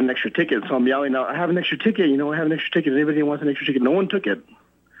 I had an extra ticket, so I'm yelling out, I have an extra ticket, you know, I have an extra ticket. Anybody wants an extra ticket? No one took it.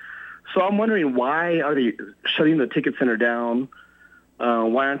 So I'm wondering, why are they shutting the ticket center down?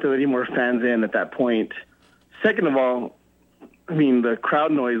 Why aren't they letting more fans in at that point? Second of all, I mean, the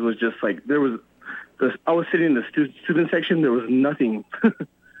crowd noise was just like, I was sitting in the student section, there was nothing.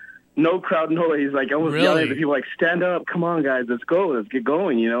 No crowd noise. Like, I was yelling at the people, like, stand up, come on, guys, let's go, let's get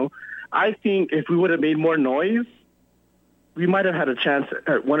going, you know. I think if we would have made more noise, we might have had a chance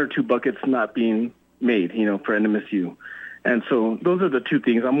at 1 or 2 buckets not being made, you know, for NMSU. And so those are the two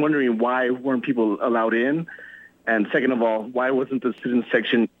things. I'm wondering, why weren't people allowed in? And second of all, why wasn't the student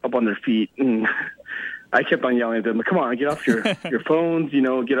section up on their feet? And I kept on yelling at them, come on, get off your phones, you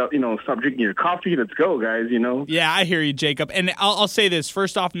know, get up, you know, stop drinking your coffee. Let's go, guys, you know. Yeah, I hear you, Jacob. And I'll say this.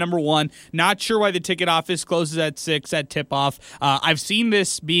 First off, number one, not sure why the ticket office closes at 6 at tip-off. I've seen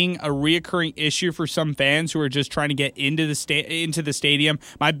this being a reoccurring issue for some fans who are just trying to get into the stadium.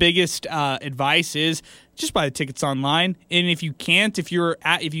 My biggest advice is just buy the tickets online, and if you can't, if you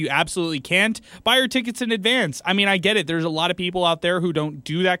absolutely can't, buy your tickets in advance. I mean, I get it. There's a lot of people out there who don't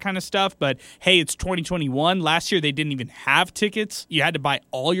do that kind of stuff, but hey, it's 2021. Last year, they didn't even have tickets. You had to buy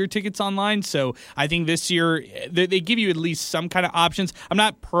all your tickets online, so I think this year, they give you at least some kind of options. I'm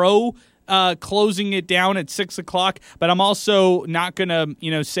not pro closing it down at 6 o'clock, but I'm also not going to,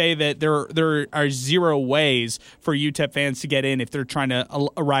 you know, say that there are zero ways for UTEP fans to get in if they're trying to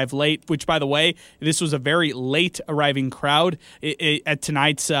arrive late, which, by the way, this was a very late arriving crowd at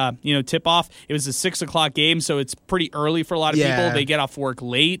tonight's, tip-off. It was a 6 o'clock game, so it's pretty early for a lot of people. They get off work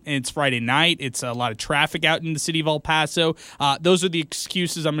late, and it's Friday night. It's a lot of traffic out in the city of El Paso. Those are the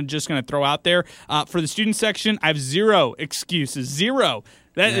excuses I'm just going to throw out there. For the student section, I have zero excuses. Zero.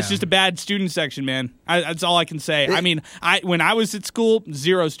 That is just a bad student section, man. That's all I can say. I mean, when I was at school,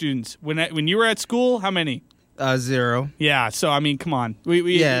 0 students. When you were at school, how many? 0. Yeah, so I mean, come on.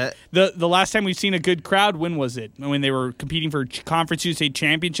 The last time we've seen a good crowd, when was it? When they were competing for Conference USA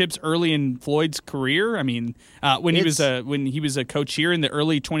championships early in Floyd's career. I mean, when he was a coach here in the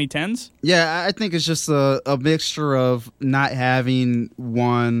early 2010s. Yeah, I think it's just a mixture of not having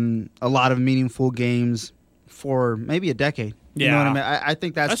won a lot of meaningful games for maybe a decade. You know what I mean? I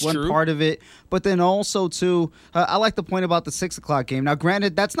think that's one part of it. But then also, too, I like the point about the 6 o'clock game. Now,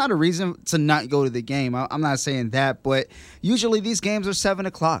 granted, that's not a reason to not go to the game. I'm not saying that. But usually these games are 7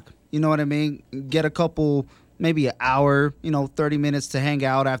 o'clock. You know what I mean? Get a couple, maybe an hour, 30 minutes to hang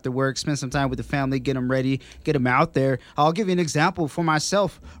out after work, spend some time with the family, get them ready, get them out there. I'll give you an example for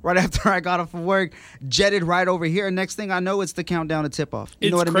myself. Right after I got off of work, jetted right over here. Next thing I know, it's the countdown to tip-off. You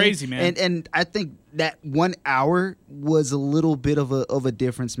know what crazy, I mean? Man. And I think that 1 hour was a little bit of a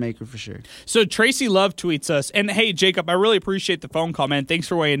difference maker for sure. So Tracy Love tweets us, and hey, Jacob, I really appreciate the phone call, man. Thanks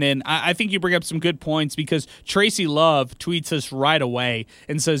for weighing in. I think you bring up some good points because Tracy Love tweets us right away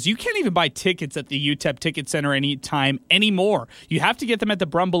and says, you can't even buy tickets at the UTEP Ticket Center anytime anymore. You have to get them at the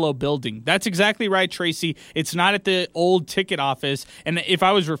Brumbelow building. That's exactly right, Tracy. It's not at the old ticket office. And if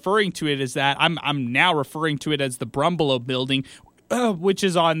I was referring to it as that, I'm now referring to it as the Brumbelow building, which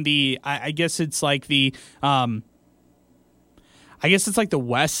is on the, I guess it's like the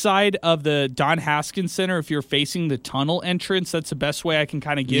west side of the Don Haskins Center. If you're facing the tunnel entrance, that's the best way I can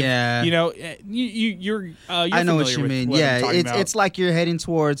kind of give. Yeah. You're I know what you mean. It's like you're heading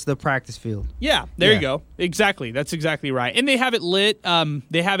towards the practice field. Yeah, there you go. Exactly. That's exactly right. And they have it lit.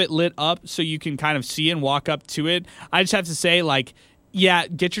 They have it lit up so you can kind of see and walk up to it. I just have to say,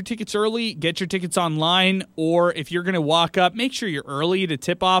 get your tickets early, get your tickets online, or if you're going to walk up, make sure you're early to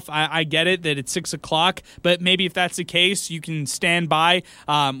tip off. I get it that it's 6 o'clock, but maybe if that's the case, you can stand by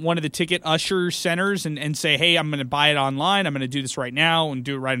one of the ticket usher centers and say, hey, I'm going to buy it online. I'm going to do this right now and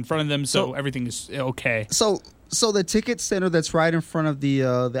do it right in front of them so everything is okay. So the ticket center that's right in front of the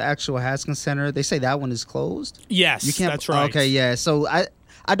actual Haskins Center, they say that one is closed? Yes, you can't, that's right. Okay, yeah. So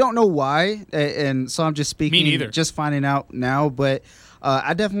I don't know why, and so I'm just speaking. Me neither. Just finding out now, but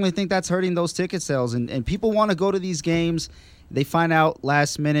I definitely think that's hurting those ticket sales. And people want to go to these games. They find out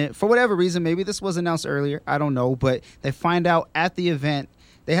last minute, for whatever reason, maybe this was announced earlier, I don't know, but they find out at the event.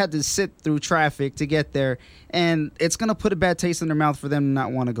 They had to sit through traffic to get there, and it's going to put a bad taste in their mouth for them to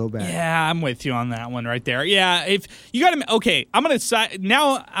not want to go back. Yeah, I'm with you on that one right there. Yeah, if you got to, okay, I'm going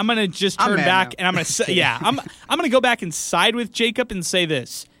to just turn back, and I'm going to, I'm going to go back and side with Jacob and say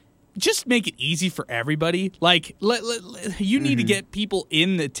this. Just make it easy for everybody. Like, you need to get people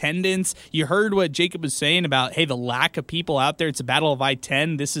in attendance. You heard what Jacob was saying about, hey, the lack of people out there. It's a battle of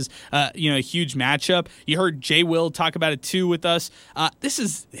I-10. This is, a huge matchup. You heard Jay Will talk about it too with us.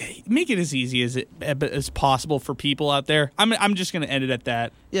 Make it as easy as possible for people out there. I'm just going to end it at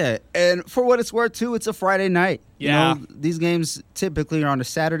that. Yeah, and for what it's worth too, it's a Friday night. Yeah, these games typically are on a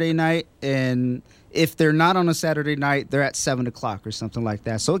Saturday night, and if they're not on a Saturday night, they're at 7 o'clock or something like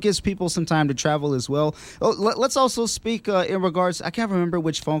that. So it gives people some time to travel as well. Let's also speak in regards, I can't remember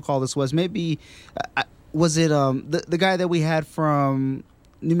which phone call this was. Maybe, was it the guy that we had from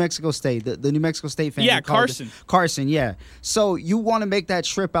New Mexico State, the New Mexico State fan? Yeah, Carson. Carson, yeah. So you want to make that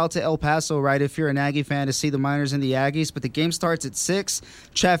trip out to El Paso, right, if you're an Aggie fan, to see the Miners and the Aggies, but the game starts at 6.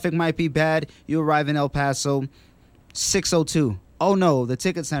 Traffic might be bad. You arrive in El Paso, 6:02. Oh, no, the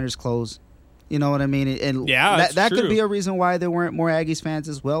ticket center's closed. You know what I mean? And that could be a reason why there weren't more Aggies fans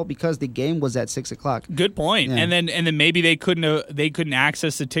as well, because the game was at 6 o'clock. Good point. Yeah. And then maybe they couldn't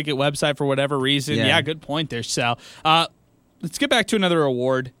access the ticket website for whatever reason. Yeah, good point there, Sal. Let's get back to another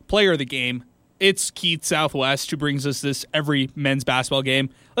award, Player of the Game. It's Keith Southwest who brings us this every men's basketball game.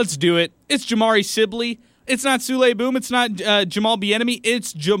 Let's do it. It's Jamari Sibley. It's not Sule Boom. It's not Jamal Bieniemy.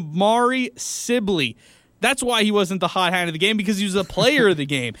 It's Jamari Sibley. That's why he wasn't the hot hand of the game, because he was a player of the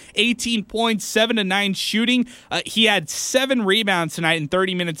game. 18 points, 7 to 9 shooting. He had 7 rebounds tonight in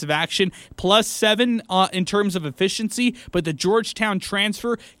 30 minutes of action, plus 7 in terms of efficiency. But the Georgetown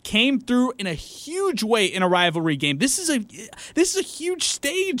transfer came through in a huge way in a rivalry game. This is a huge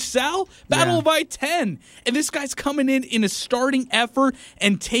stage, Sal. Battle of I-10. And this guy's coming in a starting effort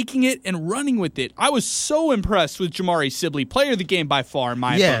and taking it and running with it. I was so impressed with Jamari Sibley, player of the game by far in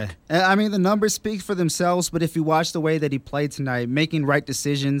my book. I mean, the numbers speak for themselves. But if you watch the way that he played tonight, making right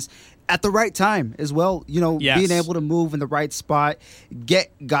decisions at the right time as well, being able to move in the right spot,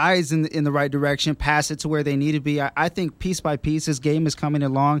 get guys in the right direction, pass it to where they need to be. I think piece by piece, his game is coming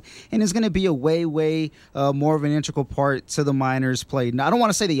along and is going to be a way more of an integral part to the Miners' play. Now, I don't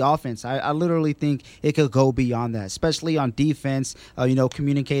want to say the offense. I literally think it could go beyond that, especially on defense,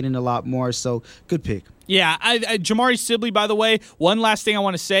 communicating a lot more. So, good pick. Yeah, Jamari Sibley, by the way, one last thing I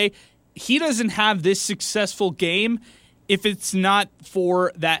want to say. He doesn't have this successful game if it's not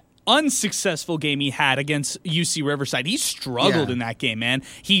for that unsuccessful game he had against UC Riverside. He struggled in that game, man.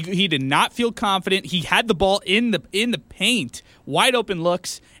 He did not feel confident. He had the ball in the paint, wide open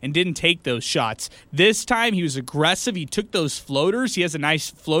looks, and didn't take those shots. This time he was aggressive. He took those floaters. He has a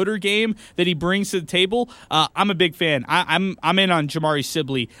nice floater game that he brings to the table. I'm a big fan. I'm in on Jamari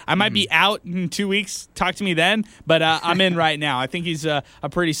Sibley. I might be out in 2 weeks. Talk to me then, but I'm in right now. I think he's a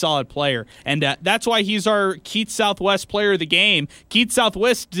pretty solid player, and that's why he's our Keith Southwest player of the game. Keith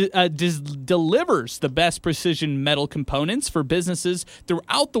Southwest delivers the best precision metal components for businesses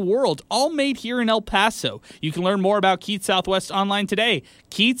throughout the world, all made here in El Paso. You can learn more about Keith Southwest online today,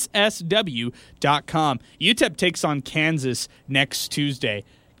 KeithsSW.com. UTEP takes on Kansas next Tuesday.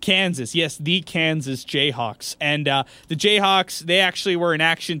 Kansas, yes, the Kansas Jayhawks. And the Jayhawks, they actually were in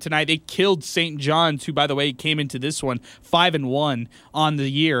action tonight. They killed St. John's, who, by the way, came into this one 5-1 on the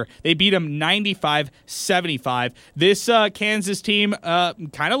year. They beat them 95-75. This Kansas team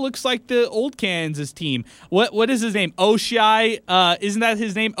kind of looks like the old Kansas team. What is his name? Oshai? Isn't that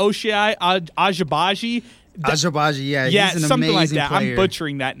his name? Oshai Ajabaji? Ajabaji, yeah, he's an something like that. Player. I'm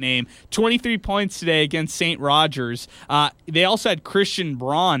butchering that name. 23 points today against St. Rogers. They also had Christian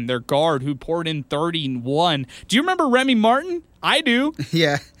Braun, their guard, who poured in 31. Do you remember Remy Martin? I do.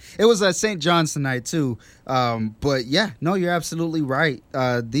 Yeah, it was St. John's tonight too. But yeah, no, you're absolutely right.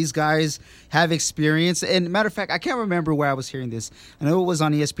 These guys have experience. And matter of fact, I can't remember where I was hearing this. I know it was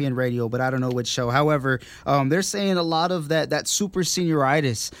on ESPN Radio, but I don't know which show. However, they're saying a lot of that super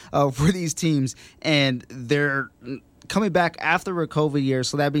senioritis for these teams, and they're coming back after a COVID year,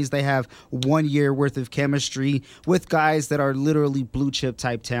 so that means they have 1 year worth of chemistry with guys that are literally blue chip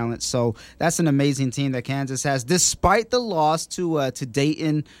type talent. So that's an amazing team that Kansas has, despite the loss to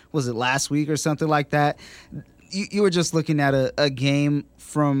Dayton. Was it last week or something like that? You were just looking at a game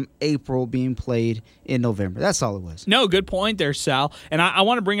from April being played in November. That's all it was. No, good point there, Sal. And I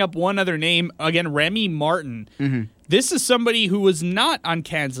want to bring up one other name again, Remy Martin. Mm-hmm. This is somebody who was not on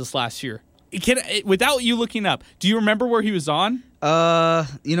Kansas last year. Without you looking up, do you remember where he was on?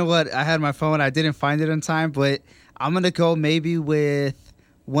 You know what? I had my phone. I didn't find it in time, but I'm going to go maybe with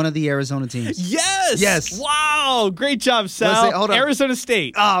one of the Arizona teams. Yes. Wow. Great job, Sal. Hold on. Arizona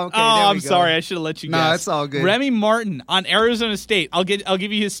State. Oh, okay. Oh, there we I'm go. sorry. I should have let you guess. No, it's all good. Remy Martin on Arizona State. I'll give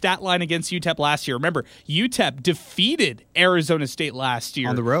you his stat line against UTEP last year. Remember, UTEP defeated Arizona State last year.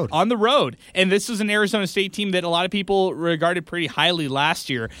 On the road. On the road. And this was an Arizona State team that a lot of people regarded pretty highly last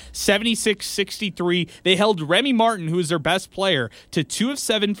year. 76-63. They held Remy Martin, who was their best player, to 2 of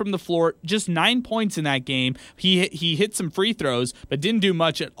 7 from the floor. Just 9 points in that game. He hit some free throws, but didn't do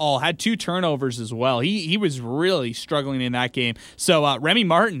much at all. Had 2 turnovers as well. He was really struggling in that game. So Remy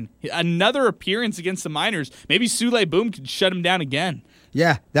Martin, another appearance against the Miners. Maybe Sule Boom could shut him down again.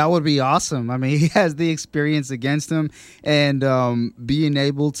 Yeah, that would be awesome. I mean, he has the experience against him, and being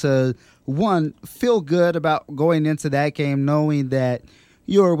able to, one, feel good about going into that game knowing that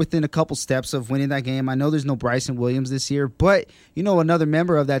you're within a couple steps of winning that game. I know there's no Bryson Williams this year, but you know another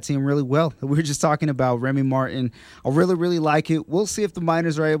member of that team really well. We were just talking about Remy Martin. I really, really like it. We'll see if the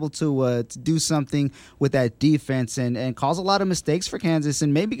Miners are able to do something with that defense and cause a lot of mistakes for Kansas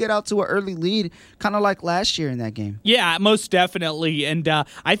and maybe get out to an early lead, kind of like last year in that game. Yeah, most definitely. And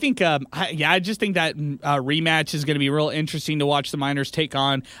I think, I just think that rematch is going to be real interesting to watch the Miners take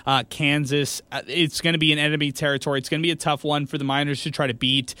on Kansas. It's going to be in enemy territory. It's going to be a tough one for the Miners to try to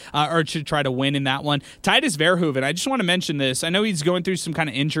beat or to try to win in that one. Titus Verhoeven, I just want to mention this. I know he's going through some kind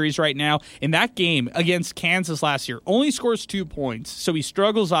of injuries right now. In that game against Kansas last year, only scores 2 points, so he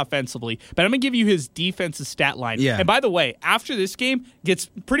struggles offensively. But I'm going to give you his defensive stat line. Yeah. And by the way, after this game, gets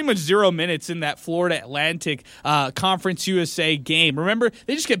pretty much 0 minutes in that Florida Atlantic Conference USA game. Remember,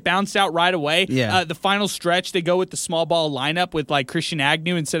 they just get bounced out right away. Yeah. The final stretch, they go with the small ball lineup with like Christian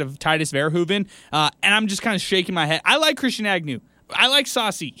Agnew instead of Titus Verhoeven. And I'm just kind of shaking my head. I like Christian Agnew. I like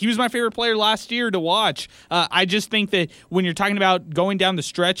Saucy. He was my favorite player last year to watch. I just think that when you're talking about going down the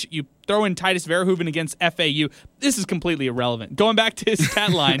stretch, you throw in Titus Verhoeven against FAU. This is completely irrelevant. Going back to his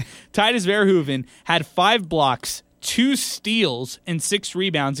stat line, Titus Verhoeven had 5 blocks, 2 steals, and 6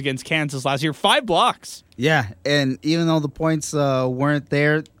 rebounds against Kansas last year. 5 blocks. Yeah, and even though the points weren't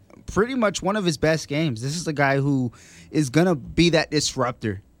there, pretty much one of his best games. This is the guy who is going to be that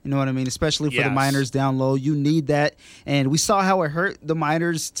disruptor. You know what I mean? Especially for the Miners down low. You need that. And we saw how it hurt the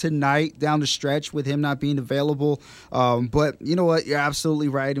Miners tonight down the stretch with him not being available. But you know what? You're absolutely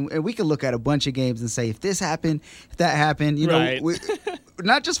right. And we can look at a bunch of games and say, if this happened, if that happened, you know,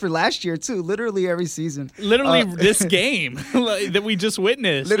 not just for last year, too. Literally every season. Literally this game that we just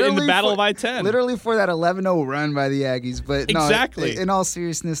witnessed in the Battle of I-10. Literally for that 11-0 run by the Aggies. But exactly. No, in all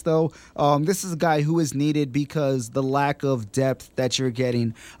seriousness, though, this is a guy who is needed because the lack of depth that you're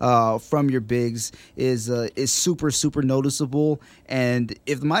getting from your bigs is super, super noticeable. And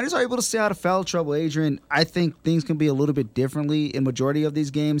if the Miners are able to stay out of foul trouble, Adrian, I think things can be a little bit differently in majority of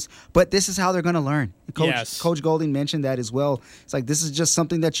these games. But this is how they're going to learn. Coach Golding mentioned that as well. It's like this is just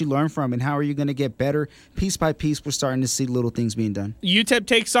something that you learn from, and how are you going to get better? Piece by piece, we're starting to see little things being done. UTEP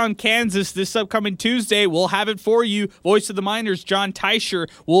takes on Kansas this upcoming Tuesday. We'll have it for you. Voice of the Miners, John Teicher,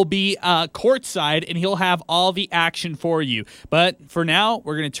 will be courtside, and he'll have all the action for you. But for now,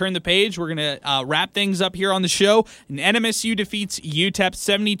 we're going to turn the page. We're going to wrap things up here on the show. And NMSU defeats UTEP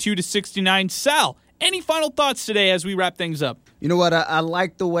 72-69. Sal, any final thoughts today as we wrap things up? You know what? I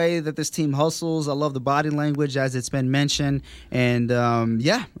like the way that this team hustles. I love the body language, as it's been mentioned. And,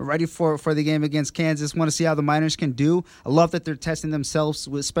 we're ready for the game against Kansas. Want to see how the Miners can do. I love that they're testing themselves,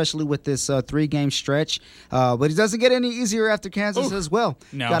 especially with this 3-game stretch. But it doesn't get any easier after Kansas as well.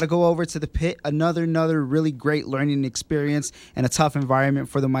 No. Got to go over to the Pit. Another really great learning experience and a tough environment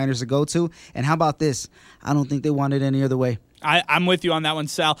for the Miners to go to. And how about this? I don't think they want it any other way. I'm with you on that one,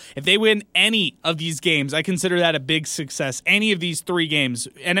 Sal. If they win any of these games, I consider that a big success. Any of these 3 games,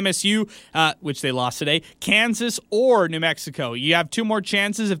 NMSU, which they lost today, Kansas, or New Mexico. You have 2 more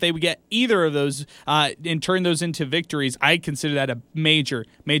chances. If they would get either of those and turn those into victories, I consider that a major,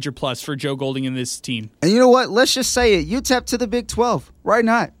 major plus for Joe Golding and this team. And you know what? Let's just say it. UTEP to the Big 12. Why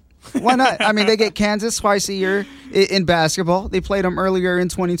not? Why not? I mean, they get Kansas twice a year in basketball. They played them earlier in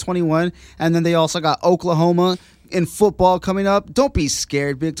 2021. And then they also got Oklahoma in football coming up. Don't be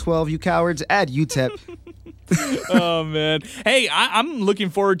scared, Big 12, you cowards. Add UTEP. Oh, man. Hey, I'm looking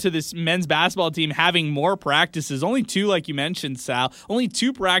forward to this men's basketball team having more practices. Only 2, like you mentioned, Sal. Only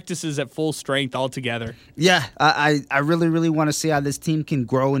 2 practices at full strength altogether. Yeah, I really, really want to see how this team can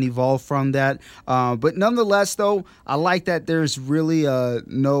grow and evolve from that. But nonetheless, though, I like that there's really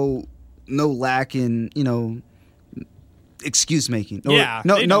no lack in, excuse making.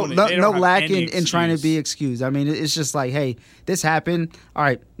 No lack in trying to be excused. I mean, it's just like, hey, this happened. All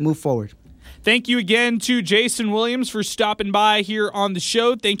right, move forward. Thank you again to Jason Williams for stopping by here on the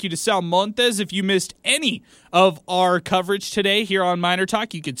show. Thank you to Sal Montes. If you missed any of our coverage today here on Miner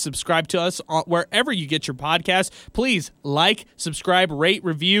Talk, you can subscribe to us wherever you get your podcast. Please like, subscribe, rate,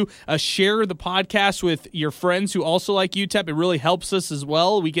 review, share the podcast with your friends who also like UTEP. It really helps us as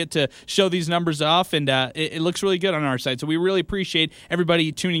well. We get to show these numbers off, and it looks really good on our site. So we really appreciate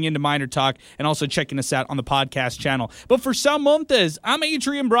everybody tuning into Miner Talk and also checking us out on the podcast channel. But for Sal Montes, I'm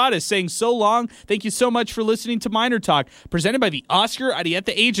Adrian Broadus saying so long. Thank you so much for listening to Miner Talk, presented by the Oscar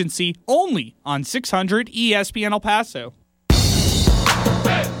Arieta Agency, only on 600 ESPN El Paso.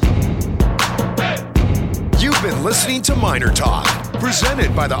 You've been listening to Miner Talk,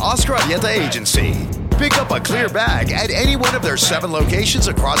 presented by the Oscar Arieta Agency. Pick up a clear bag at any one of their 7 locations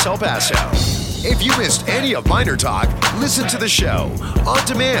across El Paso. If you missed any of Miner Talk, listen to the show on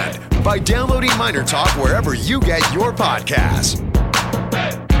demand by downloading Miner Talk wherever you get your podcasts.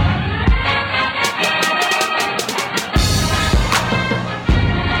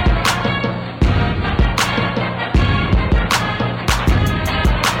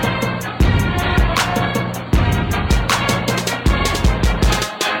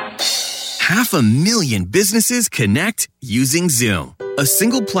 Half a million businesses connect using Zoom. A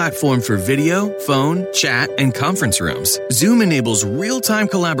single platform for video, phone, chat, and conference rooms. Zoom enables real-time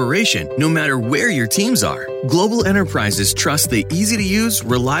collaboration no matter where your teams are. Global enterprises trust the easy-to-use,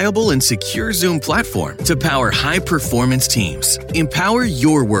 reliable, and secure Zoom platform to power high-performance teams. Empower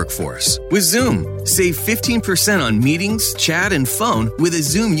your workforce with Zoom. Save 15% on meetings, chat, and phone with a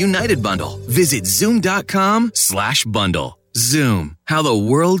Zoom United bundle. Visit zoom.com/bundle. Zoom, how the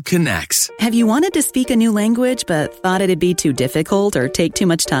world connects. Have you wanted to speak a new language but thought it'd be too difficult or take too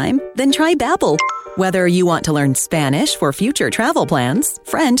much time? Then try Babbel. Whether you want to learn Spanish for future travel plans,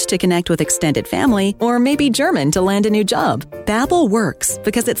 French to connect with extended family, or maybe German to land a new job, Babbel works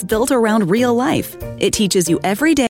because it's built around real life. It teaches you every day